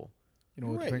beautiful. You know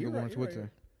what You're right, Topanga you're right, Lawrence you're would right, say? you're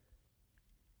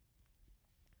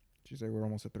She said we're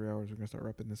almost at 3 hours. We're gonna start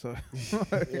wrapping this up.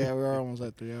 Yeah, we're almost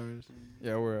at 3 hours.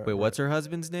 Yeah, we're. Wait, what's her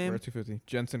husband's We're name? at 250.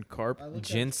 Jensen Karp.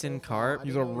 Jensen Karp.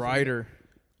 He's a writer.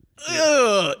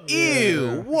 Ugh,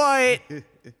 ew, what?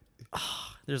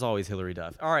 There's always Hillary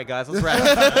Duff. All right, guys, let's wrap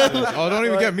it up. Oh, don't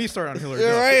even get me started on Hillary.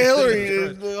 Yeah, Duff. right, Hillary.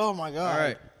 Jesus Christ. Oh my god. All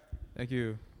right. Thank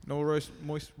you. No moist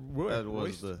That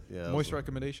was the moist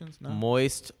recommendations. No.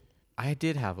 Moist. I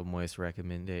did have a moist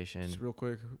recommendation. Just real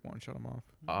quick, want to shut them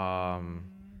off.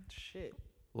 Shit.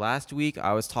 Last week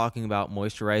I was talking about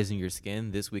moisturizing your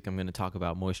skin. This week I'm going to talk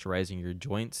about moisturizing your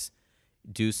joints.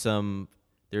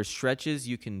 There's stretches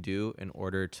you can do in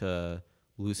order to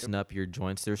loosen up your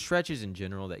joints. There's stretches in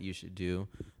general that you should do,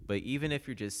 but even if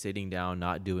you're just sitting down,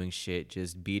 not doing shit,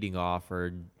 just beating off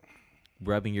or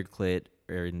rubbing your clit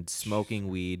or smoking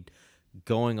weed,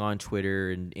 going on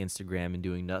Twitter and Instagram and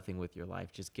doing nothing with your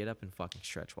life, just get up and fucking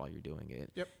stretch while you're doing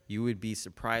it. Yep. You would be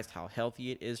surprised how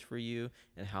healthy it is for you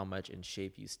and how much in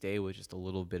shape you stay with just a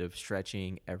little bit of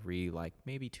stretching every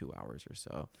maybe 2 hours or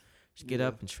so. Just get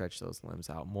up and stretch those limbs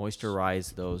out.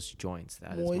 Moisturize those joints.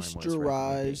 That is my moist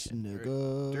Moisturize, recommendation.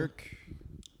 nigga. Dirk.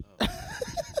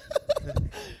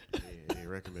 Any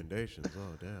recommendations?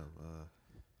 Oh, damn.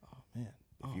 Oh man.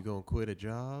 If you going to quit a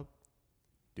job,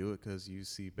 do it because you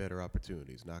see better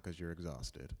opportunities, not because you're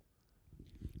exhausted.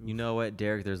 You know what,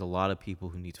 Derek? There's a lot of people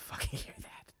who need to fucking hear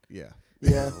that. Yeah.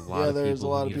 Yeah. A lot of There's a people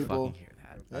lot who of need to people. fucking hear that.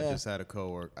 I Yeah. just had a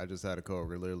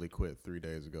coworker literally quit 3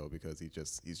 days ago because he's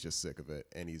just sick of it,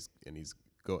 and he's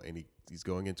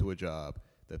going into a job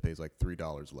that pays like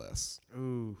 $3 less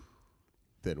Ooh.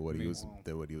 than what he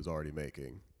was already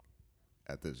making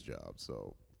at this job.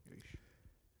 So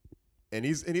And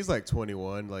he's like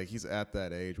 21. Like he's at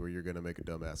that age where you're gonna make a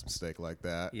dumbass mistake like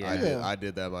that. Yeah. I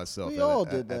did that myself. We all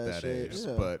did that shit, age.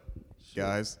 yeah. But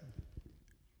guys,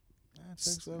 It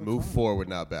takes some move time. forward,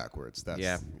 not backwards. That's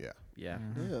Yeah. yeah. Yeah.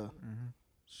 Yeah.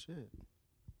 Shit.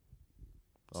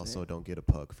 Also, don't get a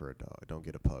pug for a dog. Don't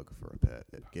get a pug for a pet.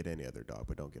 Get any other dog,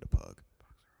 but don't get a pug.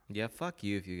 Yeah, fuck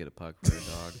you if you get a pug for a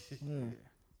dog. Yeah.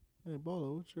 Hey,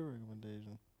 Bolo, what's your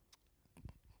recommendation?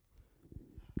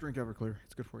 Drink Everclear.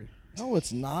 It's good for you. No,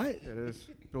 it's not. It is.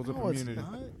 Builds up No, it's immunity.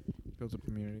 not. Builds up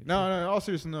immunity. No, in all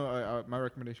seriousness, no. My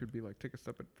recommendation would be like take a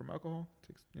step from alcohol.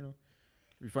 If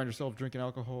you find yourself drinking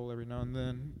alcohol every now and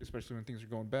then, especially when things are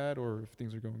going bad or if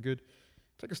things are going good,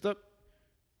 take a step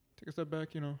back.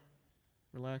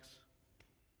 Relax.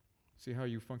 See how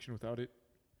you function without it,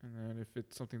 and then if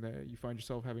it's something that you find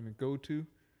yourself having to go to,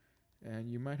 and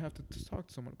you might have to just talk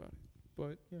to someone about it.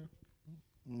 But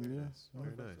Yeah.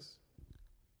 Very nice.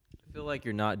 I feel like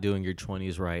you're not doing your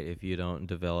 20s right if you don't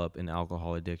develop an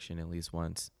alcohol addiction at least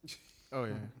once. oh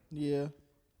yeah. Yeah.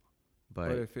 But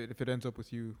But if it ends up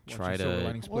with you, once try your silver to-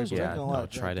 lining I was split, yeah, drinking a lot no, of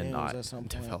Jack try to Daniels not at some point.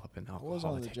 develop an I was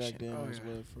alcohol on the Jack addiction. Daniels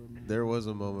yeah. wave for a minute. There was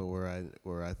a moment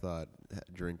where I thought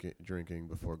drinking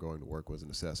before going to work was a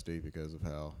necessity because of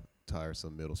how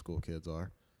tiresome middle school kids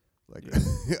are. Like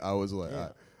I was like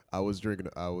I was drinking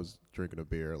a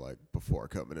beer like before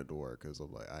coming into work because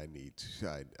I'm like I need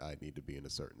to be in a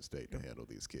certain state to handle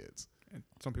these kids. and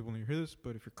some people need to hear this,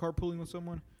 but if you're carpooling with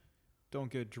someone,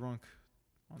 don't get drunk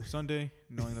on Sunday,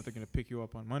 knowing that they're going to pick you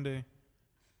up on Monday,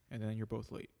 and then you're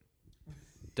both late.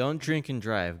 Don't drink and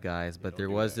drive, guys. But don't there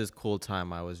do was that. this cool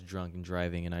time I was drunk and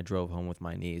driving, and I drove home with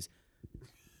my knees.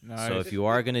 Nice. So if you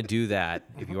are gonna do that,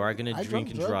 if you are gonna I drink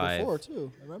and drunk drive, before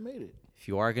too, and I made it. if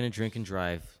you are gonna drink and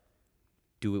drive,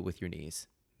 do it with your knees.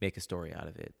 Make a story out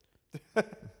of it.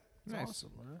 Nice.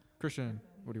 Awesome, man. Christian,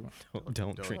 what do you want?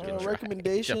 Don't drink and drive.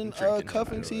 Recommendation: Don't drink and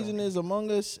cuffing drive. season is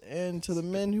among us, and to the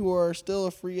men who are still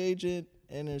a free agent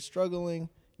and are struggling,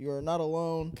 you are not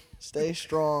alone. Stay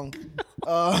strong.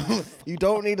 You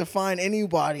don't need to find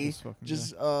anybody. This fucking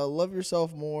Just love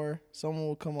yourself more. Someone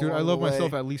will come Dude, along I love the way.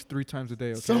 myself at least 3 times a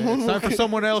day. Okay, Someone it's time will- for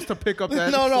someone else to pick up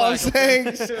that. No, I'm slack,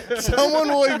 okay? saying someone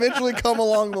will eventually come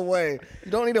along the way.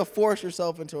 You don't need to force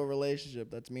yourself into a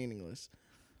relationship that's meaningless.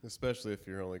 Especially if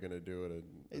you're only going to do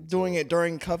it. Doing it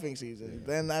during cuffing season,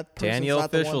 then that person's Daniel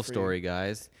not the one official for you. story,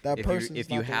 guys. That if person's if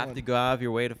not you the have one. to go out of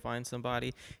your way to find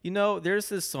somebody, there's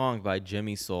this song by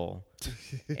Jimmy Soul,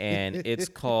 and it's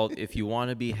called "If You Want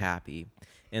to Be Happy,"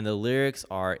 and the lyrics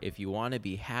are, "If you want to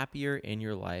be happier in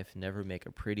your life, never make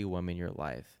a pretty woman your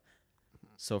life."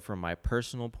 So, from my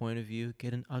personal point of view,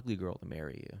 get an ugly girl to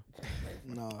marry you.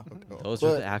 No. Those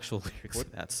are But- the actual lyrics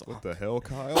of that song. What the hell,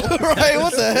 Kyle? Right?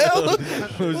 What the hell? Those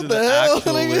What are the the hell,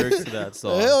 actual nigga? lyrics to that What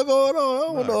song. the hell going on? I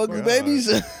don't want no My ugly God.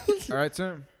 babies. All right,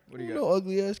 Sam. What do you got? No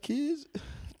ugly ass kids.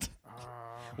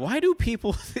 Why do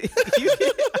people think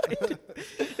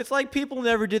it's like people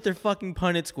never did their fucking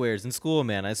Punnett squares in school,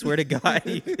 man. I swear to God.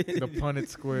 The Punnett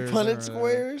squares. Punnett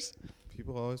squares.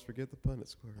 People always forget the Punnett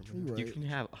square. Man. You're You right. can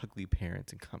have ugly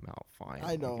parents and come out fine.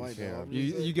 I know. Yeah. I'm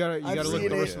You, just- you gotta I've look at the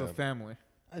seen rest it. of the family.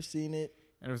 I've seen it.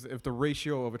 And if the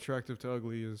ratio of attractive to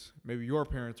ugly is maybe your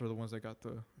parents are the ones that got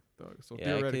the so Yeah,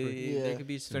 theoretically, there Yeah. could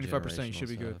be some 75% you should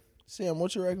be generational good. stuff. Sam,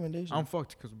 what's your recommendation? I'm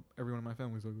fucked because everyone in my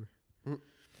family's ugly.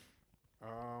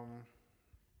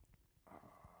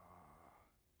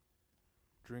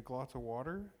 Drink lots of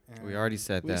water. And We already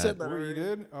said We that. said that. Oh, you already.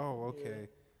 did? Oh, okay.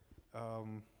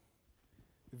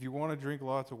 If you want to drink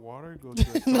lots of water, go to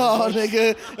a No, Starbucks.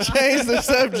 nigga, change the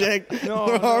subject. No,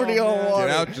 We're no, already on man. water.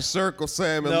 Get out your circle,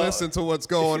 Sam, and No. listen to what's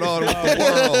going on with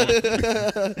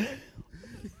the world.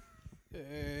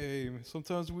 Hey,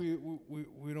 sometimes we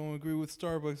don't agree with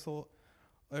Starbucks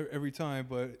every time,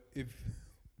 but if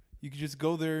you could just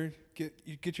go there,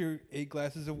 get your 8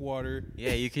 glasses of water.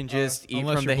 Yeah, you can just eat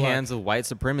unless from the you're black. hands of white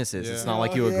supremacists. Yeah. It's not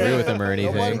like Oh, you agree yeah. with them or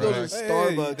anything. Nobody goes to Hey,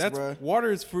 Starbucks, that's bro.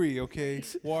 water is free, okay?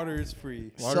 Water is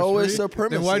free. Water's So is free?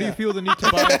 supremacy. Then why do you feel the need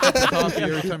to buy a cup of coffee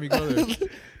every time you go there?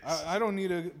 I don't need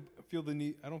to feel the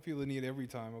need. I don't feel the need every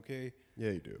time, okay?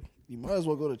 Yeah, you do. You might as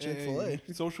well go to Chick-fil-A.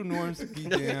 Hey, social norms be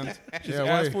damned. Just Yeah,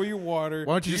 ask why- for your water.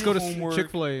 Why don't you do just go your to homework,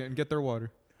 Chick-fil-A and get their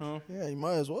water? Huh? Yeah, you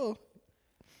might as well.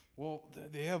 Well,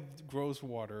 they have gross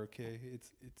water, okay?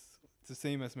 It's the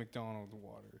same as McDonald's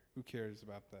water. Who cares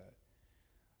about that?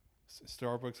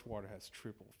 Starbucks water has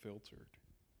triple filtered.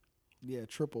 Yeah,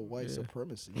 triple white Yeah.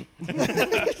 supremacy.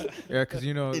 Yeah, because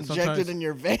Injected sometimes in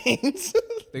your veins.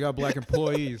 They got black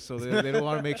employees, so they don't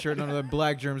want to make sure none of the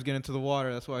black germs get into the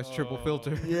water. That's why it's triple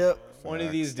filter. Yep. One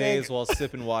of these days while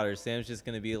sipping water, Sam's just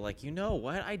going to be like, you know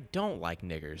what? I don't like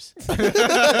niggers.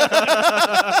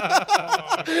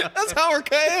 That's how we're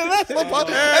cutting. That's the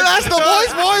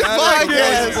Voice Boys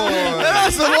podcast. Boys.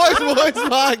 That's the Voice Boys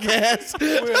podcast.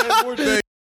 We're